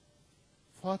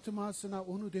Fatıma'sına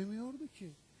onu demiyordu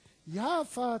ki. Ya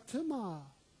Fatıma,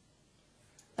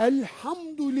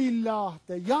 elhamdülillah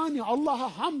de. Yani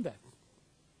Allah'a hamd et.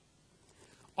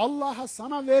 Allah'a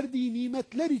sana verdiği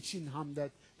nimetler için hamd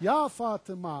et. Ya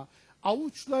Fatıma,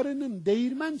 avuçlarının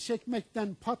değirmen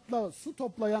çekmekten su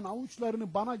toplayan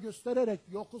avuçlarını bana göstererek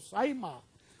yoku sayma.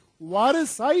 Varı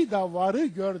say da varı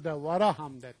gör de vara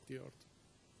hamd et diyordu.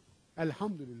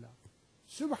 Elhamdülillah.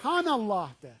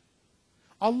 Sübhanallah de.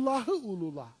 Allah'ı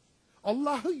ulula.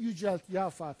 Allah'ı yücelt ya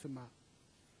Fatıma.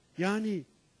 Yani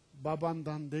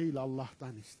babandan değil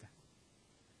Allah'tan iste.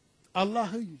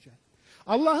 Allah'ı yücelt.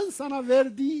 Allah'ın sana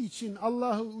verdiği için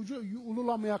Allah'ı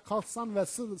ululamaya kalksan ve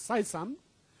saysan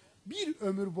bir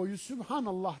ömür boyu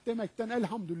Sübhanallah demekten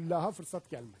elhamdülillah'a fırsat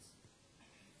gelmez.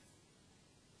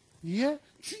 Niye?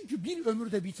 Çünkü bir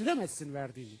ömürde bitiremezsin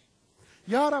verdiğini.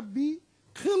 Ya Rabbi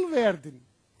kıl verdin.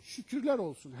 Şükürler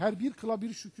olsun. Her bir kıla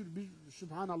bir şükür, bir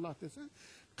Sübhanallah desen,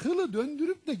 kılı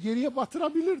döndürüp de geriye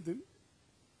batırabilirdin.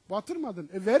 Batırmadın.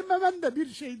 Vermemen de bir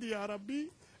şeydi ya Rabbi.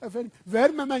 Efendim,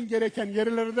 vermemen gereken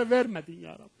yerlere de vermedin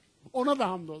ya Rabbi. Ona da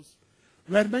hamdolsun.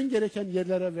 Vermen gereken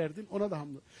yerlere verdin, ona da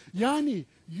hamdolsun. Yani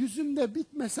yüzümde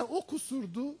bitmese o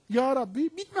kusurdu ya Rabbi,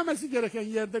 bitmemesi gereken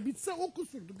yerde bitse o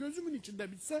kusurdu. Gözümün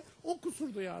içinde bitse o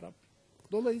kusurdu ya Rabbi.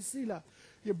 Dolayısıyla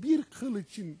ya bir kıl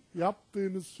için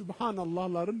yaptığınız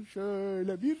Sübhanallah'ların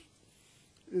şöyle bir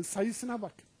sayısına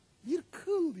bakın. Bir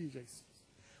kıl diyeceksiniz.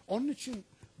 Onun için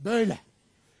böyle.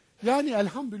 Yani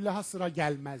elhamdülillah'a sıra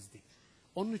gelmezdi.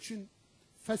 Onun için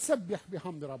fesebbih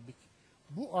bihamdi rabbik.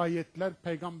 Bu ayetler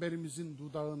Peygamberimizin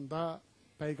dudağında,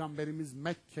 Peygamberimiz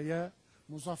Mekke'ye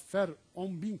muzaffer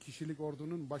 10.000 kişilik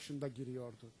ordunun başında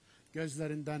giriyordu.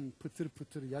 Gözlerinden pıtır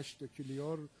pıtır yaş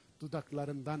dökülüyor,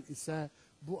 dudaklarından ise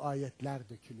bu ayetler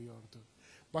dökülüyordu.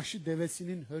 başı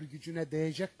devesinin hörgücüne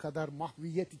değecek kadar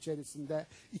mahviyet içerisinde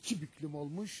iki büklüm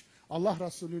olmuş. Allah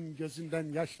Resulü'nün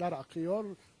gözünden yaşlar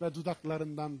akıyor ve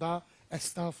dudaklarından da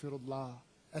estağfirullah,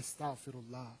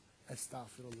 estağfirullah,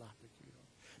 estağfirullah dökülüyor.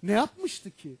 Ne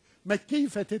yapmıştı ki? Mekke'yi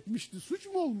fethetmişti, suç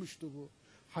mu olmuştu bu?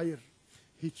 Hayır,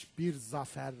 hiçbir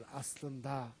zafer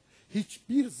aslında,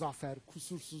 hiçbir zafer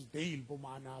kusursuz değil bu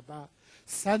manada.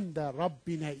 Sen de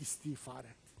Rabbine istiğfar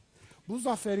et. Bu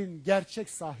zaferin gerçek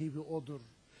sahibi O'dur.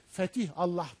 Fetih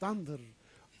Allah'tandır.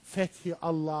 Fethi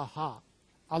Allah'a,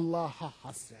 Allah'a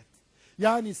hasret.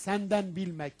 Yani senden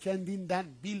bilme, kendinden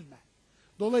bilme.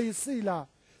 Dolayısıyla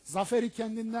zaferi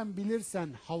kendinden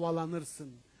bilirsen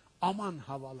havalanırsın. Aman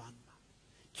havalanma.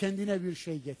 Kendine bir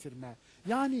şey getirme.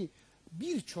 Yani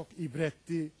birçok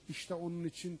ibretti. İşte onun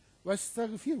için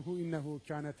وَاسْتَغْفِرْهُ اِنَّهُ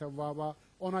كَانَ تَوَّابًا,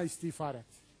 ona istiğfar et.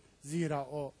 Zira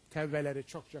o tevbeleri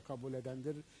çokça kabul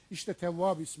edendir. İşte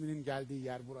Tevvâb isminin geldiği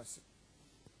yer burası.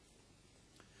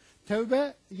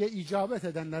 Tevbeye icabet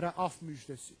edenlere af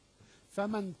müjdesi.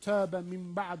 فَمَنْ تَابَ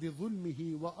مِنْ بَعْدِ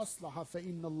ظُلْمِهِ وَأَصْلَحَ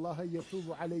فَاِنَّ اللّٰهَ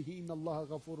يَتُوبُ عَلَيْهِ اِنَّ اللّٰهَ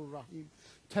غَفُورٌ رَحِيمٌ.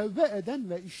 Tevbe eden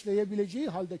ve işleyebileceği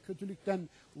halde kötülükten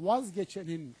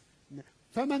vazgeçenin,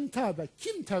 فَمَنْ تَابَ,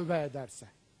 kim tevbe ederse,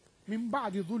 min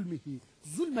ba'di zulmihi,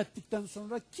 zulmettikten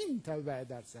sonra kim tevbe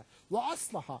ederse, ve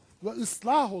aslaha, ve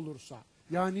ıslah olursa,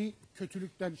 yani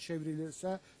kötülükten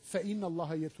çevrilirse, fe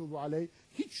innallaha yetubu aleyh,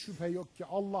 hiç şüphe yok ki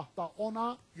Allah da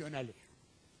ona yönelir.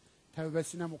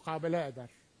 Tevbesine mukabele eder.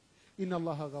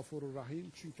 İnnallaha gafurur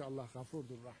rahim, çünkü Allah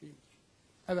gafurdur, rahimdir.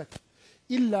 Evet.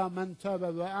 İlla men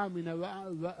tâbe ve amine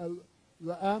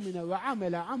ve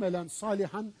amele amelen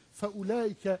salihan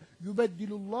فَاُولَٰئِكَ يُبَدِّلُ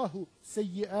اللّٰهُ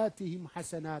سَيِّئَاتِهِمْ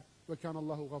حَسَنَاتٍ وَكَانَ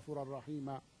اللّٰهُ غَفُورًا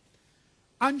رَحِيمًا.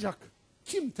 Ancak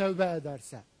kim tevbe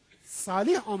ederse,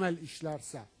 salih amel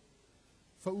işlerse,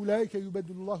 فَاُولَٰئِكَ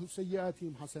يُبَدِّلُ اللّٰهُ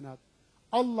سَيِّئَاتِهِمْ حَسَنَاتٍ,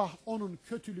 Allah onun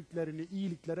kötülüklerini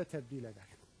iyiliklere tebdil eder.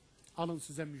 Alın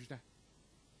size müjde.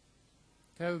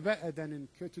 Tevbe edenin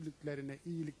kötülüklerini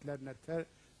iyiliklerine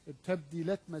tebdil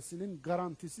etmesinin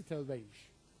garantisi tevbeymiş.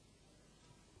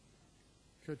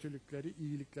 Kötülükleri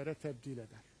iyiliklere tebdil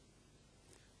eder.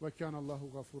 Ve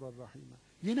kânallâhu gafûran rahîmâ.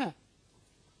 Yine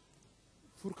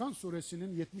Furkan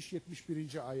suresinin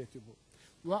 70-71. ayeti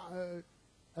bu.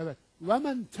 Evet. Ve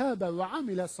men tâbe ve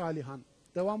amile salihan.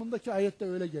 Devamındaki ayette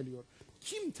öyle geliyor.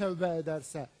 Kim tevbe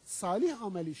ederse, salih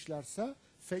amel işlerse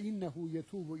fe innehu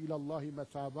yetûbu ilallâhi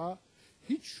metâbâ.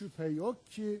 Hiç şüphe yok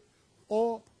ki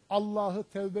o Allah'ı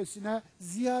tevbesine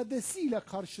ziyadesiyle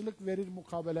karşılık verir,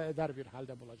 mukabele eder bir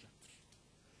halde bulacaktır.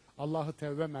 Allah'ı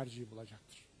tevbe merci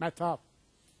bulacaktır. Metab,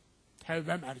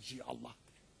 tevbe merci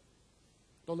Allah'tır.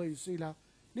 Dolayısıyla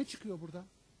ne çıkıyor burada?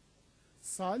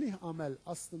 Salih amel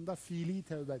aslında fiili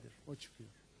tevbedir. O çıkıyor.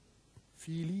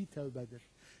 Fiili tevbedir.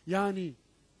 Yani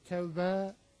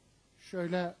tevbe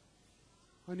şöyle,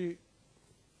 hani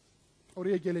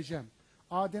oraya geleceğim.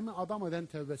 Adem'i adam eden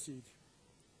tevbesiydi.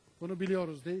 Bunu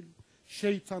biliyoruz değil mi?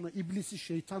 Şeytanı, iblisi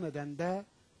şeytan eden de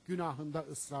günahında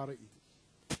ısrarı idi.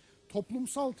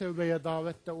 Toplumsal tevbeye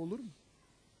davet de olur mu?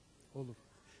 Olur.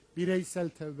 Bireysel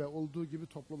tevbe olduğu gibi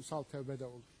toplumsal tevbe de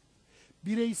olur.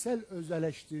 Bireysel öz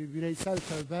eleştiri, bireysel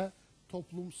tevbe,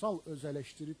 toplumsal öz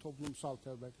eleştiri, toplumsal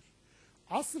tevbedir.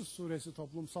 Asr suresi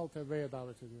toplumsal tevbeye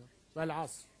davet ediyor. Vel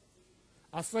asr.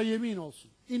 Asra yemin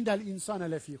olsun. İndel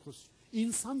insane lefî husr.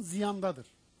 İnsan ziyandadır.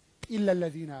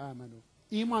 İllellezîne âmenû.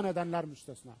 İman edenler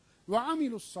müstesna. Ve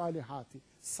amilus salihati.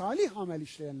 Salih amel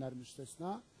işleyenler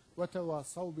müstesna. Ve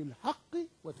tevâsav bil hakkı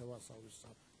ve tevâsav bis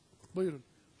sabr. Buyurun.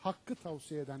 Hakkı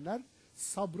tavsiye edenler,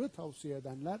 sabrı tavsiye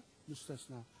edenler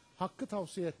müstesna. Hakkı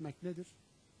tavsiye etmek nedir?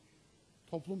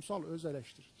 Toplumsal öz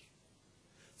eleştiridir.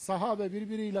 Sahabe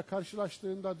birbiriyle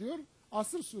karşılaştığında diyor,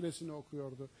 Asr suresini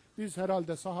okuyordu. Biz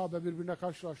herhalde sahabe birbirine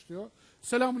karşılaştıyor.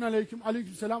 Selamun aleyküm,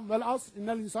 aleyküm selam, vel asr,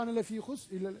 innel insane lefî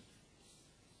husr.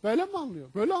 Böyle mi anlıyor?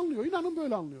 Böyle anlıyor. İnanın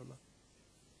böyle anlıyorlar.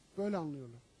 Böyle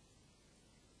anlıyorlar.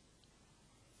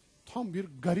 Tam bir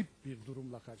garip bir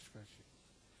durumla karşı karşıya.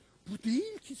 Bu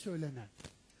değil ki söylenen.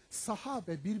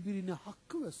 Sahabe birbirine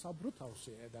hakkı ve sabrı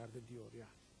tavsiye ederdi diyor ya.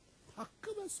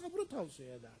 Hakkı ve sabrı tavsiye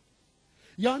ederdi.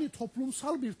 Yani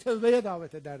toplumsal bir tevbeye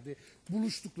davet ederdi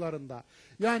buluştuklarında.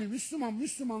 Yani Müslüman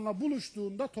Müslümanla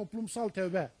buluştuğunda toplumsal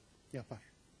tevbe yapar.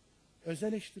 Öz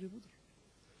eleştiri budur.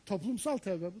 Toplumsal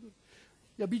tevbe budur.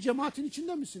 Ya bir cemaatin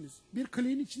içinde misiniz? Bir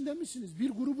kliğin içinde misiniz? Bir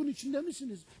grubun içinde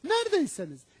misiniz?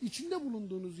 Neredeyseniz içinde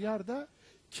bulunduğunuz yerde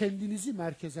kendinizi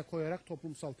merkeze koyarak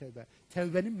toplumsal tevbe.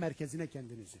 Tevbenin merkezine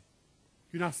kendinizi.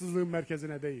 Günahsızlığın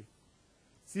merkezine değil.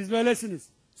 Siz böylesiniz.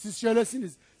 Siz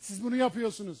şöylesiniz. Siz bunu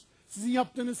yapıyorsunuz. Sizin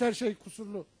yaptığınız her şey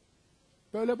kusurlu.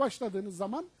 Böyle başladığınız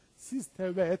zaman siz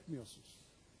tevbe etmiyorsunuz.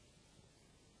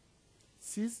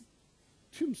 Siz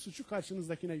tüm suçu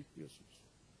karşınızdakine yüklüyorsunuz.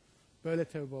 Böyle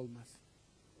tevbe olmaz.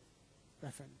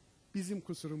 Efendim, bizim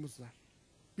kusurumuz var.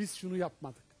 Biz şunu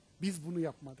yapmadık. Biz bunu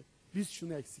yapmadık. Biz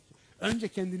şunu eksik. Önce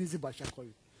kendinizi başa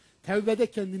koyun.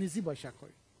 Tevbede kendinizi başa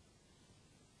koyun.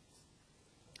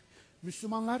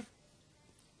 Müslümanlar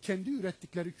kendi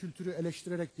ürettikleri kültürü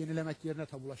eleştirerek yenilemek yerine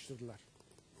tabulaştırdılar.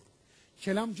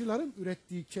 Kelamcıların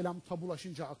ürettiği kelam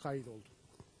tabulaşınca akaid oldu.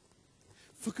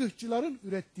 Fıkıhçıların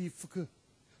ürettiği fıkıh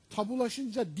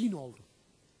tabulaşınca din oldu.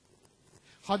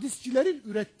 Hadisçilerin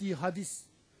ürettiği hadis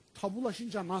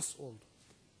tabulaşınca nas oldu.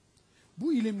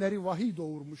 Bu ilimleri vahiy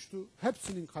doğurmuştu.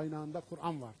 Hepsinin kaynağında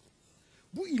Kur'an vardı.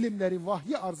 Bu ilimleri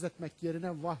vahye arz etmek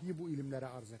yerine vahyi bu ilimlere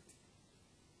arz ettik.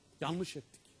 Yanlış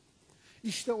ettik.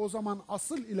 İşte o zaman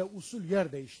asıl ile usul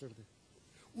yer değiştirdi.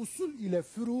 Usul ile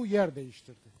furu yer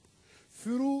değiştirdi.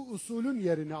 Furu usulün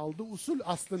yerini aldı, usul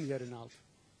aslın yerini aldı.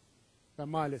 Ve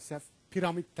maalesef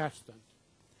piramit ters döndü.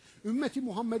 Ümmeti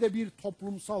Muhammed'e bir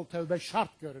toplumsal tevbe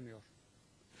şart görünüyor.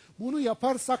 Bunu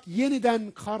yaparsak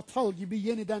yeniden kartal gibi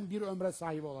yeniden bir ömre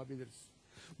sahip olabiliriz.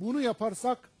 Bunu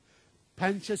yaparsak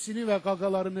pençesini ve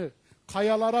gagalarını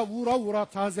kayalara vura vura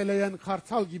tazeleyen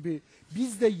kartal gibi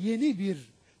biz de yeni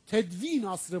bir tedvin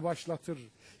asrı başlatır.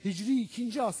 Hicri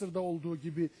 2. asırda olduğu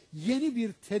gibi yeni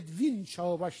bir tedvin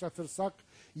çağı başlatırsak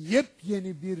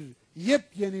yepyeni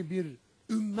bir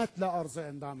ümmetle arza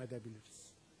endam edebiliriz.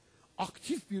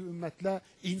 Aktif bir ümmetle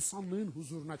insanlığın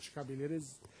huzuruna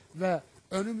çıkabiliriz ve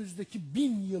önümüzdeki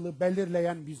 1000 yılı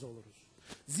belirleyen biz oluruz.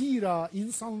 Zira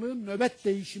insanlığın nöbet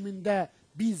değişiminde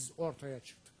biz ortaya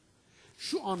çıktık.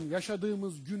 Şu an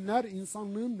yaşadığımız günler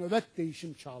insanlığın nöbet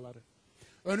değişim çağları.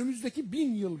 Önümüzdeki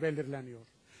 1000 yıl belirleniyor.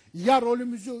 Ya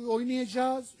rolümüzü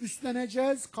oynayacağız,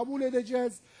 üstleneceğiz, kabul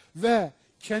edeceğiz ve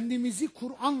kendimizi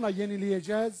Kur'an'la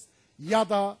yenileyeceğiz ya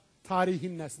da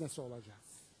tarihin nesnesi olacağız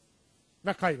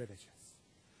ve kaybedeceğiz.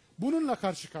 Bununla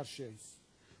karşı karşıyayız.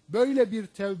 Böyle bir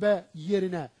tevbe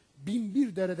yerine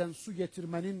 1001 dereden su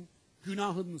getirmenin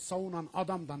günahını savunan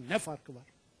adamdan ne farkı var?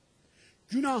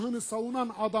 Günahını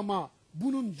savunan adama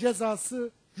bunun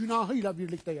cezası günahıyla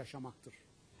birlikte yaşamaktır.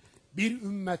 Bir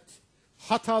ümmet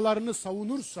hatalarını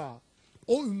savunursa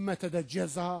o ümmete de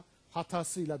ceza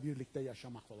hatasıyla birlikte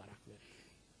yaşamak olarak verir.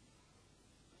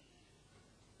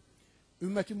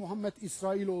 Ümmeti Muhammed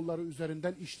İsrailoğulları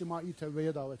üzerinden içtimai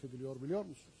tevbeye davet ediliyor biliyor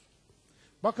musunuz?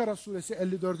 Bakara suresi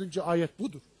 54. ayet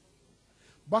budur.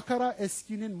 Bakara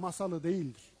eskinin masalı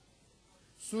değildir.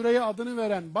 Sureye adını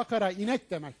veren Bakara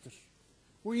inek demektir.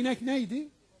 Bu inek neydi?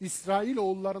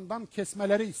 İsrailoğullarından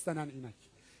kesmeleri istenen inek.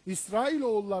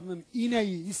 İsrailoğullarının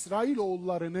ineği,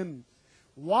 İsrailoğullarının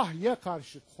vahye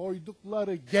karşı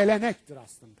koydukları gelenektir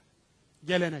aslında.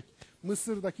 Gelenek.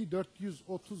 Mısır'daki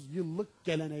 430 yıllık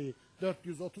geleneği,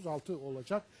 436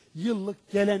 olacak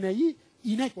yıllık geleneği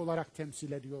inek olarak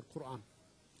temsil ediyor Kur'an.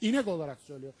 İnek olarak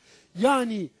söylüyor.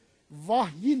 Yani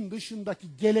vahyin dışındaki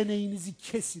geleneğinizi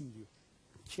kesin diyor.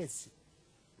 Kesin.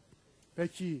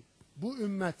 Peki bu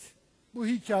ümmet, bu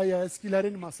hikaye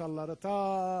eskilerin masalları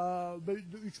ta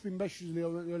 3500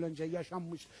 yıl önce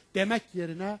yaşanmış demek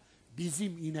yerine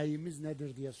bizim ineğimiz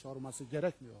nedir diye sorması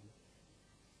gerekmiyor mu?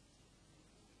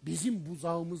 Bizim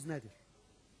buzağımız nedir?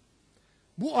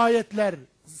 Bu ayetler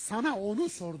sana onu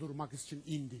sordurmak için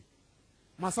indi.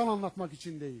 Masal anlatmak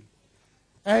için değil.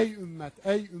 Ey ümmet,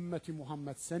 ey ümmeti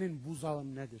Muhammed, senin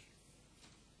buzağın nedir?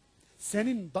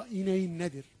 Senin ineğin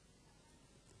nedir?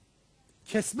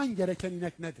 Kesmen gereken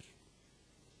inek nedir?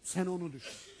 Sen onu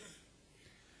düşün.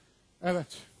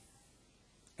 Evet.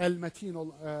 El-Metin,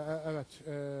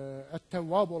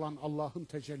 Et-Tevvâb olan Allah'ın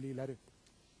tecellileri.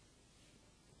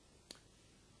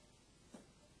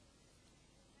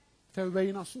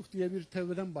 Tevbe-i Nasuh diye bir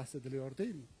tevbeden bahsediliyor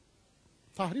değil mi?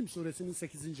 Tahrim suresinin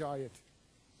 8. ayeti.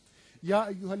 Ya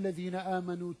eyyühellezine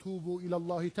amenu tubu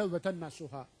ilallahi tevbeten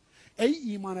nasuha.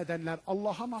 Ey iman edenler,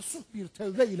 Allah'a nasuh bir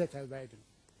tevbe ile tevbe edin.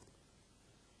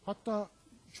 Hatta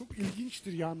çok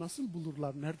ilginçtir ya, nasıl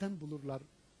bulurlar, nereden bulurlar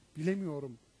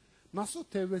bilemiyorum. Nasuh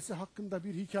tevbesi hakkında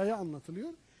bir hikaye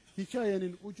anlatılıyor.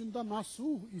 Hikayenin ucunda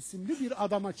Nasuh isimli bir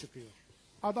adama çıkıyor.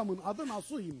 Adamın adı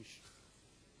Nasuh'ymiş.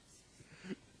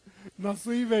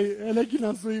 Nasuh Bey, hele ki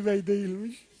Nasuh Bey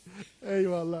değilmiş.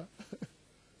 Eyvallah.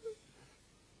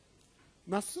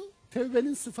 Nasuh,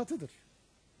 tevbenin sıfatıdır.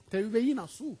 Tevbe-i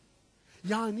nasuh.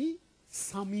 Yani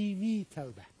samimi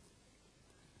tevbe.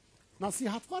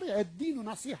 Nasihat var ya, eddinu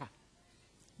nasiha.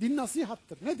 Din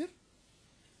nasihattır. Nedir?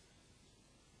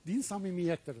 Din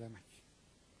samimiyettir demek.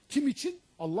 Kim için?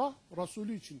 Allah,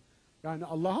 Resulü için. Yani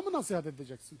Allah'a mı nasihat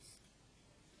edeceksiniz?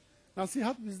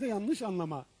 Nasihat bizde yanlış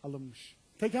anlama alınmış.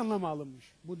 Tek anlama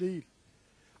alınmış. Bu değil.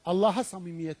 Allah'a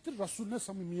samimiyettir, Resulüne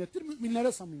samimiyettir,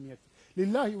 müminlere samimiyettir.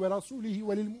 lillahi ve rasulihi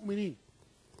ve lil mu'minin.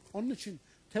 Onun için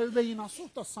tevbe-i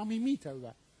nasuh da samimi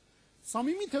tevbe.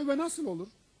 Samimi tevbe nasıl olur?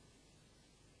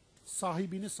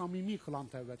 Sahibini samimi kılan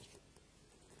tevbedir.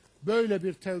 Böyle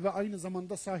bir tevbe aynı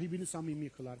zamanda sahibini samimi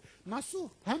kılar. Nasuh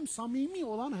hem samimi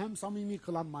olan hem samimi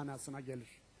kılan manasına gelir.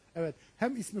 Evet,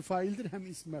 hem ismi faildir hem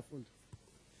ismi mef'uldür.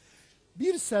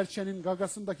 Bir serçenin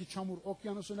gagasındaki çamur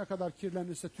okyanusu ne kadar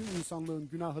kirlenirse tüm insanlığın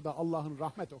günahı da Allah'ın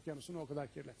rahmet okyanusunu o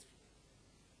kadar kirletir.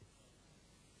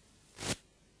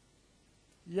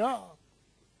 Ya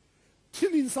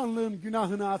tüm insanlığın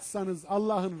günahını atsanız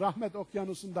Allah'ın rahmet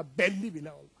okyanusunda belli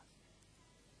bile olmaz.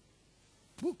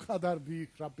 Bu kadar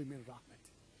büyük Rabbimin rahmeti.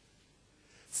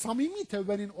 Samimi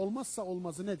tevbenin olmazsa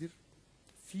olmazı nedir?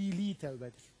 Fiili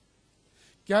tevbedir.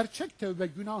 Gerçek tevbe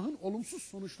günahın olumsuz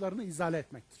sonuçlarını izale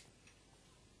etmektir.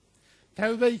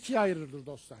 Tevbe ikiye ayrılır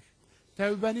dostlar.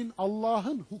 Tevbenin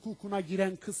Allah'ın hukukuna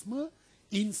giren kısmı,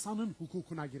 insanın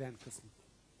hukukuna giren kısmı.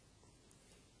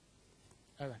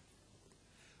 Evet.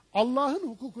 Allah'ın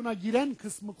hukukuna giren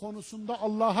kısmı konusunda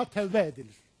Allah'a tevbe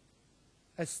edilir.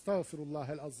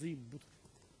 Estağfirullahel azim budur.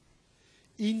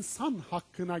 İnsan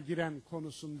hakkına giren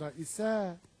konusunda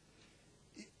ise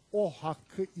o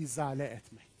hakkı izale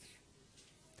etmektir.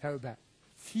 Tevbe.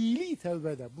 Fiili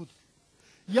tevbe de budur.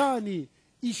 Yani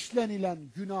işlenilen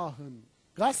günahın,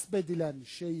 gasp edilen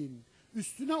şeyin,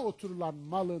 üstüne oturulan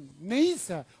malın,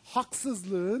 neyse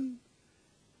haksızlığın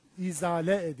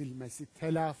izale edilmesi,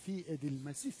 telafi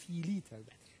edilmesi fiili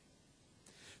tevbedir.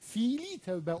 Fiili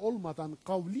tevbe olmadan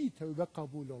kavli tevbe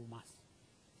kabul olmaz.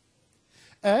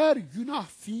 Eğer günah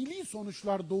fiili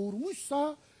sonuçlar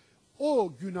doğurmuşsa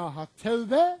o günaha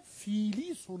tevbe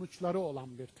fiili sonuçları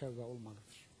olan bir tevbe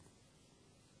olmalıdır.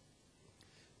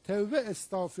 Tevbe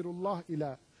estağfirullah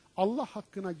ile Allah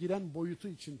hakkına giren boyutu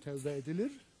için tevbe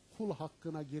edilir, kul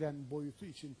hakkına giren boyutu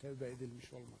için tevbe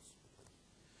edilmiş olmaz.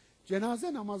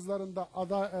 Cenaze namazlarında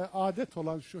adet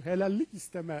olan şu helallik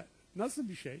isteme nasıl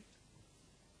bir şey?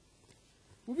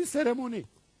 Bu bir seremoni.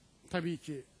 Tabii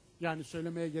ki yani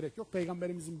söylemeye gerek yok.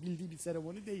 Peygamberimizin bildiği bir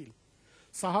seremoni değil.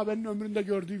 Sahabenin ömründe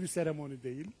gördüğü bir seremoni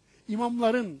değil.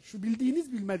 İmamların, şu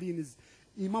bildiğiniz bilmediğiniz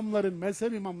imamların,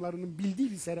 mezhep imamlarının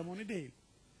bildiği bir seremoni değil.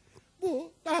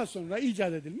 Bu daha sonra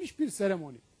icat edilmiş bir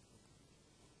seremoni.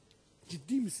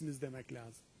 Ciddi misiniz demek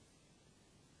lazım.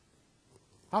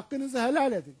 Hakkınızı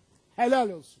helal edin. Helal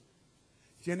olsun.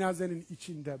 Cenazenin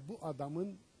içinde bu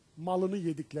adamın malını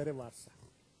yedikleri varsa.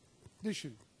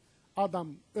 Düşün.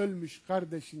 Adam ölmüş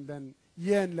kardeşinden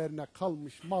yeğenlerine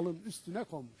kalmış malın üstüne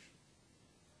konmuş.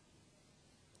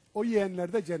 O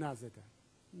yeğenler de cenazede.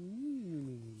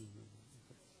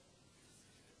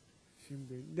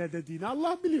 Şimdi ne dediğini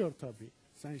Allah biliyor tabii.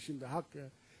 Sen şimdi hakkı.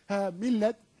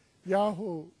 Millet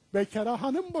yahu bekara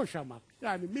hanım boşamak.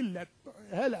 Yani millet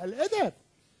helal eder.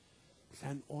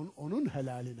 Sen onun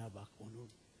helaline bak onun.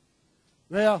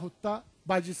 Veyahut da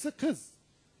bacısı kız.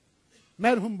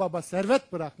 Merhum baba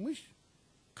servet bırakmış.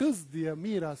 Kız diye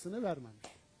mirasını vermemiş.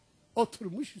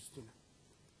 Oturmuş üstüne.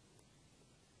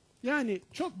 Yani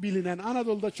çok bilinen,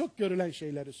 Anadolu'da çok görülen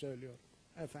şeyleri söylüyor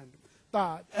efendim.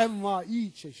 Daha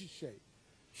envai çeşit şey.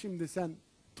 Şimdi sen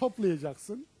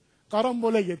toplayacaksın,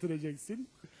 karambole getireceksin.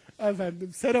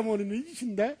 Efendim seremoninin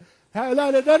içinde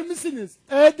helal eder misiniz?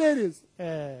 Ederiz.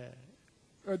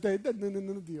 Ödeyi de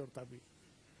nını diyor tabii.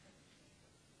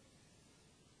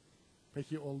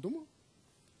 Peki oldu mu?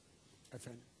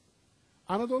 Efendim.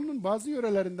 Anadolu'nun bazı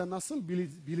yörelerinde nasıl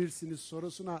bilirsiniz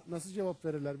sorusuna nasıl cevap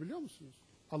verirler biliyor musunuz?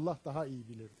 Allah daha iyi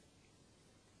bilirdi.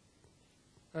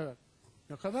 Evet.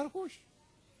 Ne kadar hoş.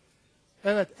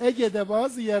 Evet, Ege'de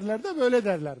bazı yerlerde böyle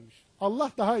derlermiş.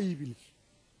 Allah daha iyi bilir.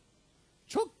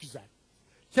 Çok güzel.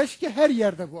 Keşke her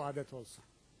yerde bu adet olsa.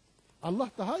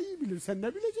 Allah daha iyi bilir. Sen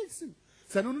ne bileceksin?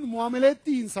 Sen onun muamele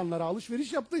ettiği insanlara,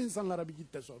 alışveriş yaptığı insanlara bir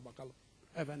git de sor bakalım.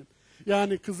 Efendim.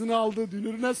 Yani kızını aldığı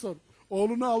dünürüne sor.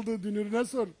 Oğlunu aldığı dünürüne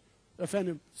sor.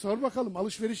 Efendim. Sor bakalım.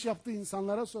 Alışveriş yaptığı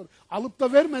insanlara sor. Alıp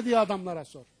da vermediği adamlara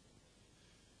sor.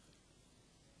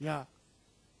 Ya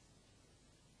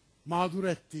mağdur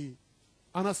ettiği,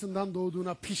 anasından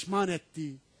doğduğuna pişman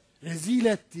ettiği, rezil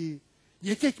ettiği,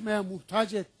 yek ekmeğe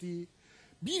muhtaç ettiği,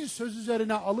 bir söz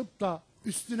üzerine alıp da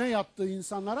üstüne yaptığı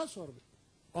insanlara sor.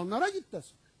 Onlara git de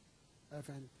sor.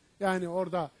 Efendim. Yani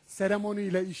orada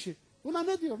seremoniyle işi. Buna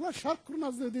ne diyorlar? Şark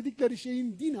kurnazlığı dedikleri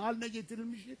şeyin din haline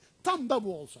getirilmişi tam da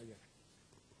bu olsa gerek.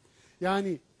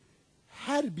 Yani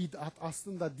her bid'at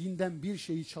aslında dinden bir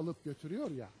şeyi çalıp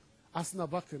götürüyor ya.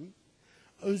 Aslında bakın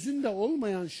özünde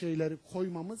olmayan şeyleri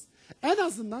koymamız en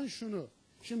azından şunu.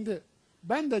 Şimdi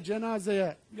ben de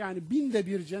cenazeye yani 1000'de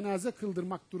 1 cenaze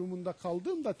kıldırmak durumunda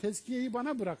kaldığımda tezkiyeyi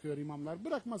bana bırakıyor imamlar.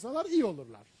 Bırakmasalar iyi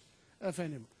olurlar.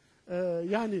 Efendim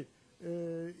yani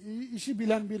işi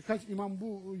bilen birkaç imam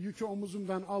bu yükü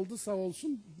omuzumdan aldı, sağ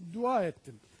olsun, dua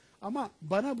ettim. Ama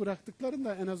bana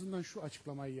bıraktıklarında en azından şu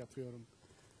açıklamayı yapıyorum.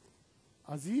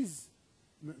 Aziz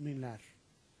müminler,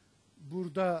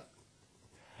 burada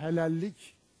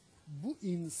helallik bu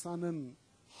insanın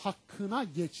hakkına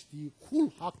geçtiği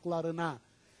kul haklarına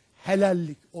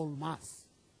helallik olmaz.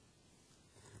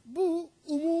 Bu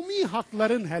umumi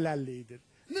hakların helalliğidir.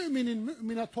 Müminin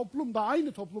mümine toplumda,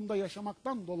 aynı toplumda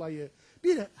yaşamaktan dolayı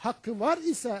bir hakkı var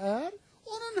ise eğer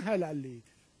onun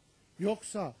helalliğidir.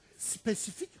 Yoksa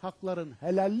spesifik hakların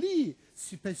helalliği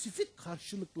spesifik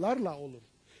karşılıklarla olur.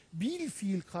 Bil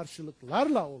fiil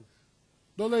karşılıklarla olur.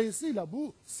 Dolayısıyla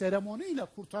bu seremoniyle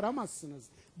kurtaramazsınız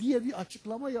diye bir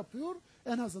açıklama yapıyor.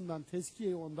 En azından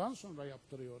tezkiyeyi ondan sonra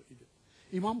yaptırıyor idi.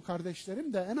 İmam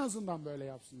kardeşlerim de en azından böyle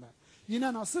yapsınlar.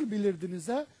 Yine nasıl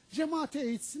bilirdiniz'e cemaate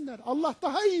eğitsinler. Allah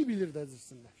daha iyi bilir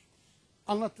dedirsinler.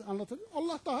 Anlatabiliyor muyum?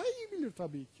 Allah daha iyi bilir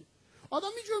tabii ki.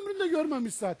 Adam hiç ömründe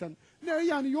görmemiş zaten. Ne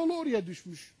yani, yolu oraya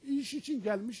düşmüş. İş için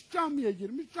gelmiş, camiye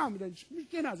girmiş, camiden çıkmış,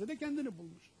 cenazede kendini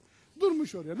bulmuş.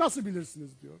 Durmuş oraya. Nasıl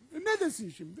bilirsiniz diyor. Ne desin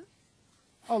şimdi?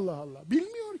 Allah Allah.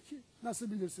 Bilmiyor ki.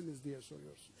 Nasıl bilirsiniz diye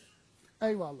soruyorsunuz.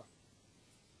 Eyvallah.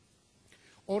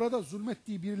 Orada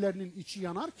zulmettiği birilerinin içi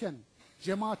yanarken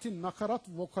cemaatin nakarat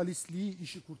vokalistliği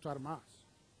işi kurtarmaz.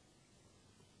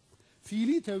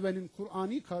 Fiili tevbenin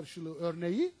Kur'ani karşılığı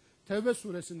örneği Tevbe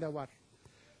suresinde var.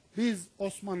 Biz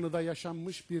Osmanlı'da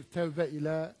yaşanmış bir tevbe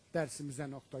ile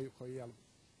dersimize noktayı koyalım.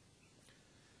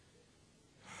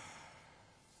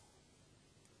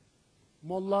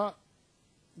 Molla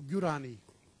Gürani,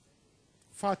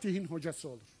 Fatih'in hocası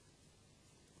olur.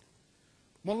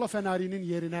 Molla Fenari'nin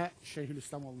yerine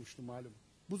Şeyhülislam olmuştu malum.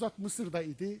 Bu zat Mısır'da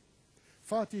idi.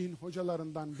 Fatih'in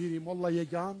hocalarından biri Molla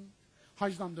Yegan,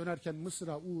 hacdan dönerken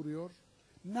Mısır'a uğruyor.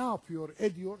 Ne yapıyor,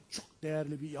 ediyor? Çok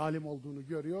değerli bir alim olduğunu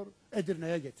görüyor.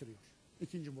 Edirne'ye getiriyor.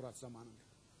 2. Murat zamanında.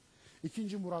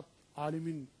 2. Murat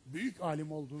alimin büyük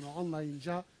alim olduğunu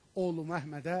anlayınca oğlu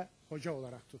Mehmet'e hoca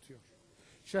olarak tutuyor.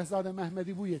 Şehzade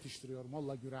Mehmet'i bu yetiştiriyor,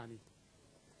 Molla Gürani.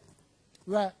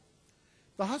 Ve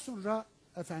daha sonra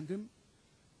efendim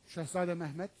Şehzade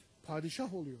Mehmet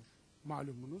padişah oluyor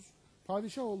malumunuz.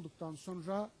 Padişah olduktan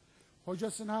sonra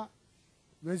hocasına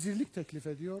vezirlik teklif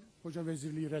ediyor. Hoca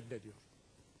vezirliği reddediyor.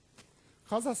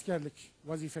 Kazaskerlik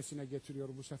vazifesine getiriyor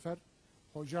bu sefer.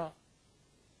 Hoca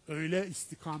öyle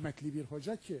istikametli bir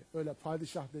hoca ki öyle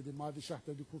padişah dedi, madişah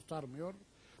dedi kurtarmıyor.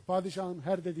 Padişahın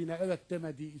her dediğine evet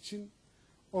demediği için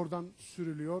oradan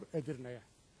sürülüyor Edirne'ye.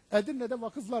 Edirne'de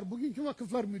vakıflar, bugünkü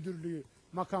vakıflar müdürlüğü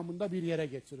makamında bir yere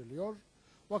getiriliyor.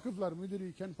 Vakıflar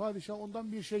müdürüyken padişah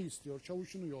ondan bir şey istiyor,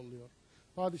 çavuşunu yolluyor.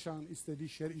 Padişahın istediği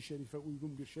şer'i şerife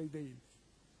uygun bir şey değil.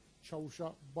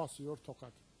 Çavuşa basıyor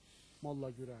tokat. Molla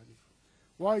Gürani.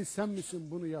 Vay sen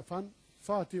misin bunu yapan?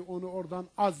 Fatih onu oradan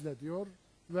azlediyor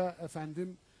ve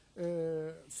efendim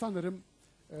sanırım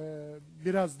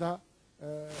biraz da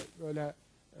böyle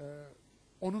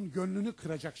onun gönlünü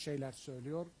kıracak şeyler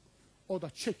söylüyor. O da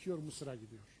çekiyor Mısır'a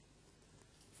gidiyor.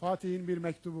 Fatih'in bir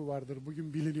mektubu vardır.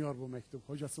 Bugün biliniyor bu mektup.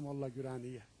 Hocası Molla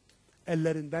Gürani'ye.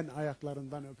 Ellerinden,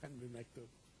 ayaklarından öpen bir mektup.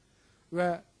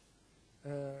 Ve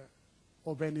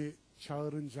o beni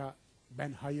çağırınca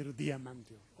ben hayır diyemem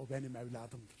diyor. O benim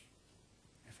evladımdır.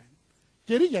 Efendim.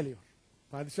 Geri geliyor.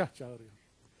 Padişah çağırıyor.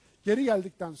 Geri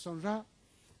geldikten sonra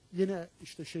yine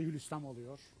işte Şeyhülislam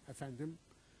oluyor efendim.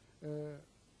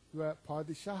 Ve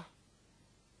padişah,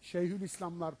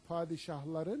 Şeyhülislamlar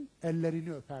padişahların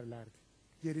ellerini öperlerdi.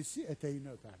 Gerisi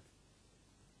eteğini öperdi.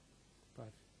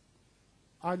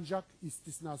 Ancak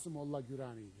istisnası Molla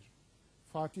Gürani'dir.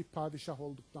 Fatih padişah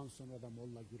olduktan sonra da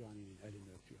Molla Gürani'nin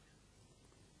elini öpüyor.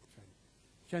 Efendim.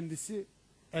 Kendisi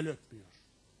el öpmüyor.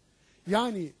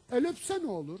 Yani el öpse ne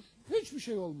olur? Hiçbir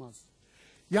şey olmaz.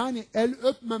 Yani el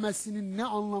öpmemesinin ne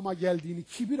anlama geldiğini,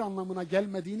 kibir anlamına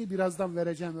gelmediğini birazdan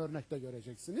vereceğim örnekte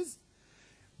göreceksiniz.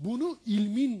 Bunu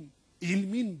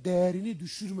ilmin değerini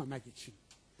düşürmemek için.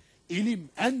 İlim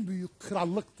en büyük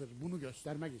krallıktır. Bunu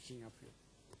göstermek için yapıyor.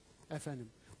 Efendim,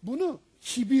 bunu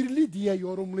kibirli diye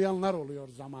yorumlayanlar oluyor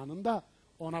zamanında.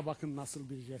 Ona bakın nasıl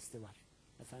bir jesti var.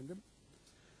 Efendim,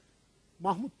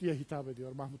 Mahmut diye hitap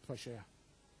ediyor Mahmut Paşa'ya.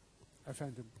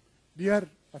 Efendim, diğer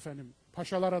efendim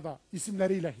paşalara da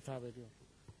isimleriyle hitap ediyor.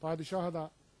 Padişaha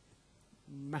da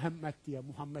Mehmet diye,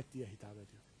 Muhammed diye hitap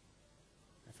ediyor.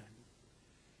 Efendim,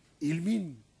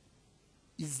 ilmin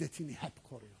izzetini hep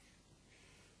koruyor.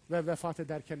 Ve vefat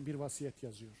ederken bir vasiyet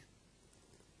yazıyor.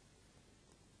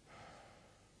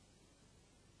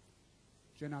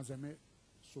 Cenazemi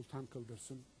sultan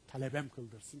kıldırsın, talebem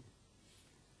kıldırsın.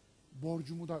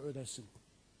 Borcumu da ödesin.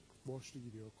 Borçlu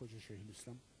gidiyor koca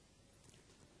Şeyhülislam.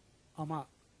 Ama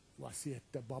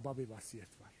Vasiyette baba bir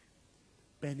vasiyet var.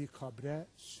 Beni kabre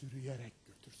sürüyerek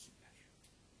götürsünler.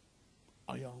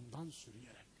 Ayağımdan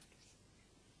sürüyerek götürsünler.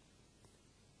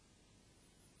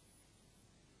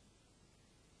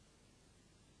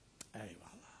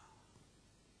 Eyvallah.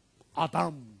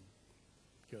 Adam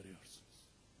görüyorsunuz.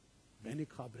 Beni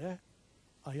kabre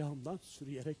ayağımdan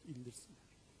sürüyerek indirsinler.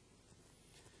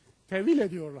 Tevil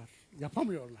ediyorlar.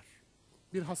 Yapamıyorlar.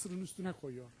 Bir hasırın üstüne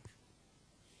koyuyorlar.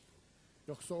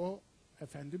 Yoksa o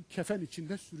efendim kefen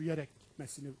içinde sürüyerek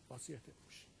gitmesini vasiyet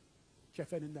etmiş.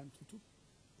 Kefeninden tutup.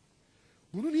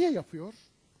 Bunu niye yapıyor?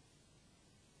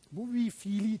 Bu bir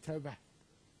fiili tevbe.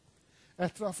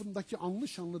 Etrafındaki anlı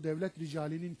şanlı devlet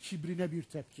ricalinin kibrine bir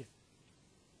tepki.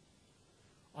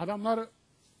 Adamlar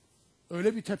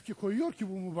öyle bir tepki koyuyor ki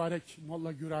bu mübarek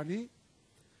Molla Gürani.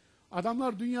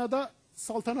 Adamlar dünyada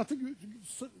saltanatı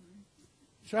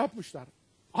şey yapmışlar.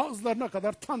 Ağızlarına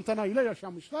kadar tantanayla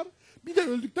yaşamışlar. Bir de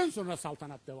öldükten sonra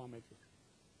saltanat devam ediyor.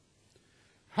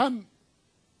 Hem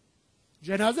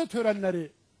cenaze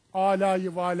törenleri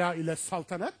alayı vala ile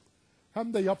saltanat,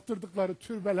 hem de yaptırdıkları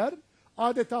türbeler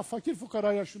adeta fakir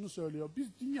fukaraya şunu söylüyor. Biz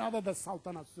dünyada da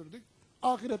saltanat sürdük,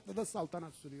 ahirette de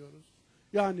saltanat sürüyoruz.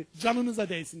 Yani canınıza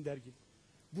değsin der gibi.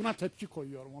 Buna tepki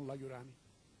koyuyorum Molla Gürani.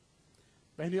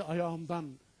 Beni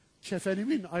ayağımdan,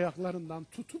 kefenimin ayaklarından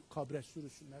tutup kabre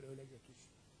sürüsünler, öyle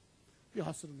götürsün. Bir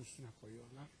hasırın üstüne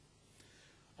koyuyorlar.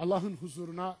 Allah'ın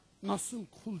huzuruna nasıl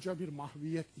kulca bir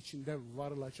mahviyet içinde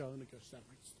varılacağını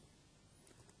göstermek istiyor.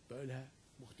 Böyle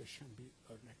muhteşem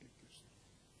bir örneklik gösteriyor.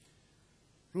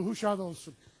 Ruhu şad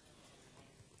olsun.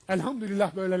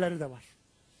 Elhamdülillah böyleleri de var.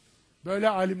 Böyle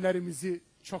alimlerimizi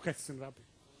çok etsin Rabbim.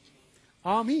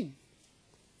 Amin.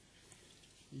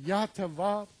 Ya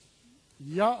Tevvâb,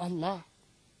 ya Allah,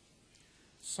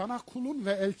 sana kulun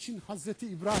ve elçin Hazreti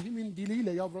İbrahim'in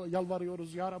diliyle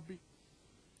yalvarıyoruz ya Rabbi.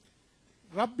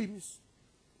 Rabbimiz,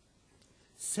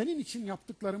 senin için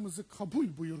yaptıklarımızı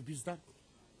kabul buyur bizden.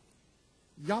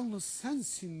 Yalnız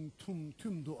sensin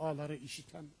tüm duaları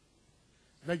işiten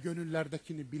ve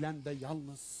gönüllerdekini bilen de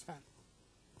yalnız sen.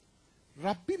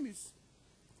 Rabbimiz,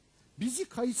 bizi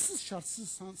kayıtsız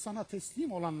şartsız sana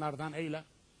teslim olanlardan eyle.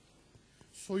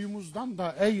 Soyumuzdan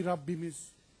da ey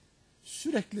Rabbimiz,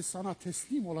 sürekli sana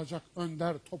teslim olacak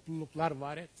önder topluluklar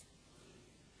var et.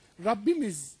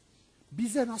 Rabbimiz,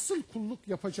 bize nasıl kulluk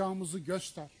yapacağımızı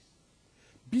göster.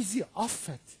 Bizi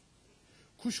affet.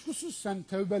 Kuşkusuz sen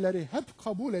tevbeleri hep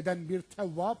kabul eden bir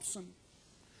tevvapsın.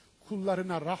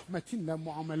 Kullarına rahmetinle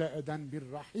muamele eden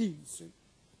bir rahimsin.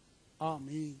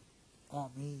 Amin.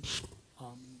 Amin.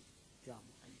 Amin. Ya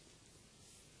Muhammed.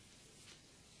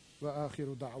 Ve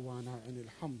ahiru da'vana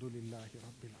enilhamdülillahi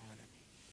rabbil alemin.